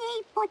I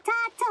say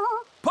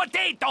potato.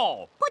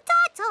 Potato!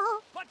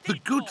 Potato. The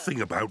good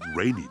thing about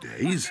rainy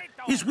days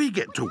is we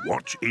get to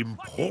watch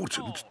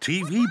important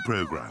TV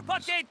programs.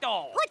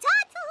 Potato!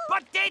 Potato.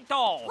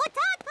 Potato!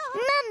 Potato.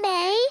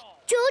 Mummy,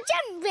 George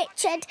and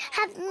Richard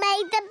have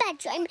made the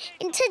bedroom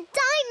into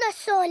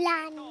dinosaur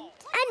land.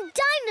 And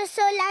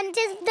dinosaur land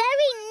is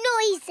very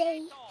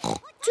noisy.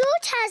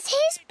 George has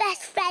his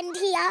best friend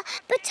here,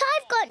 but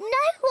I've got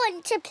no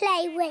one to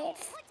play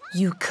with.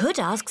 You could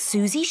ask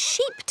Suzy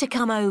Sheep to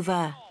come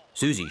over.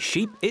 Suzy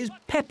Sheep is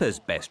Peppa's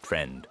best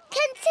friend.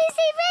 Can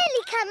Suzy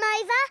really come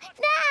over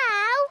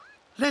now?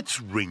 Let's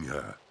ring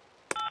her.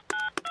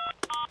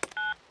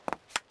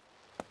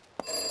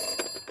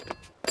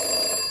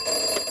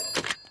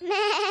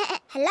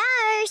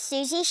 Hello,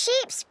 Suzy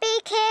Sheep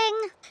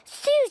speaking.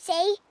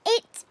 Suzy,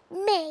 it's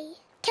me.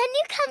 Can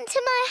you come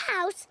to my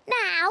house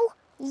now?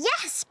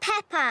 Yes,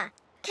 Peppa.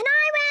 Can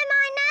I wear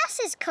my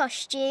nurse's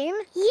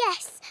costume?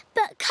 Yes,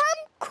 but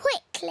come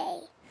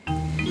quickly.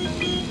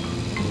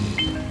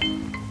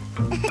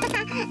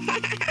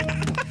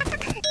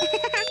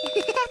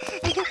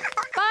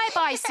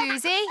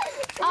 Suzy.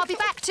 I'll be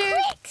back to...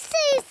 Quick,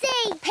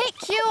 Suzy!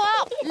 Pick you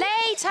up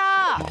later.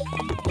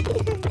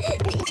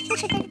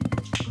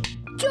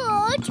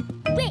 George,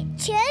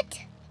 Richard,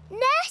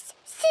 Nurse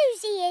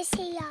Suzy is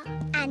here.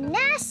 And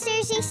Nurse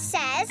Suzy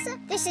says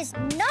this is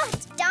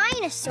not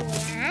dinosaur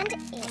land,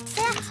 it's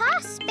a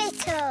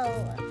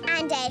hospital.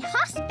 And a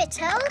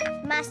hospital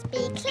must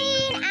be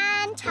clean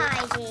and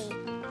tidy.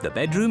 The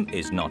bedroom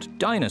is not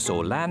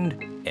dinosaur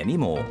land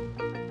anymore.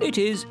 It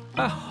is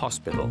a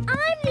hospital.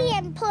 I'm the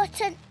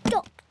important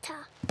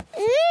doctor.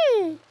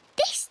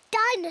 This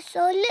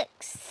dinosaur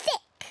looks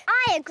sick.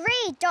 I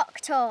agree,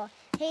 Doctor.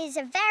 He's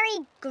a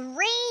very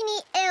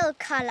greeny ill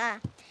colour.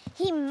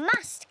 He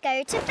must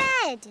go to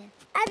bed.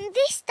 And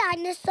this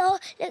dinosaur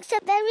looks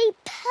a very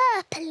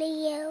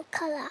purpley ill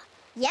colour.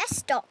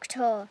 Yes,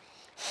 Doctor.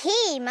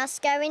 He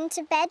must go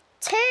into bed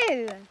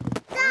too.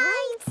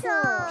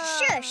 Dinosaur!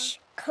 Shush!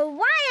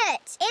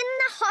 Quiet in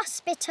the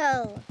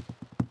hospital.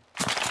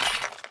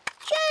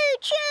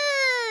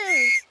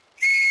 Choo-choo!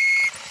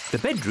 The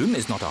bedroom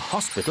is not a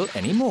hospital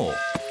anymore.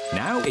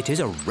 Now it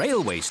is a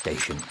railway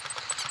station.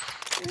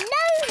 No.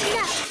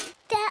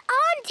 There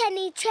aren't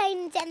any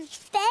trains in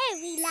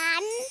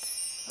Fairyland.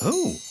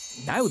 Oh,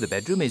 now the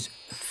bedroom is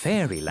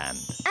Fairyland.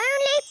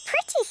 Only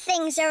pretty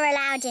things are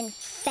allowed in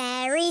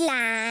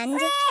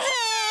Fairyland.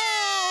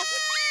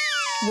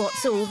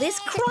 What's all this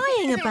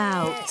crying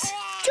about?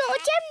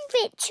 George and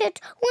Richard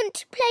want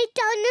to play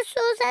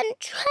dinosaurs and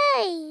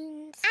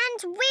trains.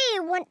 And we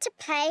want to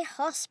play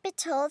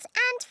hospitals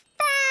and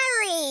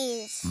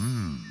fairies.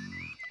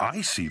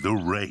 I see the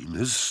rain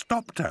has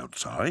stopped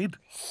outside.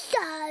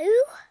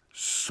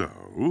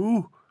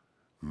 So,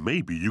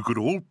 maybe you could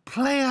all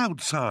play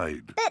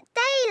outside. But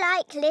they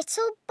like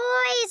little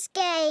boys'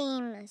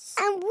 games.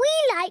 And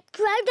we like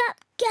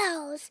grown-up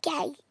girls'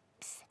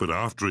 games. But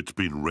after it's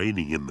been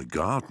raining in the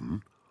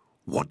garden,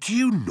 what do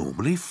you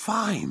normally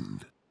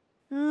find?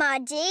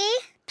 Muddy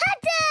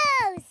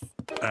puddles!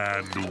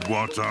 And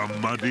what are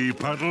muddy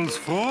puddles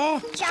for?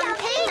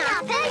 Jumping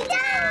up and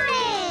down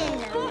in!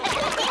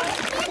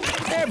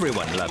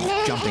 Everyone loves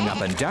jumping up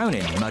and down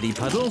in muddy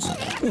puddles,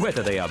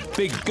 whether they are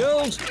big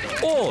girls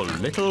or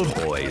little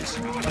boys.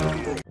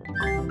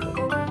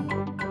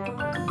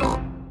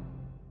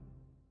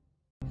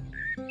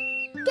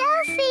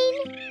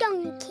 Delphine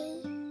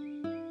Donkey.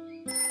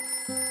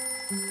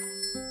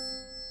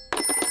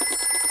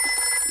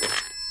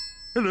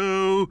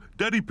 Hello,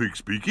 Daddy Pig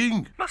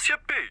speaking. Monsieur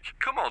Pig,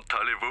 comment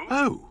allez-vous?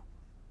 Oh,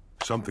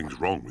 something's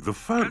wrong with the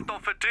phone. Quel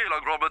temps fait-il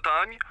en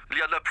Grande-Bretagne? Il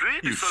y a de la pluie,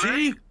 You du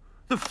soleil? see?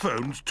 The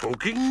phone's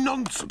talking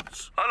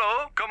nonsense.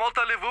 Allô, comment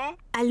allez-vous?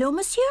 Allô,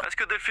 monsieur? Est-ce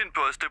que Delphine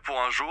peut rester pour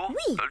un jour?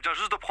 Oui. Elle vient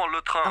juste de prendre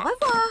le train. Au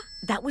revoir.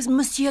 That was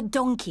Monsieur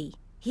Donkey.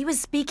 He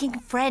was speaking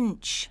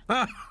French.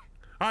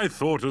 I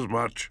thought as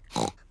much.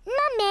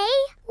 Mummy,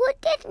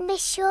 what did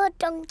Monsieur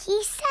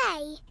Donkey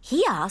say?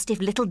 He asked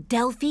if little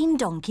Delphine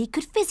Donkey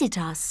could visit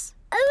us.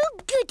 Oh,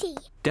 goody.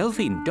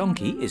 Delphine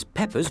Donkey is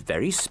Peppa's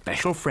very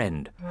special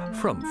friend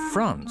from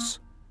France.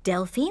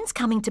 Delphine's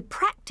coming to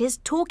practice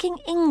talking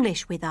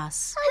English with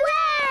us.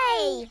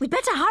 Hooray! We'd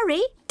better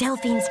hurry.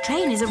 Delphine's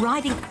train is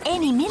arriving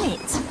any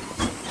minute.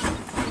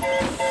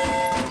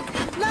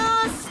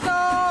 Last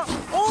stop,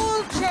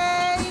 all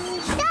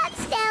change.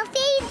 That's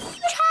Delphine's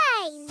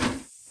train.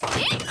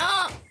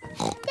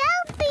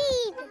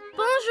 Delphine!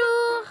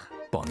 Bonjour.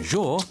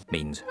 Bonjour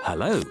means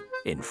hello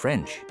in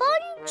French. Bonjour.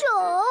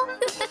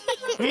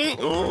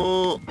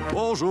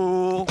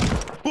 Bonjour.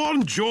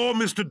 Bonjour,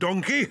 Mr.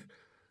 Donkey.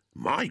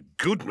 My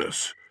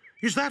goodness.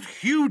 Is that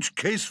huge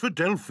case for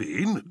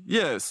Delphine?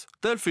 Yes,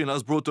 Delphine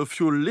has brought a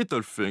few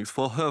little things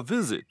for her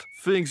visit.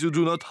 Things you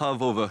do not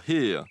have over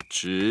here.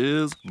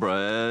 Cheese,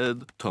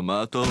 bread,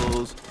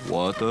 tomatoes,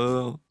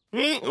 water.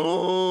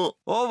 Au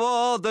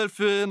revoir,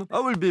 Delphine. I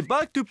will be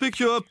back to pick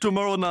you up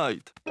tomorrow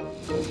night.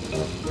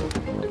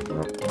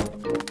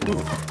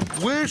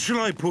 Where shall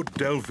I put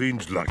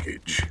Delphine's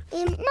luggage?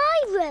 In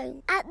my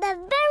room, at the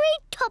very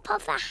top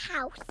of the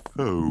house.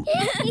 Oh.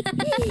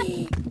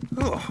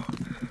 Oh.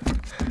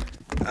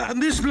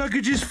 And this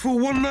luggage is for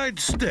one night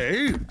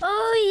stay?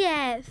 Oh,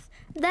 yes.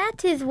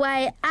 That is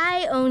why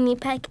I only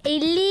pack a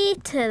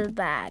little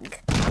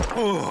bag.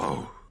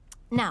 Oh.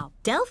 Now,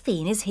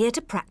 Delphine is here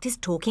to practice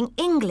talking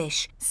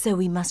English, so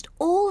we must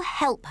all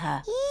help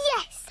her.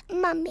 Yes,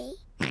 Mummy.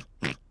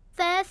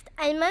 First,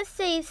 I must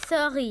say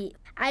sorry.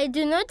 I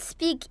do not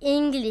speak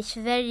English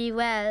very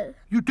well.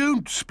 You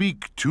don't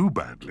speak too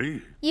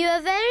badly. You are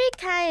very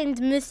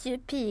kind, Monsieur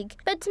Pig.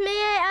 But may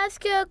I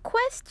ask you a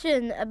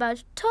question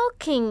about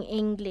talking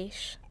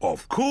English?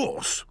 Of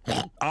course.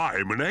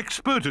 I'm an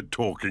expert at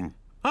talking.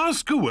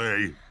 Ask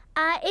away.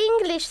 Are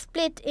English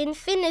split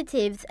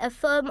infinitives a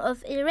form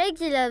of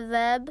irregular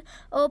verb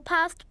or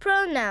past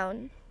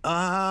pronoun?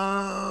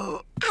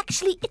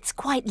 Actually, it's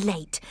quite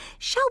late.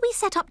 Shall we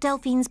set up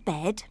Delphine's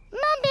bed?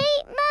 Mummy!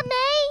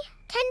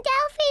 Can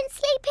Delphine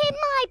sleep in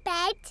my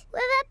bed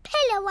with a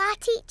pillow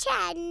at each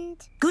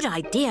end? Good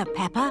idea,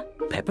 Peppa.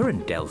 Peppa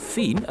and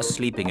Delphine are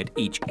sleeping at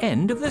each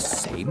end of the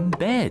same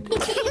bed.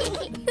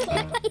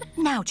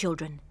 Now,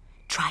 children,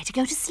 try to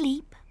go to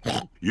sleep.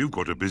 You've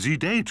got a busy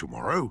day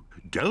tomorrow.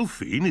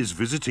 Delphine is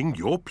visiting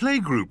your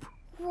playgroup.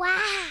 Wow.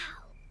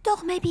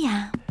 Dormez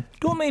bien.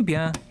 Dormez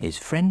bien is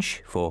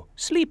French for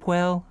sleep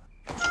well.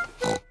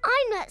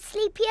 I'm not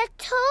sleepy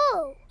at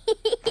all.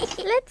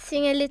 Let's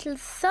sing a little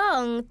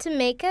song to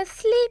make us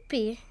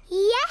sleepy.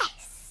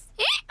 Yes.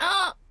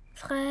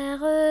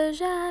 Frère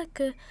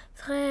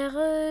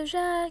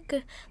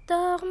Jacques,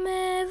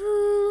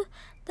 dormez-vous,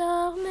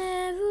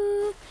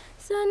 dormez-vous,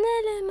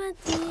 sonnez les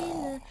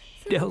matines.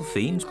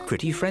 Delphine's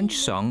pretty French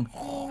song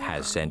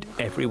has sent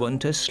everyone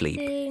to sleep.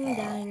 Ding,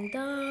 dang,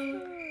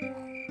 dong.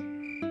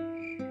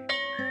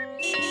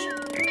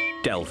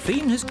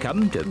 Delphine has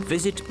come to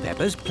visit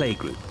Peppa's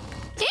playgroup.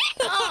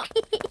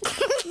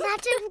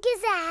 Madame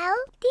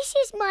Gazelle, this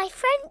is my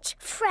French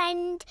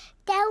friend,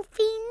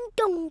 Delphine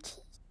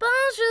Donkey.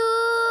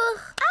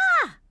 Bonjour.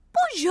 Ah,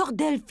 bonjour,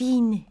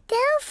 Delphine.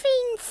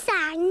 Delphine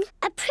sang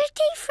a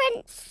pretty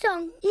French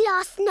song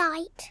last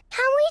night.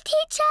 Can we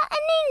teach her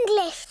an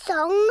English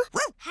song?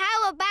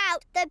 How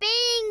about the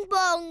Bing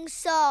Bong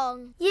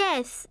song?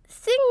 Yes,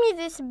 sing me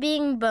this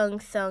Bing Bong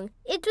song.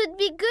 It would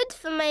be good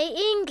for my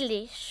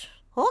English.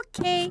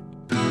 Okay.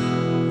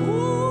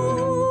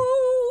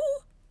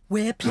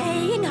 We're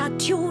playing a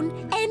tune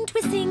and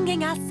we're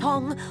singing a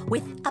song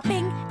with a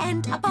bing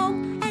and a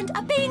bong and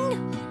a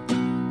bing.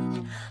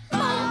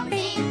 Bong,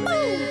 bing,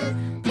 boo.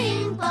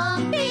 Bing,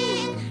 bong,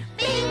 bing.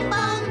 Bing,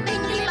 bong,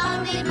 bingly,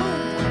 bongly, boo.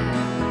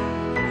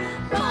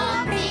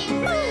 Bong,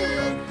 bing,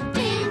 boo.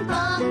 Bing,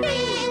 bong,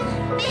 bing.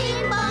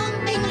 Bing, bong,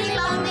 bingly,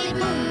 bongly,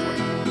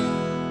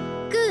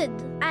 boo. Good.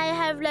 I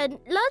have learned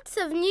lots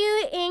of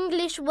new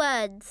English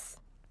words.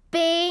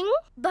 Bing,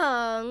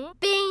 bong,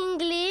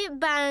 bingly,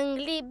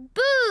 bangly,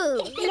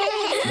 boo.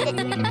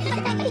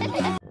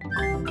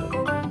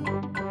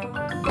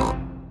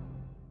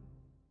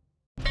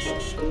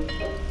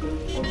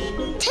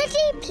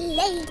 Teddy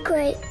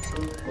Playgroup.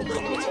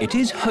 It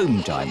is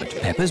home time at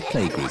Peppa's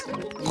playgroup.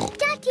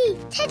 Daddy,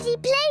 Teddy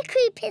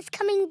Playgroup is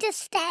coming to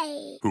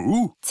stay.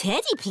 Who?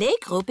 Teddy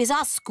Playgroup is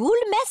our school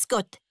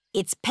mascot.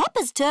 It's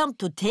Peppa's turn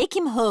to take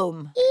him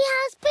home. He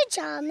has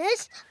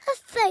pyjamas, a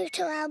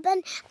photo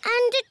album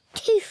and a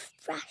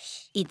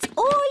toothbrush. It's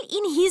all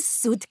in his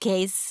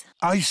suitcase.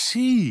 I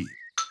see.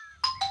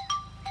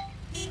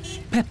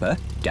 Peppa,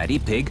 Daddy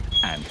Pig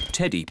and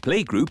Teddy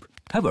Playgroup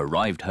have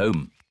arrived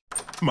home.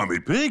 Mummy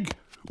Pig,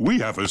 we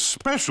have a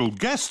special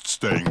guest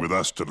staying with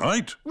us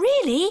tonight.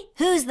 Really?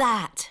 Who's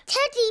that?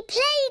 Teddy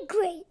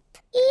Playgroup.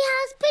 He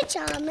has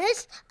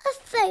pyjamas, a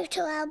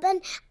photo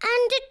album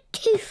and a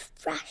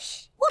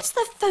toothbrush. What's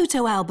the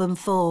photo album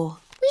for?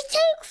 We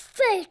took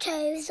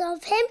photos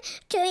of him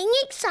doing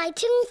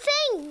exciting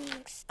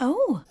things.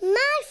 Oh.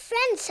 My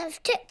friends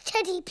have took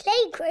Teddy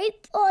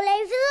Playgroup all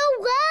over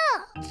the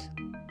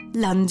world.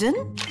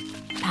 London?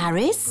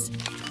 Paris?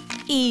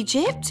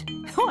 Egypt?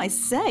 Oh, I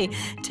say,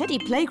 Teddy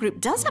Playgroup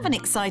does have an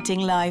exciting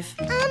life.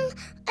 I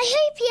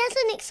hope he has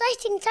an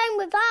exciting time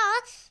with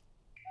us.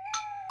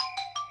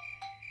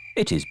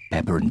 It is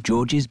Peppa and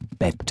George's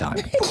bedtime.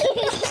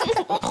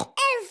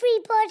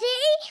 Everybody,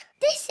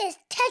 this is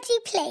Teddy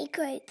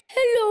Playgroup.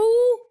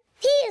 Hello.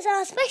 He is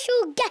our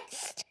special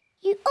guest.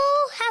 You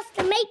all have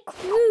to make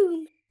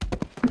room.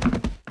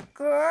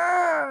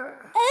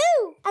 Grrr.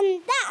 Oh,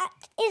 and that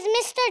is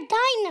Mr.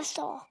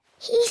 Dinosaur.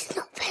 He's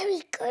not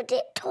very good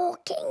at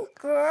talking.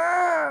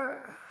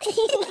 Grrr.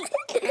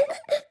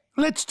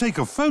 Let's take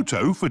a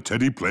photo for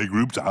Teddy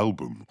Playgroup's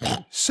album.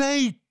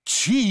 Say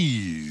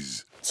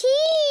cheese.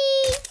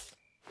 Cheese!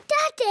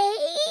 Daddy,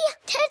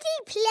 Teddy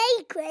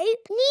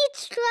Playgroup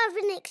needs to have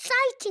an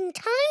exciting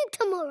time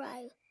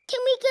tomorrow.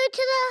 Can we go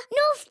to the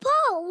North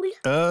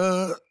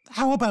Pole?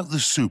 How about the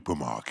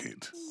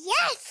supermarket?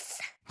 Yes!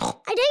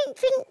 I don't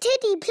think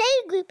Teddy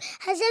Playgroup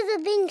has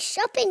ever been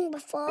shopping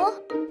before.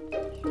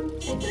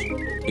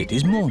 It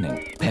is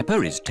morning.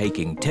 Peppa is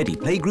taking Teddy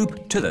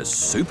Playgroup to the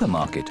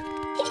supermarket.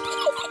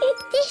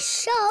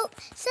 This shop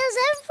sells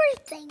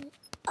everything.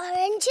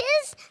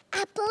 Oranges,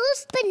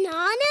 apples,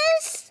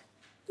 bananas.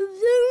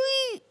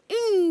 Very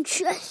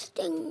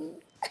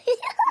interesting.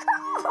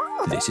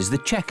 This is the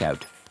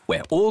checkout,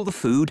 where all the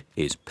food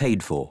is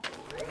paid for.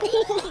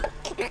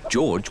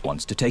 George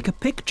wants to take a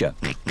picture.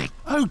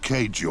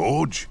 OK,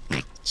 George.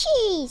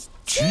 Cheese.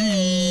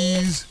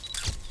 Cheese.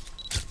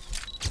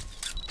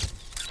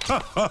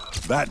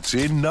 That's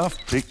enough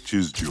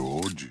pictures,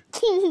 George.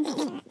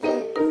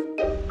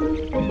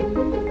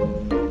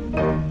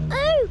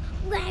 Oh,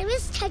 where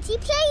is Teddy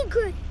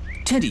Playgroup?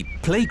 Teddy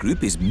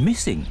Playgroup is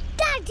missing.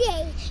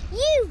 Daddy,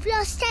 you've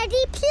lost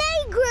Teddy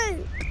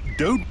Playgroup.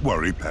 Don't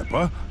worry,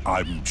 Peppa.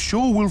 I'm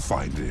sure we'll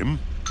find him.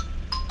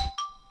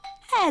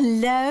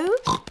 Hello.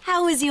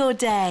 How was your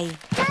day?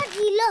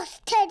 Daddy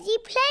lost Teddy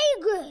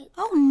Playgroup.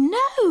 Oh,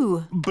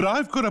 no. But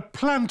I've got a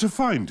plan to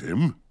find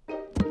him.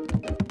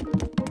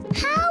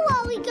 How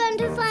are we going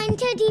to find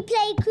Teddy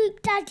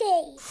Playgroup,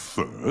 Daddy?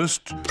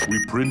 First,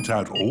 we print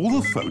out all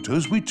the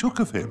photos we took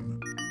of him.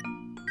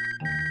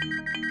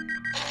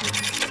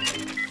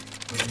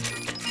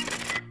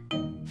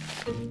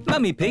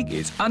 Mummy Pig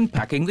is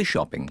unpacking the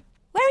shopping.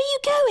 Where are you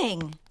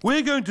going?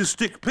 We're going to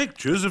stick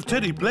pictures of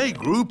Teddy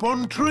Playgroup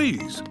on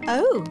trees.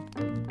 Oh.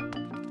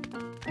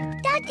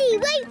 Daddy,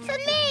 wait for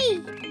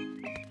me!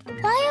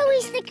 Why are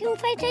we sticking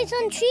photos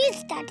on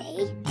trees,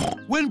 Daddy?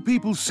 When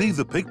people see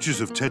the pictures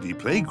of Teddy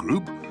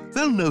Playgroup,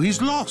 they'll know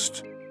he's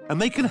lost,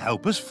 and they can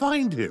help us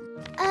find him.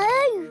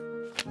 Oh,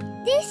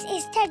 this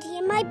is Teddy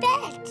in my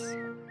bed.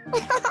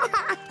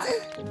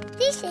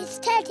 This is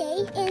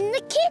Teddy in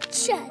the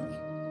kitchen.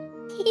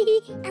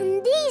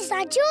 And these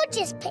are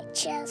George's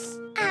pictures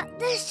at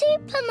the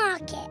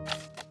supermarket.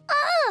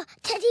 Ah,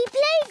 Teddy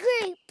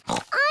Playgroup.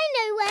 I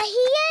know where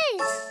he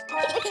is.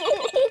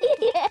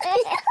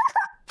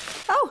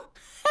 Oh,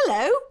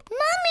 hello.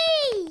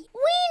 Mummy,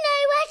 we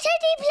know where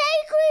Teddy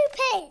Playgroup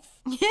is.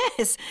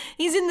 Yes,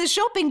 he's in the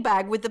shopping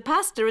bag with the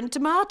pasta and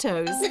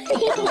tomatoes.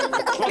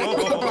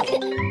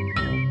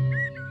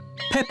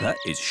 Peppa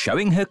is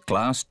showing her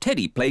class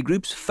Teddy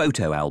Playgroup's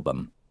photo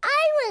album.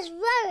 I was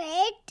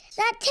worried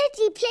that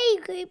Teddy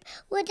Playgroup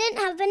wouldn't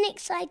have an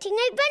exciting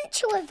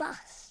adventure with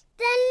us.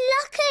 Then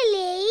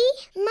luckily,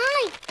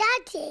 my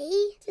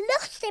daddy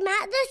lost him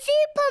at the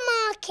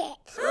supermarket.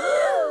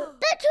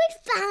 But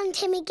we found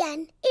him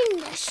again in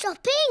the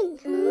shopping.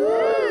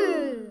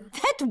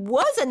 That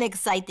was an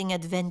exciting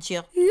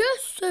adventure.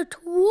 Yes, it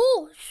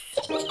was.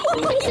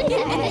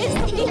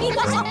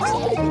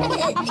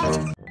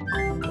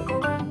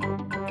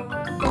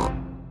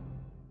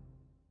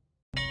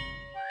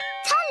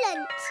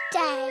 Talent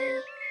Day.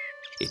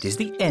 It is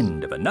the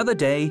end of another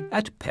day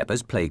at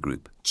Peppa's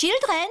Playgroup.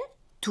 Children,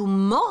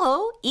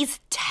 tomorrow is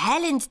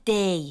Talent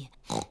Day.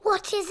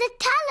 What is a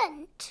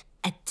talent?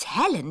 A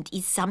talent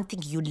is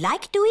something you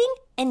like doing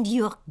and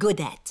you're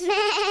good at.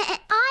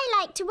 I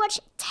like to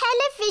watch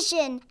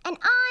television and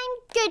I'm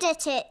good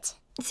at it.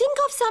 Think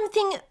of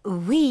something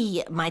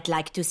we might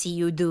like to see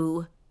you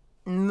do.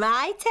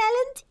 My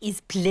talent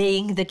is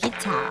playing the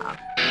guitar.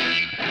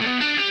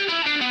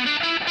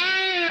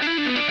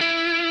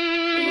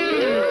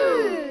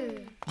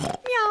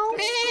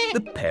 The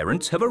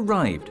parents have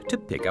arrived to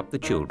pick up the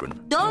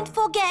children. Don't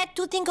forget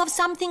to think of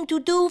something to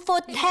do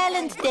for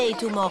Talent Day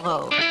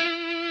tomorrow.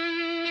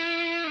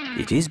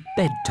 It is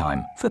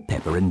bedtime for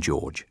Peppa and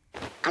George.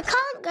 I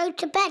can't go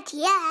to bed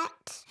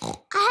yet.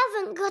 I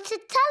haven't got a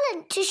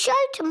talent to show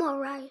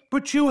tomorrow.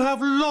 But you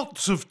have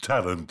lots of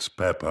talents,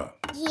 Peppa.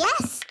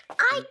 Yes,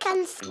 I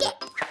can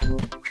skip.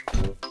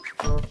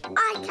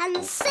 I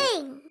can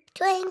sing.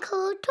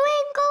 Twinkle,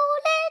 twinkle,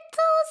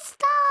 little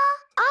star.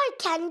 I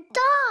can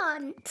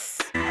dance.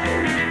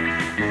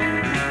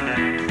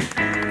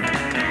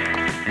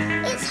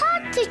 It's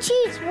hard to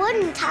choose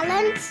one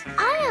talent.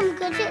 I am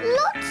good at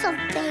lots of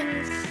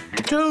things.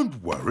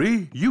 Don't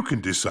worry, you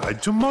can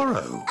decide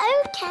tomorrow.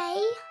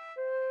 OK.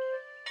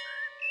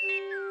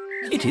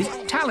 It is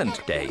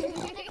Talent Day.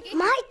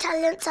 My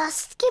talents are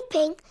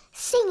skipping,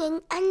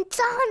 singing and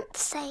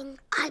dancing.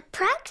 I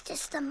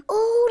practiced them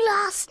all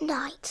last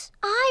night.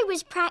 I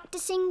was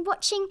practicing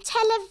watching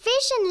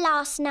television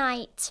last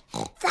night.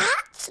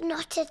 That's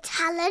not a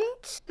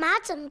talent.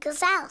 Madame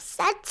Gazelle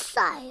said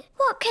so.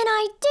 What can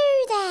I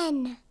do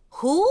then?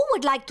 Who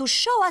would like to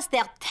show us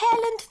their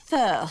talent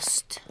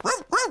first?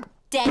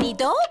 Danny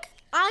Dog?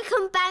 I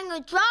can bang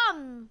a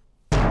drum.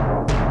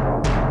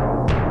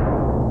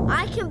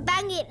 I can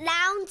bang it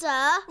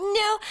louder.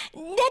 No,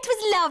 that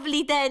was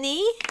lovely,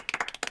 Danny.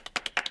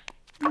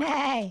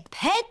 Nay.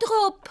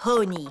 Pedro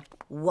Pony,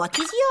 what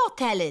is your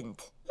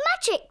talent?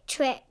 Magic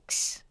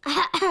tricks.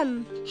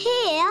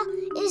 Here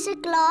is a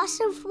glass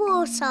of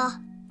water.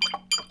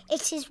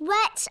 It is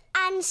wet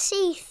and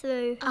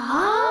see-through.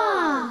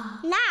 Ah.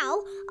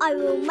 Now I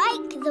will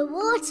make the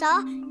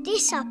water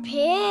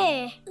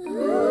disappear.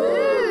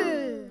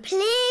 Ooh.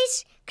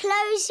 Please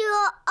close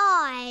your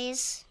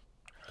eyes.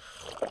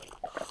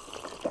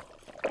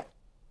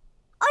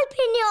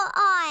 Open your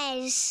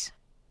eyes.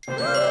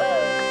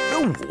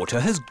 The water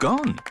has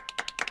gone.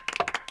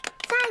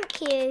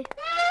 Thank you.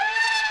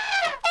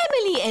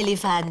 Emily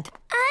Elephant.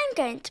 I'm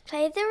going to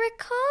play the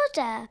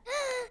recorder.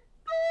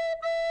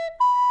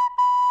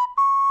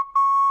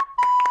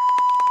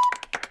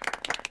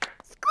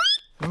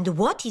 And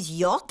what is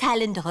your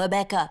talent,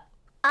 Rebecca?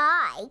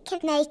 I can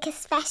make a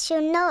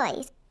special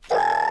noise.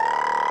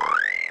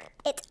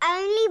 It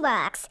only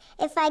works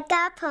if I go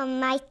up on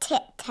my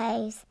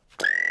tiptoes.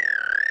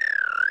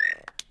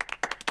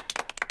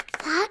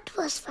 That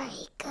was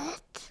very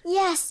good.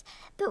 Yes,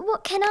 but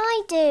what can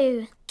I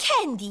do?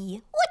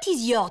 Candy, what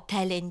is your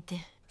talent?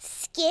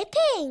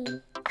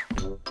 Skipping.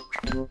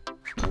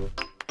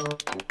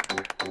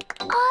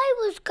 I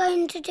was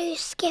going to do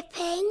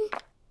skipping,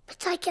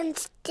 but I can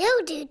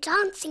still do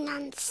dancing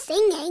and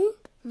singing.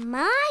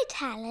 My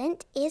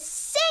talent is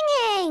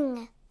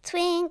singing.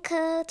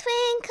 Twinkle,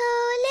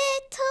 twinkle,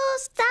 little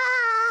star.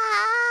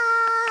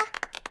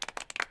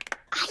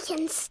 I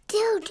can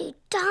still do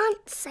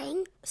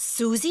dancing.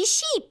 Suzy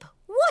Sheep,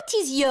 what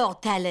is your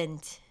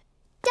talent?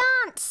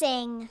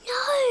 Dancing.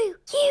 No,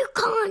 you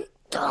can't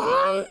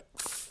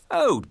dance.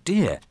 Oh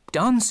dear,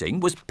 dancing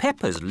was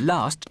Peppa's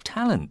last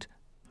talent.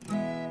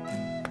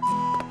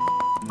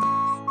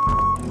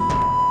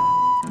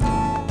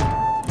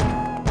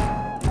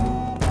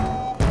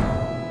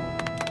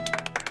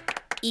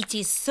 It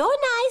is so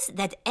nice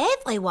that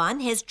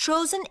everyone has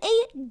chosen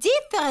a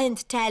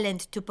different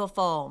talent to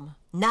perform.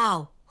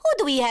 Now, who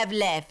do we have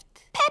left?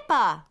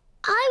 Peppa.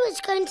 I was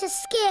going to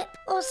skip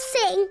or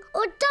sing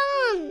or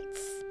dance,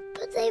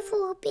 but they've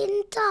all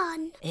been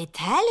done. A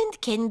talent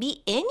can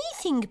be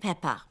anything,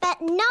 Peppa.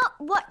 But not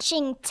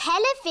watching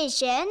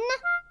television.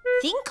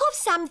 Think of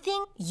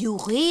something you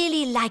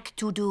really like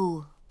to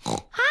do.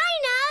 I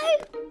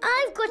know!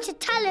 I've got a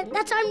talent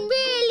that I'm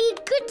really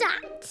good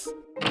at.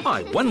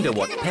 I wonder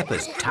what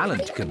Peppa's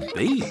talent can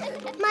be.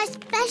 My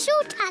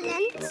special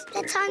talent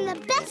that I'm the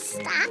best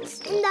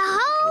at in the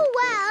whole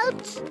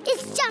world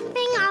is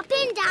jumping up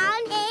and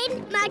down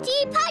in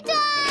muddy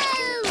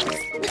puddles!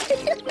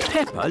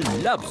 Peppa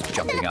loves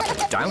jumping up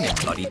and down in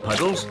muddy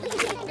puddles.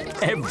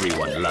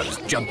 Everyone loves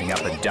jumping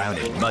up and down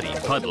in muddy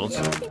puddles.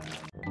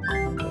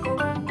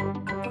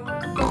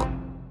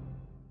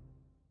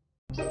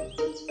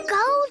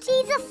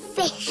 Goldie the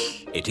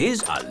fish. It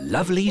is a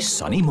lovely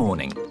sunny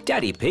morning.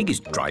 Daddy Pig is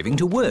driving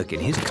to work in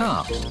his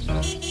car.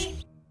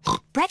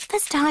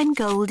 Breakfast time,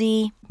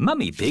 Goldie.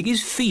 Mummy Pig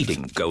is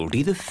feeding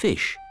Goldie the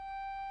fish.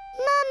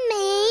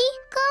 Mummy,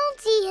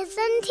 Goldie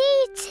isn't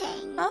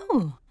eating.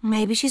 Oh,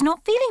 maybe she's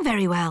not feeling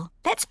very well.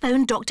 Let's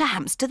phone Dr.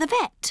 Hamster the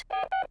vet.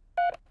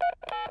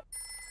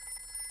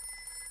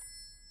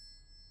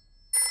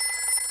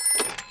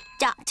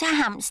 Dr.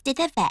 Hamster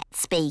the vet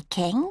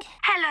speaking.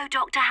 Hello,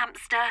 Dr.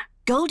 Hamster.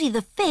 Goldie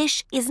the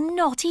fish is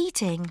not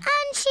eating.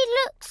 And she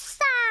looks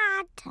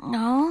sad.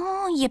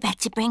 Oh, you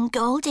better bring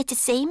Goldie to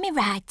see me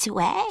right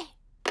away.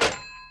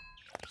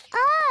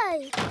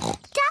 Oh,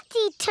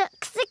 Daddy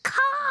took the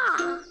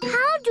car.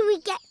 How do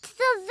we get to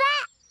the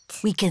vet?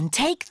 We can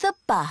take the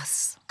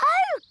bus.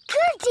 Oh,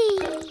 goody!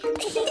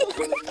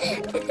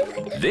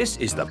 This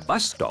is the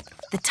bus stop.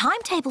 The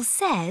timetable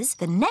says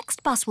the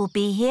next bus will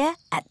be here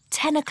at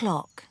 10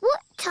 o'clock.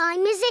 What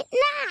time is it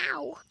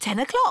now? 10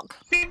 o'clock.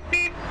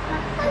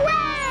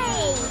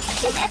 Hooray!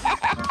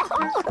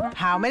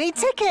 How many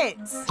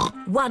tickets?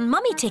 1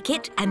 mummy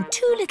ticket and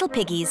 2 little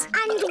piggies.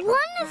 And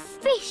 1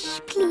 fish,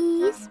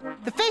 please.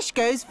 The fish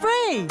goes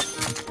free.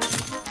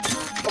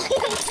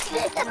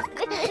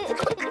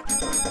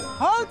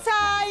 Hold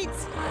tight!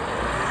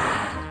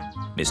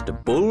 Mr.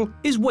 Bull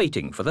is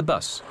waiting for the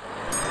bus.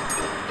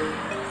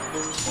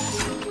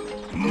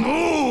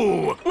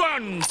 Moo!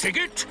 1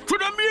 ticket to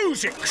the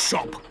music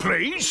shop,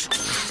 please.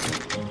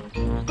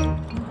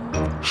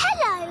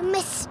 Hello,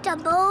 Mr.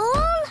 Bull.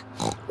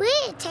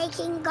 We're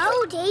taking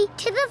Goldie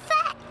to the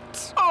vet.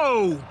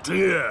 Oh,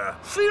 dear.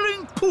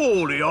 Feeling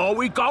poorly, are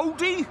we,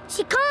 Goldie?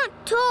 She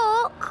can't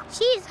talk.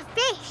 She's a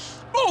fish.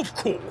 Of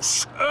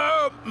course.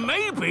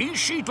 Maybe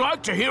she'd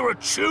like to hear a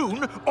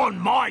tune on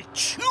my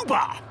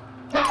tuba.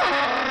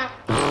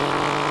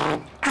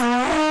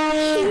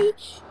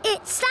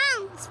 It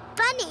sounds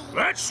funny.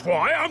 That's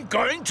why I'm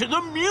going to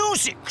the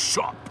music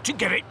shop to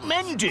get it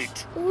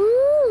mended.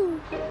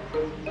 Ooh.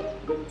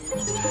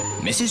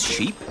 Mrs.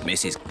 Sheep,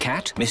 Mrs.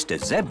 Cat, Mr.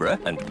 Zebra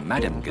and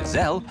Madame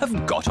Gazelle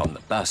have got on the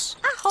bus.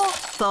 Aho,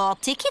 4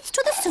 tickets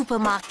to the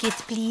supermarket,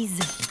 please.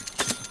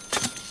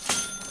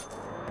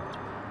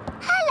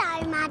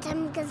 Hello,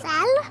 Madame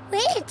Gazelle.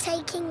 We're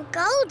taking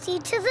Goldie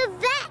to the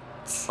vet.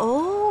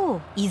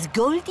 Oh, is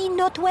Goldie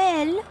not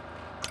well?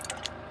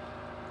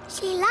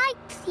 She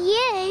likes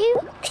you.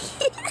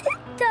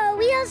 The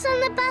wheels on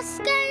the bus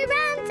go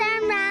round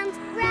and round,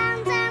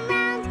 round and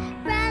round,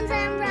 round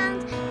and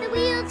round. The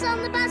wheels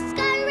on the bus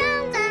go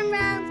round and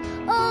round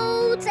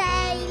all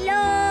day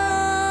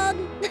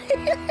long.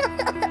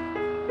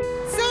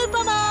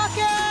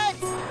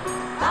 Supermarket!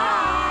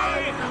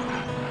 Bye!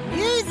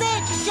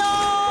 Music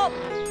shop!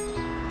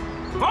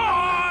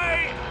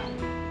 Bye!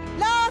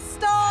 Last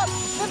stop,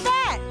 the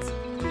vet!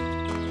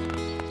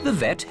 The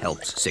vet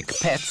helps sick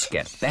pets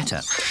get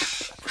better.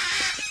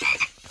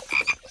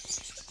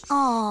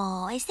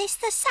 Oh, is this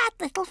the sad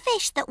little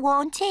fish that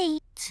won't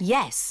eat?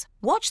 Yes.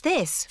 Watch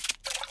this.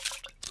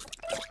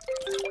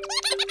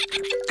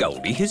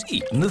 Goldie has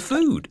eaten the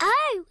food.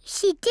 Oh,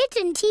 she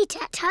didn't eat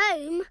at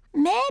home.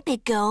 Maybe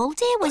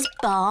Goldie was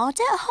bored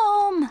at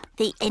home.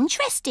 The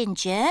interesting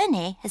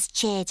journey has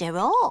cheered her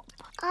up.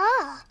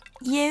 Ah.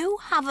 You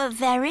have a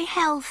very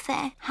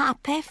healthy,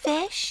 happy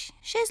fish.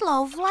 She's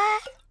lovely.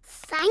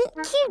 Thank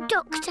you,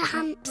 Dr.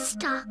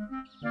 Hamster.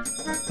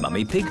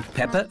 Mummy Pig,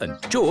 Peppa and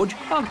George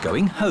are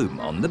going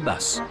home on the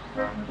bus.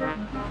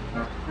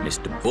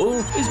 Mr.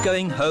 Bull is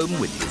going home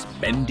with his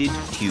mended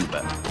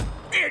tuba.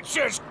 It's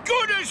as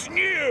good as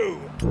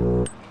new!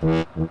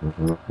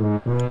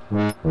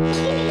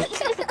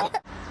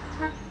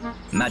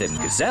 Madame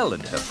Gazelle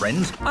and her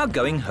friends are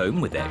going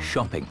home with their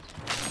shopping.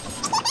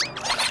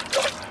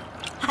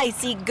 I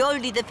see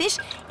Goldie the fish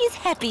is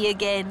happy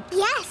again.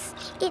 Yes,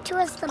 it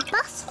was the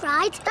bus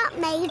ride that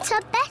made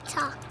her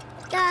better.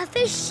 The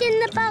fish in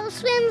the bowl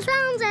swims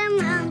round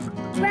and round,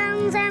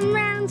 round and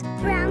round,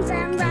 round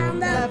and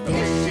round. The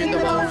fish in the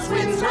bowl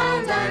swims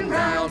round and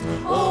round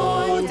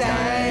all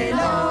day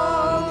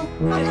long.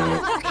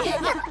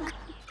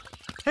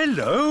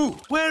 Hello,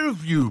 where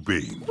have you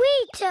been?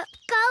 We took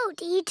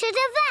Goldie to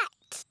the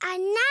vet,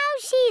 and now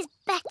she's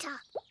better.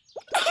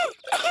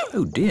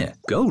 Oh dear,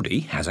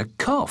 Goldie has a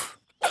cough.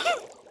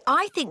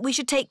 I think we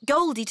should take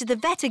Goldie to the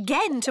vet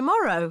again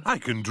tomorrow. I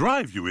can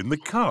drive you in the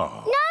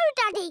car. No,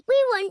 Daddy, we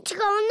want to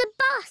go on the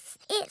bus.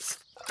 It's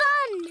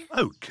fun.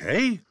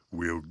 OK,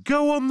 we'll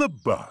go on the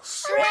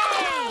bus.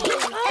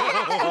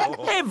 Hooray!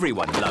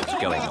 Everyone loves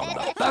going on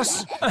the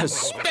bus,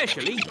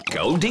 especially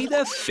Goldie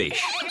the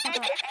fish.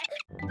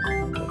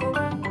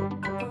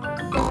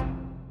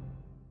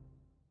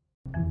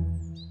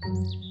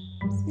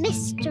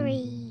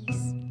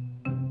 Mysteries.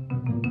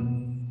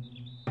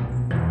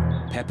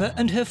 Peppa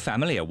and her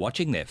family are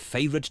watching their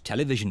favourite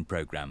television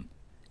programme,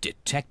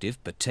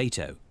 Detective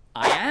Potato.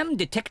 I am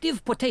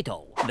Detective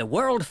Potato, the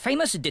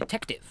world-famous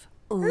detective.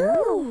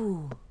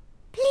 Ooh.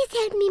 Please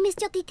help me,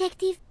 Mr.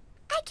 Detective.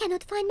 I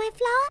cannot find my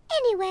flower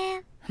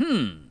anywhere.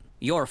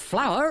 Your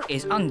flower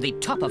is on the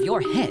top of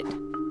your head.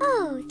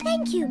 Oh,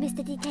 thank you,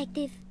 Mr.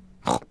 Detective.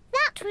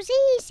 That was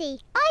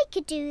easy. I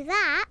could do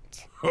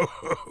that.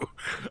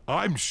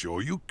 I'm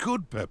sure you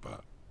could,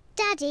 Peppa.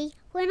 Daddy,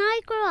 when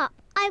I grow up,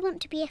 I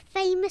want to be a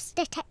famous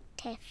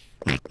detective.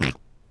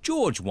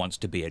 George wants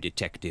to be a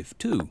detective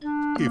too.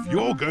 If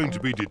you're going to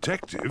be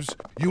detectives,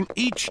 you'll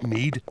each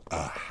need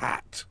a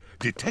hat.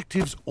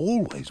 Detectives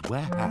always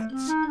wear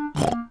hats.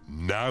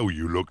 Now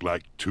you look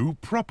like two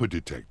proper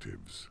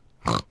detectives.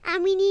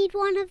 And we need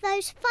one of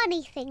those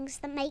funny things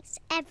that makes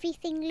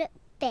everything look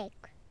big.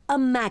 A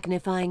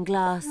magnifying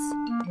glass.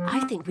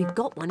 I think we've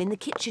got one in the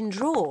kitchen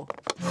drawer.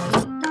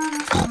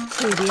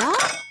 Here we are.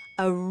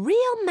 A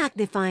real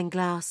magnifying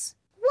glass.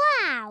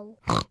 Wow!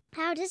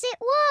 How does it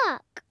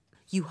work?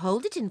 You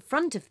hold it in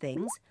front of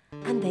things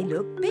and they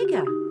look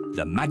bigger.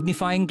 The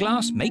magnifying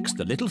glass makes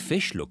the little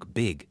fish look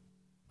big.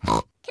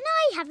 Can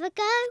I have a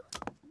go?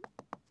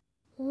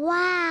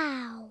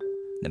 Wow!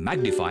 The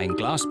magnifying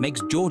glass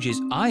makes George's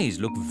eyes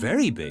look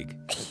very big.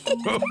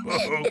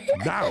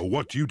 Now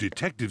what you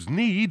detectives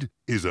need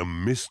is a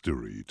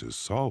mystery to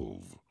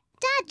solve.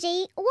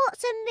 Daddy,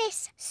 what's a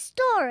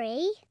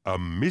story? A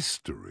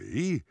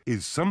mystery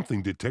is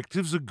something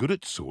detectives are good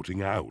at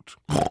sorting out.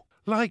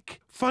 Like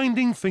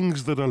finding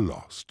things that are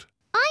lost.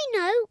 I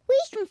know. We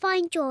can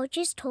find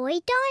George's toy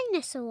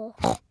dinosaur.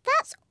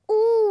 That's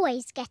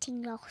always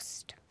getting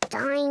lost.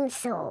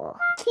 Dinosaur.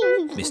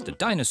 Mr.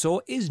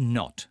 Dinosaur is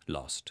not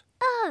lost.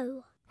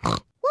 Oh.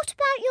 What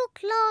about your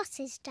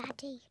glasses,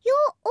 Daddy?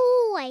 You're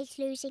always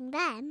losing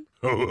them.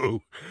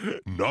 Oh,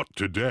 not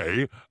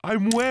today.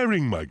 I'm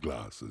wearing my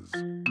glasses.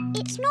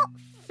 It's not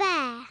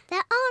fair.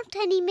 There aren't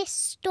any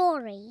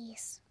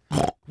stories.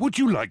 Would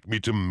you like me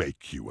to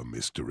make you a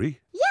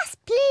mystery? Yes,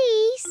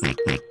 please.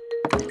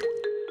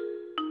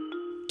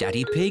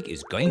 Daddy Pig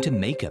is going to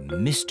make a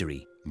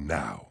mystery.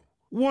 Now,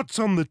 what's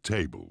on the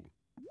table?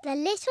 The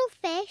little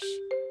fish,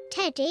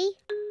 Teddy,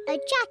 a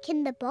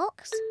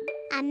jack-in-the-box,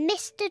 and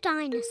Mr.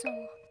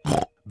 Dinosaur.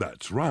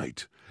 That's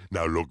right.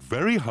 Now look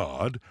very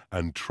hard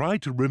and try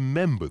to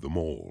remember them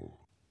all.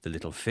 The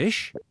little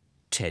fish,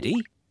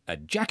 Teddy, a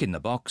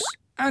jack-in-the-box,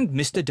 and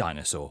Mr.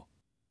 Dinosaur.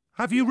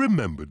 Have you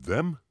remembered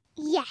them?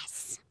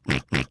 Yes.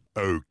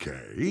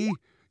 OK.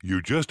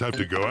 You just have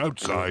to go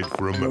outside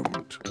for a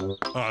moment.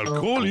 I'll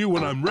call you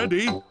when I'm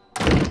ready.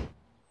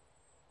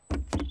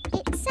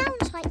 It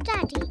sounds like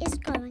Daddy is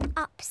going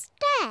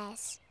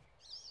upstairs.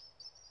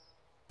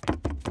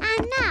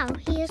 And now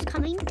he is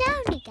coming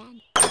down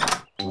again.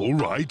 All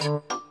right.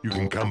 You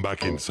can come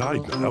back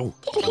inside now.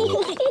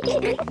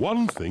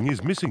 One thing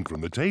is missing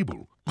from the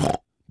table.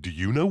 Do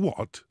you know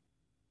what?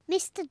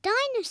 Mr.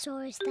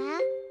 Dinosaur is there.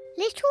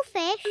 Little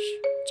fish,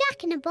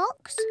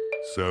 jack-in-a-box.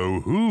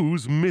 So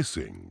who's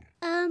missing?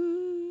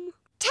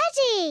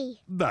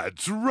 Teddy!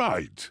 That's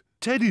right.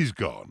 Teddy's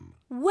gone.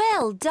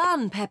 Well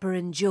done, Peppa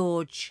and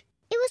George.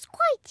 It was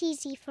quite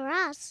easy for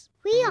us.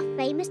 We are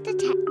famous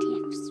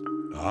detectives.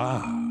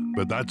 Ah,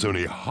 but that's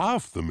only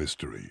half the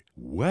mystery.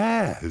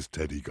 Where has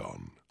Teddy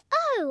gone?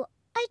 Oh,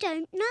 I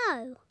don't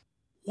know.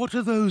 What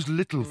are those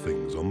little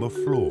things on the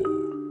floor?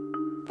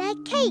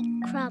 They're cake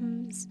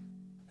crumbs.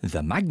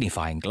 The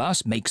magnifying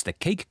glass makes the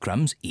cake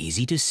crumbs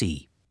easy to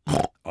see.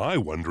 I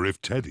wonder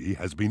if Teddy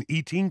has been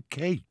eating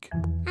cake.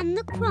 And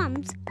the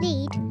crumbs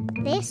lead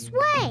this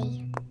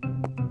way.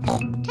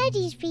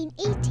 Teddy's been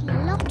eating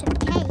a lot of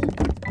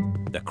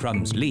cake. The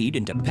crumbs lead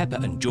into Peppa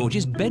and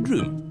George's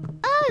bedroom.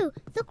 Oh,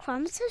 the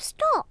crumbs have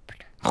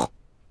stopped.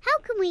 How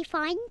can we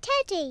find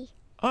Teddy?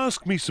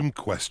 Ask me some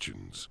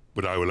questions,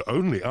 but I will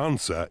only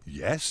answer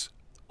yes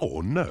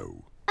or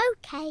no.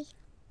 OK.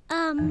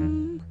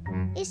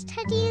 Is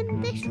Teddy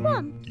in this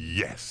room?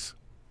 Yes.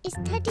 Is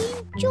Teddy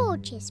in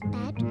George's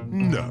bed?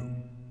 No.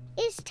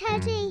 Is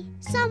Teddy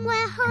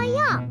somewhere high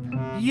up?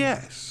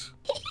 Yes.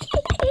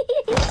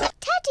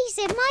 Teddy's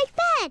in my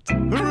bed!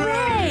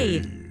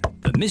 Hooray!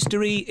 The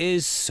mystery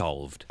is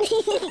solved.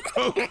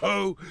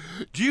 Oh,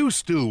 do you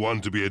still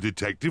want to be a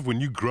detective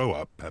when you grow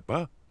up,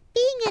 Peppa?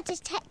 Being a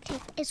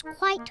detective is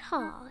quite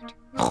hard.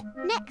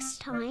 Next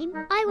time,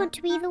 I want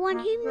to be the one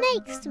who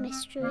makes the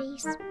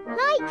mysteries.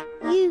 Like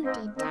you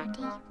did,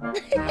 Daddy.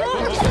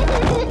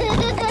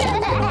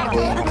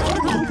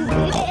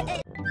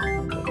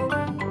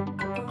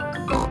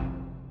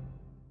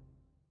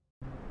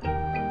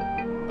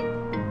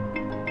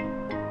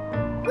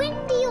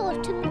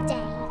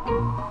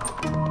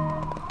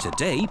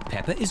 Today,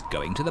 Peppa is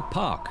going to the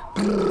park.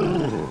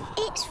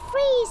 It's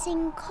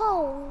freezing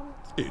cold.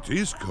 It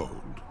is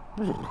cold.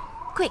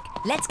 Quick,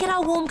 let's get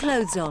our warm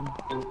clothes on.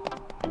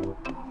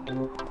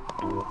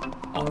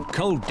 On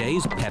cold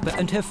days, Peppa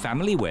and her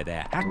family wear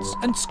their hats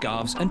and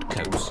scarves and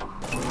coats.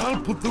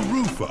 I'll put the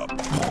roof up.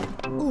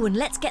 Oh, and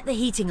let's get the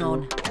heating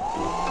on.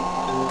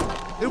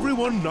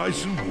 Everyone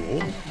nice and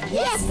warm?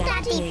 Yes,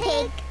 Daddy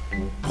Pig.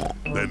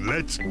 Then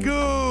let's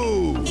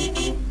go!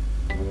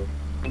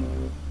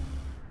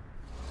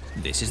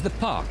 This is the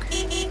park.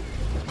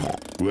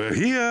 We're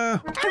here!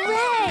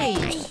 Hooray!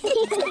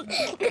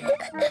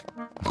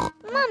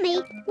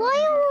 Mummy,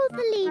 why are all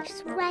the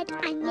leaves red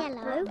and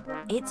yellow?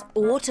 It's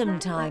autumn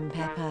time,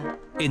 Peppa.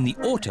 In the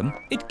autumn,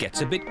 it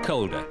gets a bit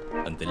colder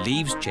and the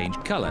leaves change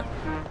colour.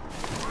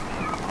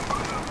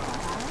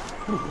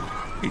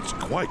 It's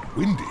quite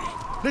windy.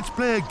 Let's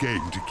play a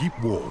game to keep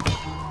warm.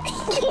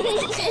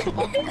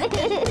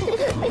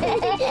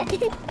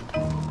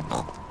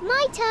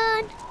 My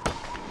turn.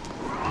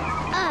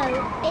 Oh,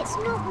 it's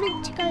not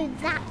meant to go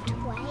that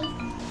way.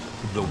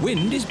 The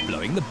wind is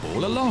blowing the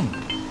ball along.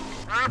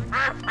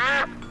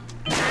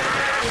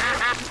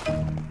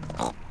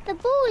 The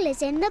ball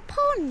is in the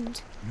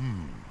pond.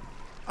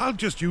 I'll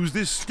just use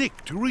this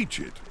stick to reach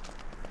it.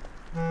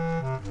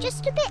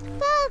 Just a bit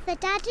further,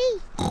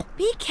 Daddy.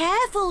 Be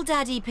careful,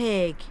 Daddy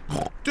Pig.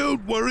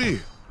 Don't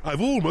worry.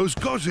 I've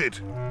almost got it.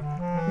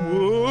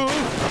 Whoa!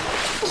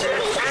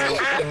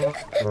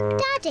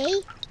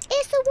 Daddy,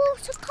 is the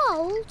water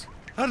cold?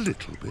 A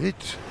little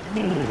bit.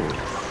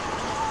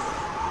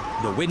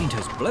 The wind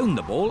has blown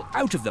the ball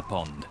out of the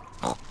pond.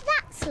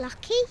 That's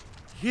lucky.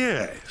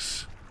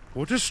 Yes.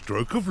 What a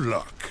stroke of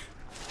luck.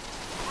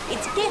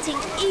 It's getting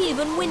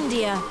even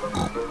windier.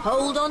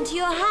 Hold on to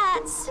your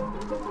hats.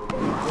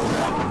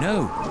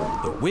 No,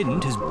 the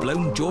wind has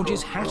blown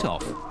George's hat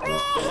off.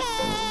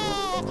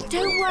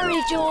 Don't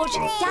worry, George.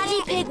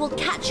 Daddy Pig will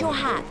catch your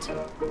hat.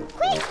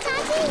 Quick,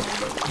 Daddy.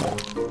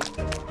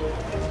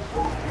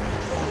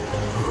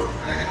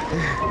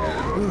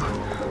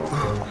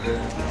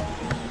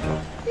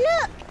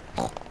 Look,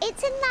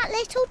 it's in that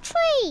little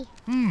tree.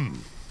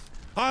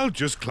 I'll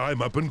just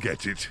climb up and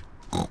get it.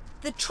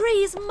 The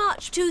tree is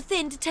much too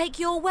thin to take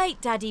your weight,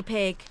 Daddy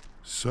Pig.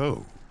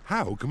 So,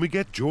 how can we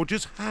get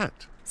George's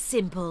hat?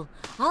 Simple.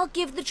 I'll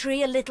give the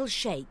tree a little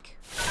shake.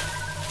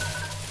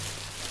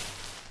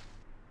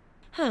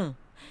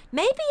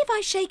 Maybe if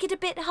I shake it a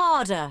bit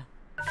harder.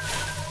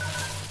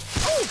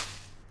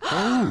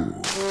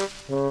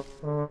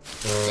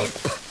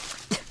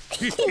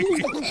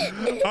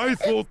 I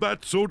thought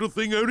that sort of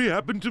thing only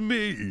happened to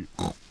me.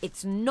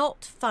 It's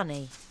not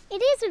funny.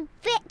 It is a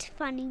bit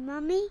funny,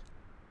 Mummy.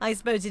 I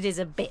suppose it is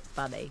a bit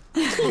funny.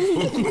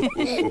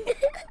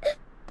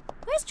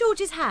 Where's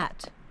George's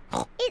hat?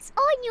 It's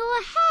on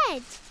your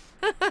head.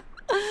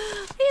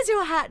 Here's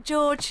your hat,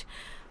 George.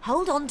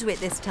 Hold on to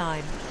it this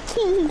time.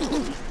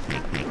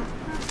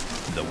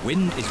 The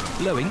wind is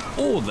blowing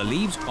all the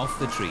leaves off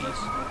the trees.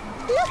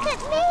 Look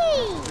at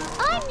me.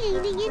 I'm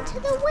leaning into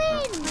the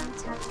wind.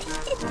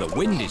 The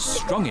wind is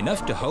strong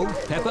enough to hold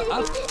Peppa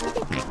up.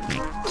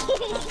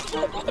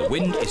 The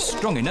wind is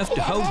strong enough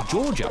to hold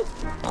George up.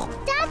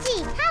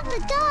 Daddy, have a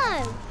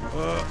go.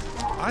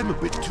 I'm a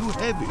bit too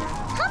heavy.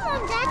 Come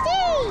on,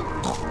 Daddy.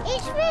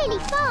 It's really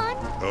fun.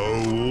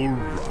 Oh, all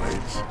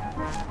right.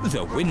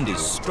 The wind is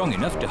strong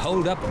enough to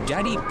hold up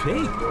Daddy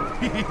Pig.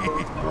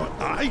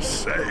 I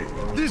say,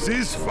 this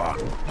is fun.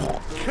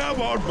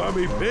 Come on,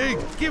 Mummy Pig,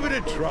 give it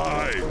a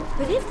try.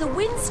 But if the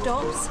wind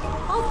stops,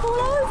 I'll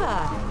fall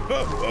over.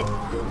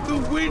 The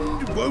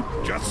wind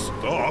won't just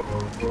stop.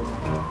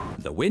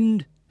 The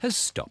wind has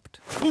stopped.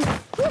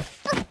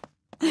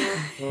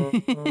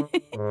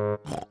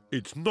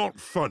 It's not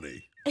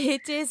funny.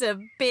 It is a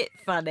bit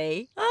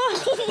funny. Now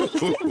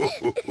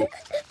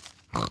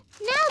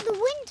the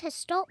wind has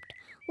stopped,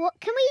 what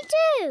can we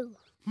do?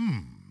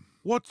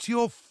 What's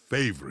your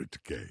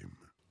favourite game?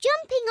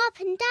 Jumping up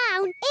and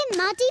down in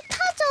muddy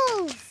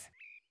puddles.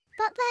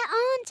 But there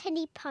aren't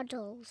any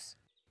puddles.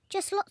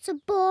 Just lots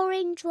of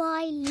boring,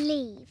 dry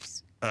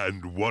leaves.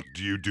 And what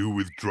do you do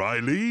with dry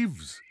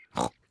leaves?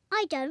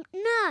 I don't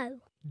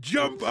know.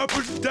 Jump up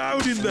and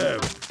down in them.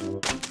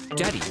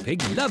 Daddy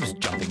Pig loves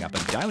jumping up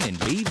and down in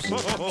leaves.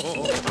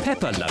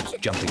 Peppa loves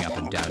jumping up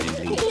and down in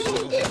leaves.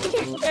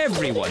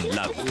 Everyone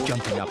loves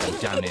jumping up and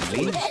down in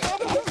leaves.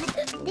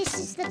 This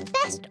is the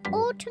best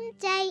autumn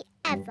day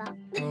ever.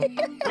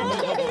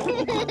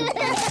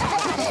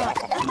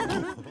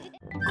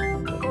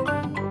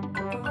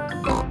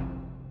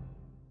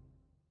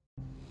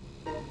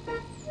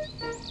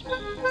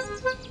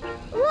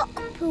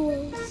 Rock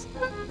pools.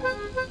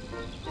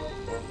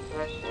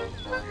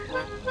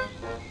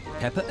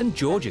 Peppa and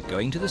George are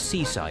going to the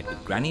seaside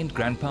with Granny and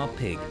Grandpa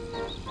Pig.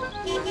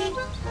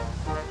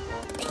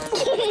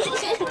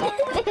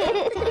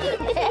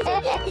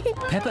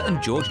 Peppa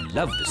and George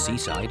love the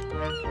seaside.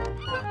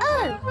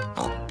 Oh,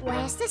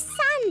 where's the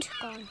sand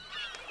gone?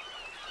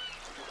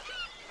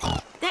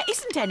 There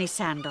isn't any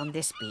sand on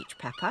this beach,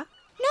 Peppa.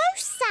 No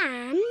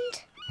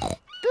sand?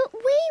 But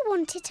we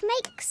wanted to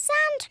make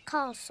sand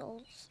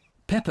castles.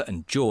 Peppa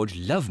and George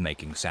love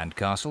making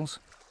sandcastles.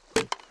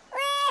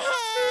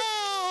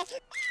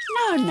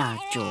 Now,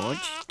 George,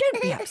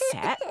 don't be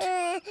upset.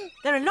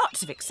 There are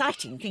lots of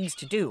exciting things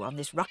to do on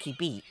this rocky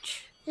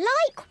beach.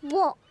 Like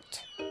what?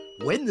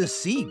 When the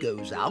sea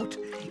goes out,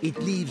 it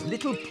leaves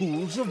little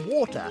pools of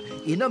water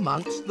in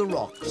amongst the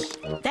rocks.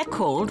 They're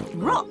called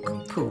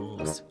rock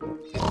pools.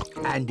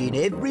 And in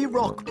every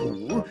rock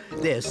pool,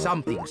 there's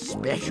something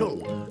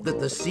special that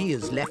the sea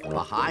has left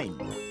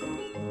behind.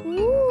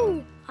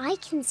 Ooh, I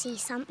can see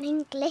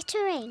something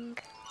glittering.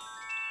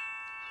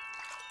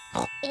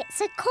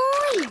 It's a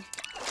coin.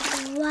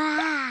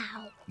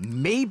 Wow.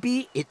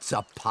 Maybe it's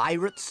a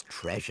pirate's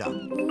treasure.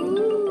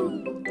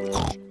 Ooh.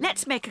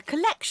 Let's make a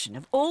collection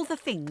of all the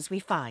things we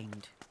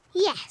find.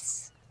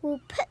 Yes,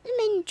 we'll put them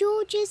in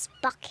George's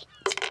bucket.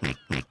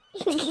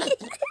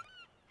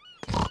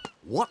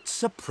 What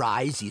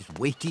surprise is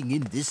waiting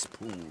in this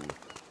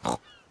pool?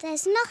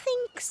 There's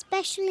nothing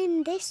special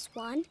in this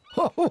one.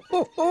 Ho, ho,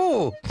 ho,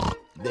 ho!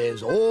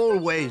 There's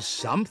always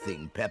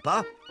something,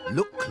 Peppa.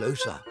 Look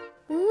closer.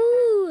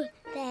 Ooh,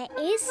 there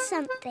is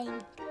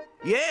something.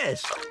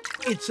 Yes,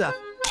 it's a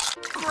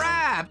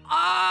crab.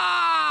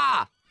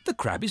 Ah! The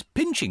crab is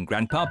pinching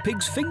Grandpa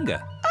Pig's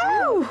finger.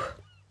 Oh!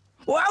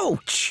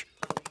 Ouch!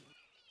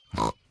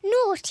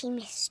 Naughty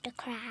Mr.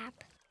 Crab.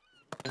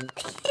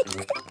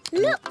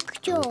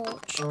 Look,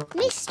 George.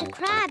 Mr.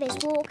 Crab is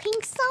walking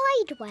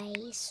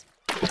sideways.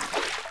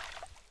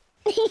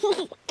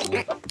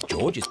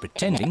 George is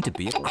pretending to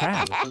be a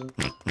crab.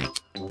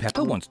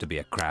 Peppa wants to be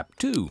a crab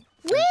too.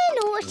 We're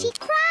naughty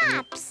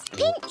crabs.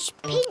 Pinch,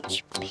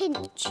 pinch,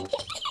 pinch.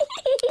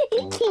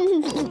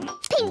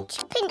 Pinch,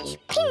 pinch,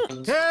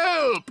 pinch.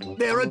 Help!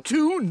 There are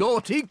two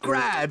naughty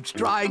crabs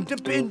trying to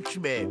pinch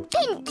me.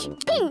 Pinch,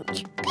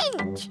 pinch,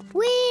 pinch.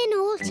 We're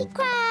naughty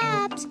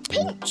crabs.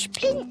 Pinch,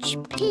 pinch,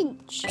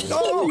 pinch.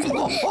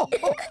 Oh!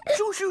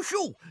 Shoo, shoo,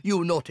 shoo,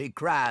 you naughty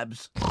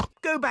crabs.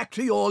 Go back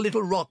to your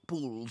little rock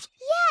pools.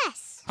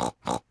 Yes.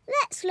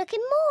 Let's look in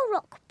more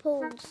rock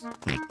pools.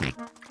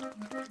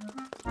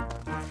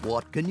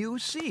 What can you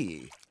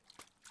see?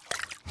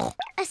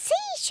 A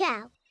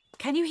seashell.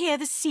 Can you hear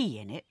the sea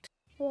in it?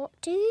 What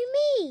do you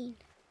mean?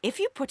 If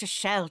you put a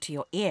shell to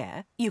your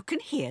ear, you can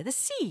hear the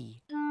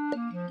sea.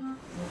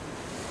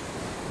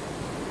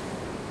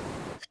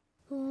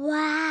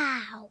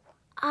 Wow.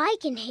 I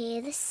can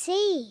hear the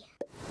sea.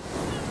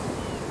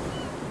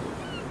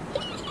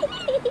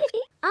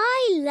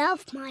 I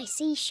love my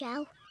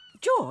seashell.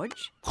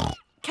 George,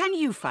 can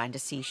you find a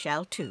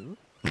seashell too?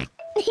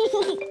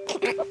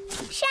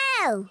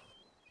 Shell.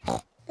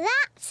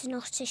 That's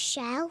not a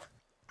shell.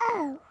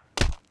 Oh.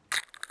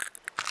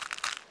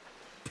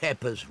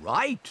 Peppa's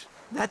right.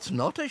 That's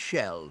not a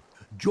shell.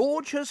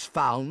 George has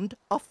found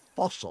a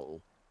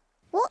fossil.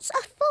 What's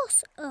a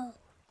fossil?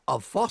 A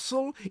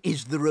fossil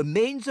is the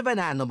remains of an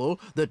animal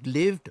that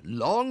lived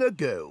long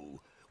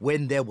ago,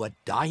 when there were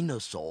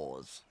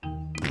dinosaurs.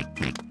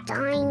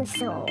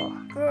 Dinosaur.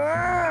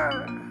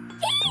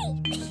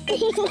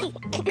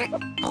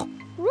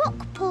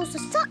 Rock pools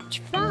are such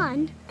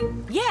fun.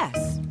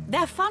 Yes,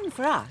 they're fun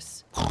for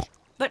us,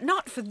 but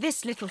not for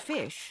this little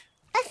fish.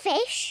 A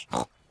fish?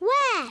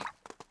 Where?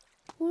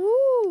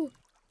 Ooh.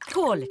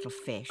 Poor little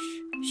fish.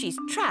 She's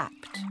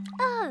trapped.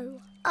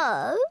 Oh.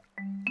 Oh?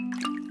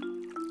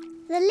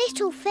 The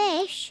little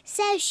fish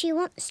says she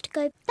wants to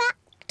go back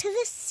to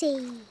the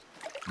sea.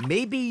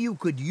 Maybe you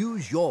could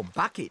use your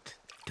bucket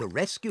to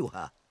rescue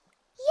her.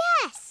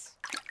 Yes.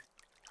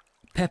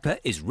 Peppa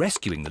is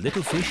rescuing the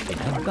little fish in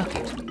her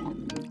bucket.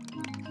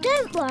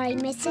 Don't worry,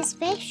 Mrs.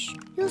 Fish.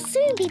 You'll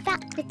soon be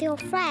back with your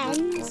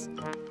friends.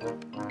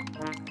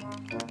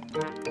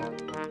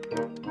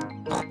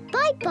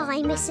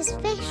 Bye-bye, Mrs.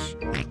 Fish.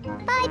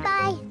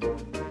 Bye-bye.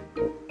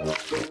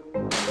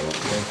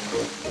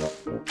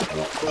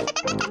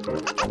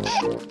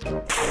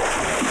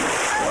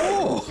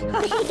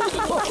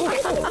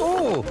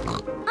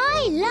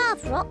 I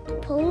love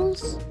rock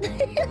pools.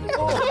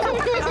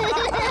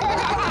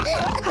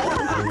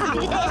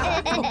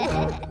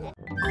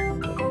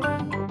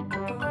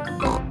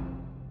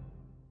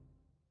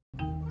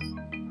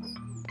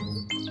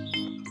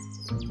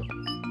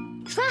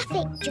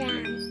 Traffic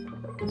jam.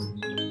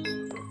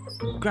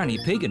 Granny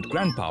Pig and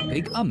Grandpa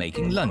Pig are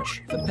making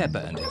lunch for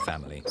Peppa and her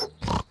family.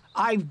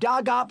 I've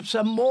dug up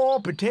some more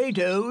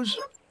potatoes.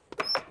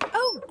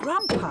 Oh,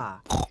 Grandpa,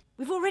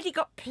 we've already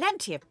got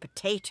plenty of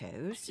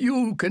potatoes.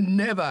 You can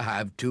never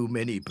have too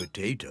many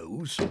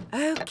potatoes.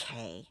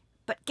 OK,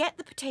 but get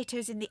the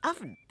potatoes in the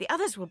oven. The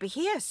others will be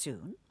here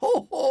soon.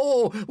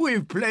 Oh,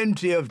 we've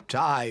plenty of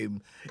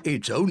time.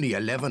 It's only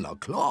 11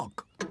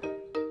 o'clock.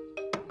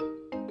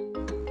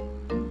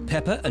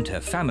 Peppa and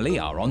her family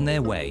are on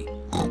their way.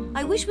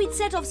 I wish we'd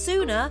set off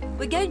sooner.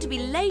 We're going to be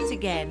late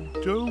again.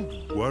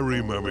 Don't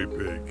worry, Mummy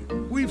Pig.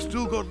 We've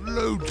still got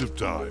loads of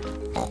time.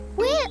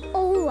 We're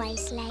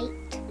always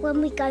late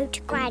when we go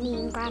to Granny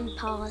and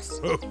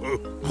Grandpa's.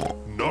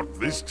 Not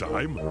this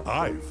time.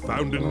 I've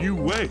found a new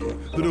way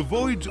that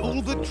avoids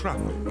all the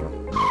traffic.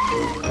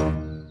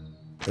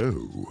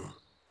 Oh,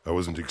 I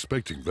wasn't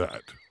expecting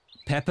that.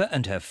 Peppa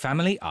and her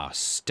family are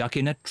stuck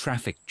in a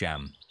traffic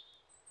jam.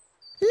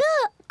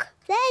 Look,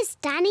 there's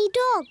Danny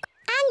Dog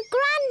and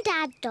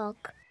Grandad Dog.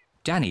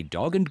 Danny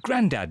Dog and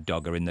Grandad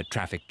Dog are in the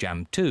traffic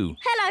jam too.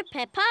 Hello,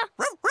 Peppa.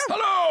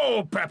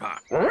 Hello, Peppa.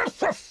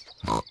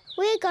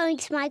 We're going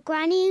to my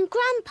Granny and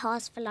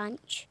Grandpa's for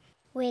lunch.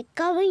 We're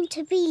going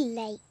to be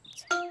late.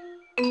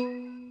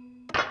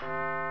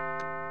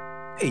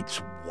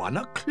 It's 1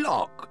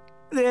 o'clock.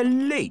 They're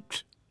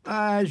late,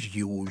 as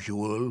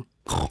usual.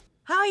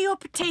 How are your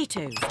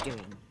potatoes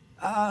doing?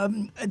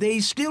 They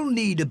still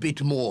need a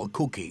bit more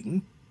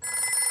cooking.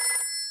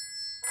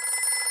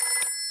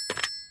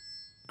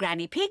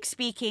 Granny Pig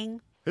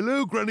speaking.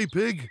 Hello, Granny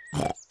Pig.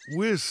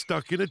 We're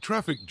stuck in a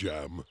traffic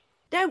jam.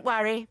 Don't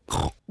worry.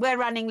 We're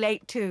running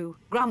late too.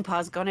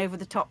 Grandpa's gone over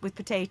the top with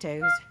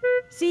potatoes.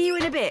 See you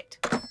in a bit.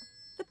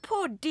 The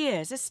poor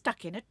dears are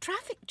stuck in a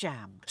traffic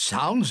jam.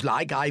 Sounds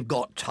like I've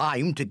got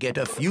time to get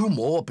a few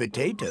more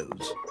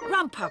potatoes.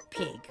 Grandpa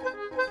Pig.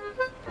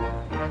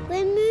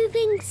 We're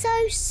moving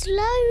so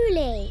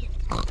slowly.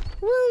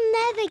 We'll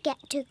never get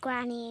to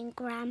Granny and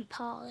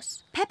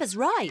Grandpa's. Peppa's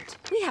right.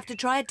 We have to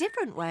try a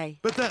different way.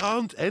 But there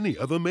aren't any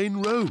other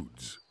main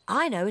roads.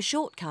 I know a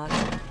shortcut.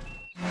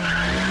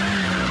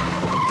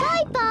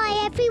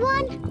 Bye-bye,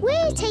 everyone.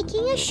 We're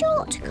taking a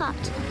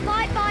shortcut.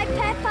 Bye-bye,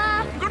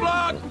 Peppa. Good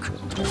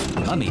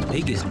luck! Mummy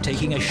Pig is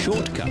taking a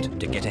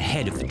shortcut to get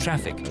ahead of the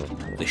traffic.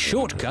 The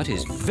shortcut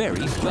is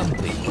very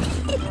bumpy.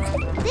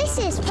 This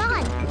is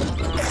fun.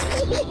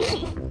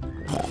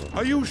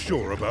 Are you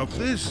sure about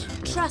this?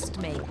 Trust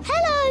me.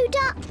 Hello,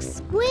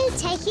 ducks. We're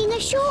taking a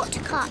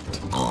shortcut.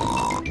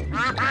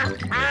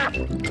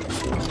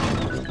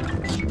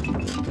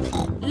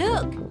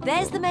 Look,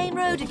 there's the main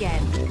road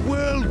again.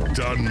 Well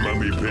done,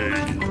 Mummy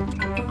Pig.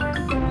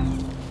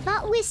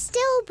 But we're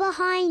still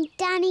behind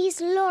Danny's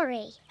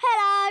lorry.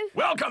 Hello.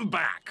 Welcome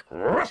back.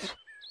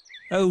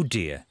 Oh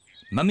dear,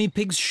 Mummy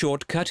Pig's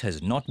shortcut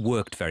has not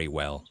worked very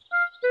well.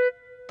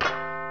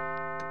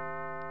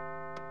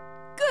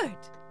 Good.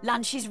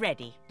 Lunch is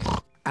ready.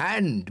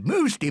 And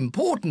most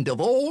important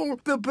of all,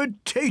 the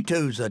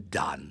potatoes are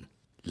done.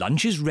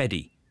 Lunch is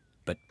ready,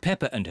 but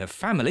Peppa and her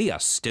family are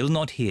still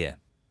not here.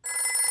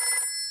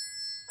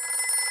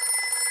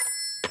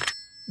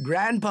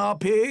 Grandpa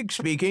Pig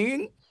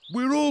speaking.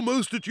 We're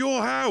almost at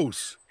your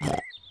house.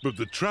 But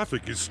the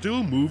traffic is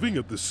still moving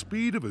at the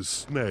speed of a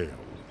snail.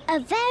 A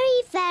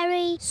very,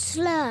 very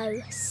slow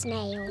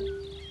snail.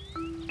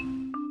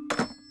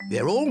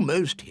 They're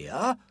almost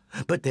here,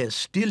 but they're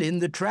still in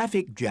the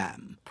traffic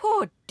jam.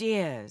 Poor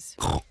dears.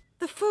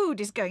 The food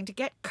is going to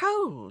get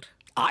cold.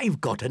 I've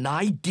got an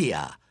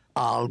idea.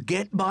 I'll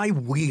get my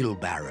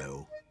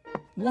wheelbarrow.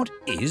 What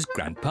is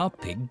Grandpa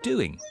Pig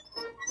doing?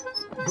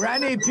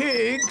 Granny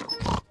Pig,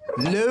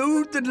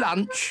 load the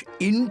lunch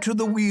into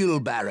the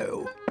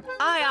wheelbarrow.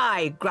 Aye,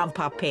 aye,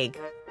 Grandpa Pig.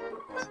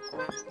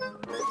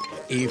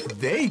 If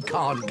they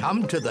can't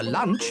come to the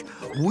lunch,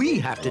 we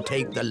have to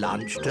take the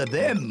lunch to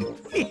them.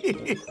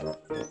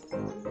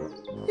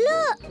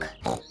 Look,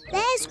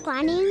 there's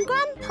Granny and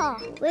Grandpa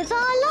with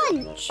our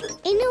lunch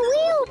in a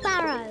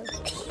wheelbarrow.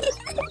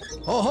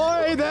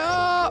 Ahoy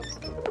there!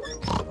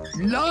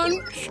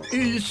 Lunch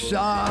is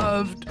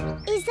served.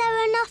 Is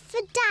there enough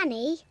for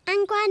Danny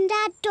and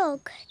Grandad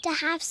Dog to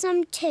have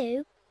some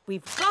too?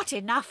 We've got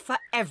enough for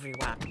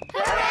everyone.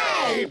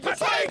 Hooray!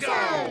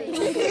 Potatoes!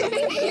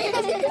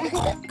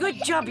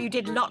 Good job you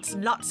did lots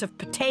and lots of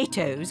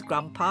potatoes,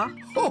 Grandpa.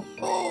 Ho,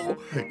 ho!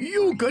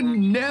 You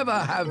can never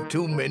have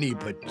too many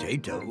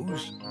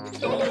potatoes.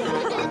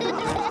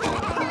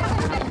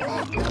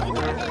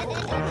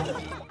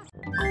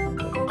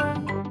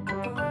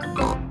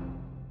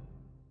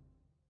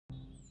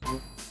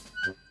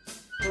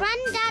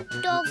 Grandad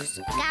Dog's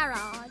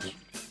garage.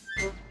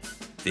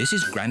 This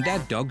is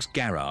Grandad Dog's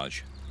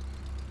garage.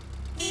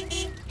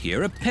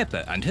 Here are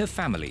Peppa and her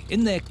family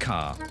in their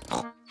car.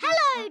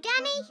 Hello,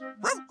 Danny.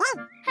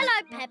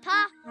 Hello,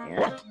 Peppa.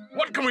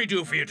 What can we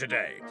do for you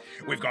today?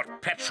 We've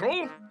got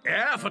petrol,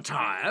 air for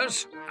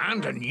tyres,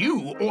 and a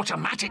new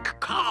automatic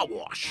car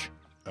wash.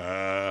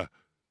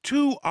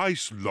 2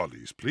 ice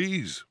lollies,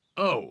 please.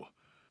 Oh,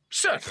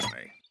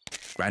 certainly.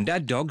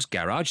 Grandad Dog's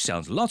garage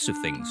sells lots of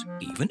things,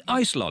 even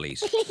ice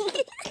lollies.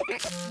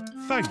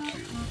 Thank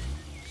you.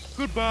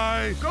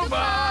 Goodbye.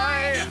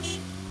 Goodbye.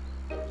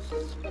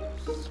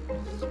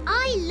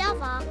 I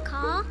love our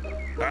car.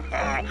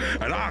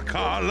 And our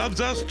car loves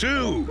us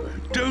too,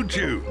 don't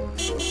you?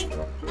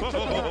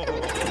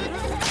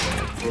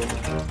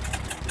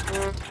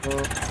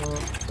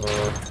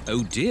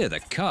 Oh dear, the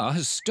car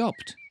has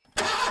stopped.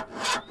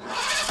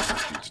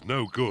 It's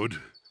no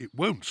good. It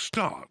won't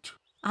start.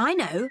 I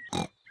know.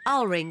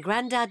 I'll ring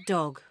Grandad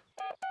Dog.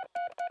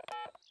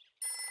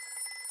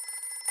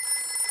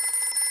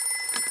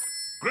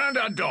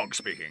 Grandad Dog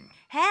speaking.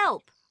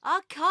 Help!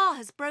 Our car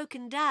has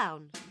broken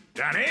down.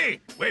 Danny,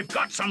 we've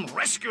got some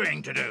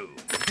rescuing to do.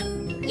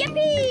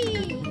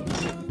 Yippee!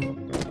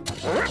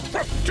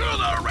 To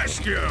the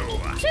rescue!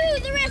 To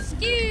the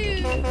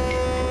rescue!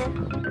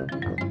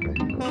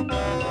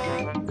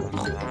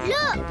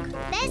 Look,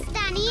 there's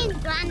Danny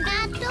and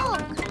Grandad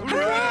Dog.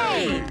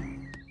 Hooray!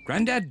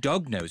 Grandad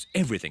Dog knows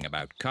everything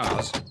about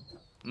cars.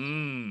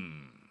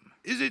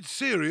 Is it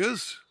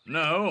serious?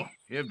 No,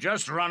 you've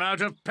just run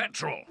out of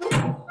petrol.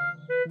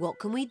 What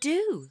can we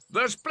do?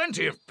 There's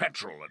plenty of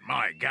petrol at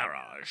my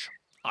garage.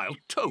 I'll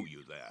tow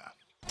you there.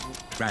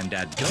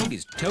 Grandad Dog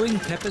is towing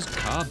Peppa's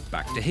car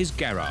back to his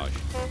garage.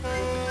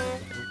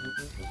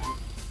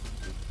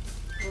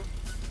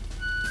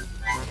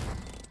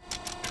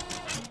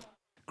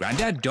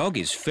 Grandad Dog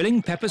is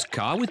filling Peppa's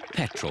car with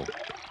petrol.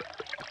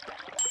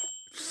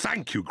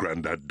 Thank you,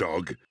 Grandad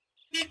Dog.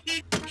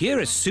 Here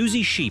are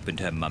Suzy Sheep and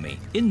her mummy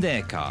in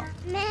their car.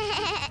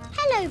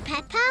 Hello,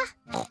 Peppa.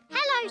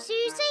 Hello,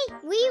 Suzy.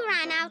 We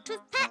ran out of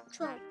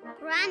petrol.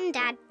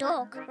 Grandad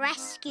Dog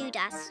rescued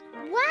us.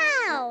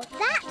 Wow,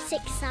 that's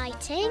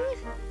exciting.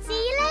 See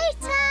you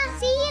later.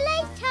 See you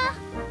later.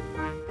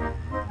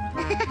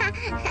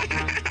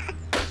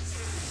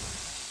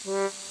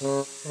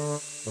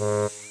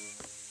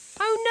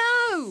 Oh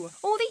no!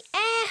 All the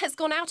air has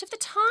gone out of the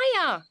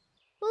tyre.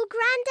 Will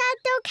Grandad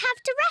Dog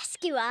have to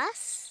rescue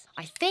us?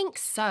 I think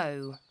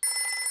so.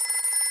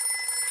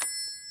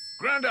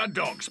 Grandad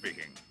Dog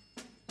speaking.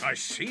 I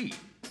see.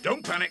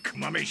 Don't panic,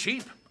 Mummy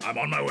Sheep. I'm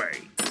on my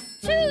way.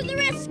 To the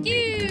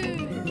rescue!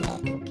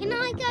 Can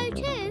I go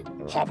too?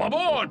 Hop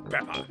aboard,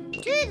 Peppa.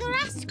 To the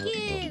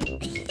rescue!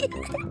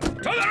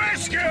 To the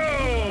rescue!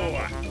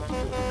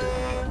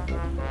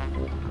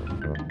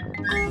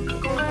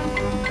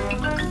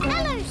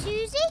 Hello,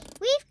 Suzy.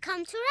 We've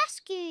come to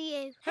rescue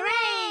you.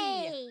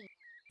 Hooray!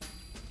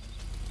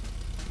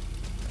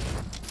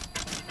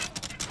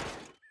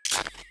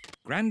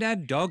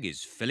 Grandad Dog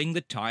is filling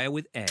the tyre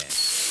with air.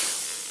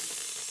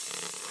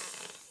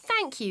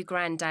 Thank you,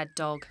 Grandad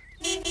Dog.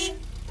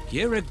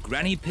 Here are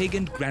Granny Pig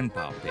and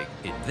Grandpa Pig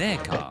in their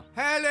car.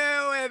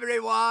 Hello,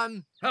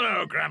 everyone.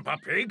 Hello, Grandpa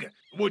Pig.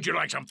 Would you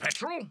like some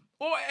petrol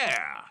or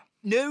air?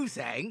 No,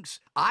 thanks.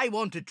 I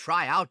want to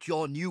try out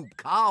your new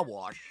car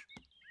wash.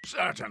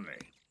 Certainly.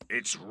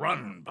 It's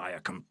run by a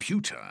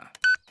computer.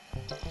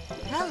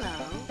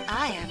 Hello,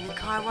 I am the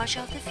car wash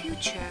of the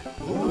future.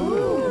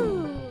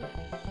 Ooh.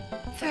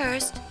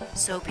 First,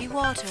 soapy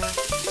water.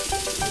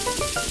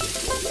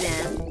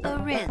 Then a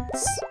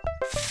rinse.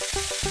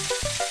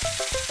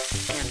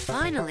 And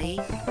finally,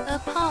 a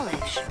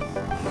polish.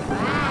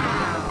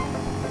 Wow!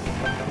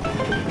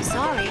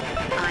 Sorry,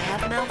 I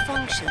have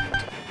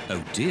malfunctioned.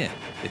 Oh dear,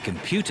 the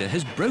computer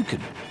has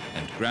broken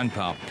and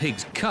Grandpa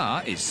Pig's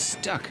car is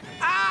stuck.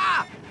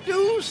 Ah!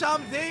 Do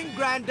something,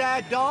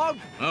 Grandad Dog.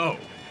 Oh,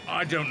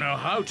 I don't know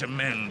how to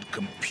mend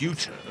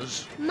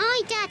computers.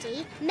 My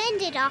daddy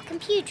mended our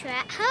computer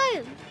at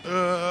home.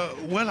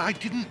 Well, I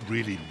didn't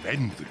really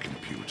mend the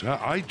computer.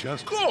 I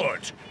just...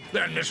 Good!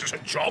 Then this is a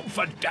job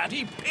for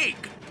Daddy Pig.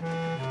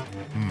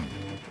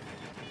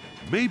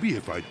 Maybe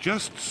if I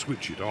just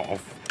switch it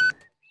off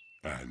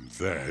and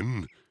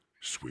then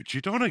switch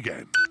it on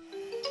again.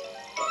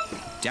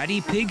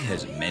 Daddy Pig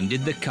has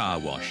mended the car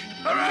wash.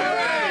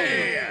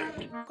 Hooray!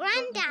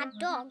 Grandad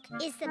Dog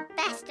is the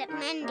best at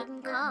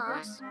mending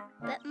cars,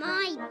 but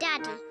my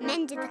daddy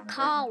mended the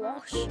car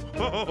wash.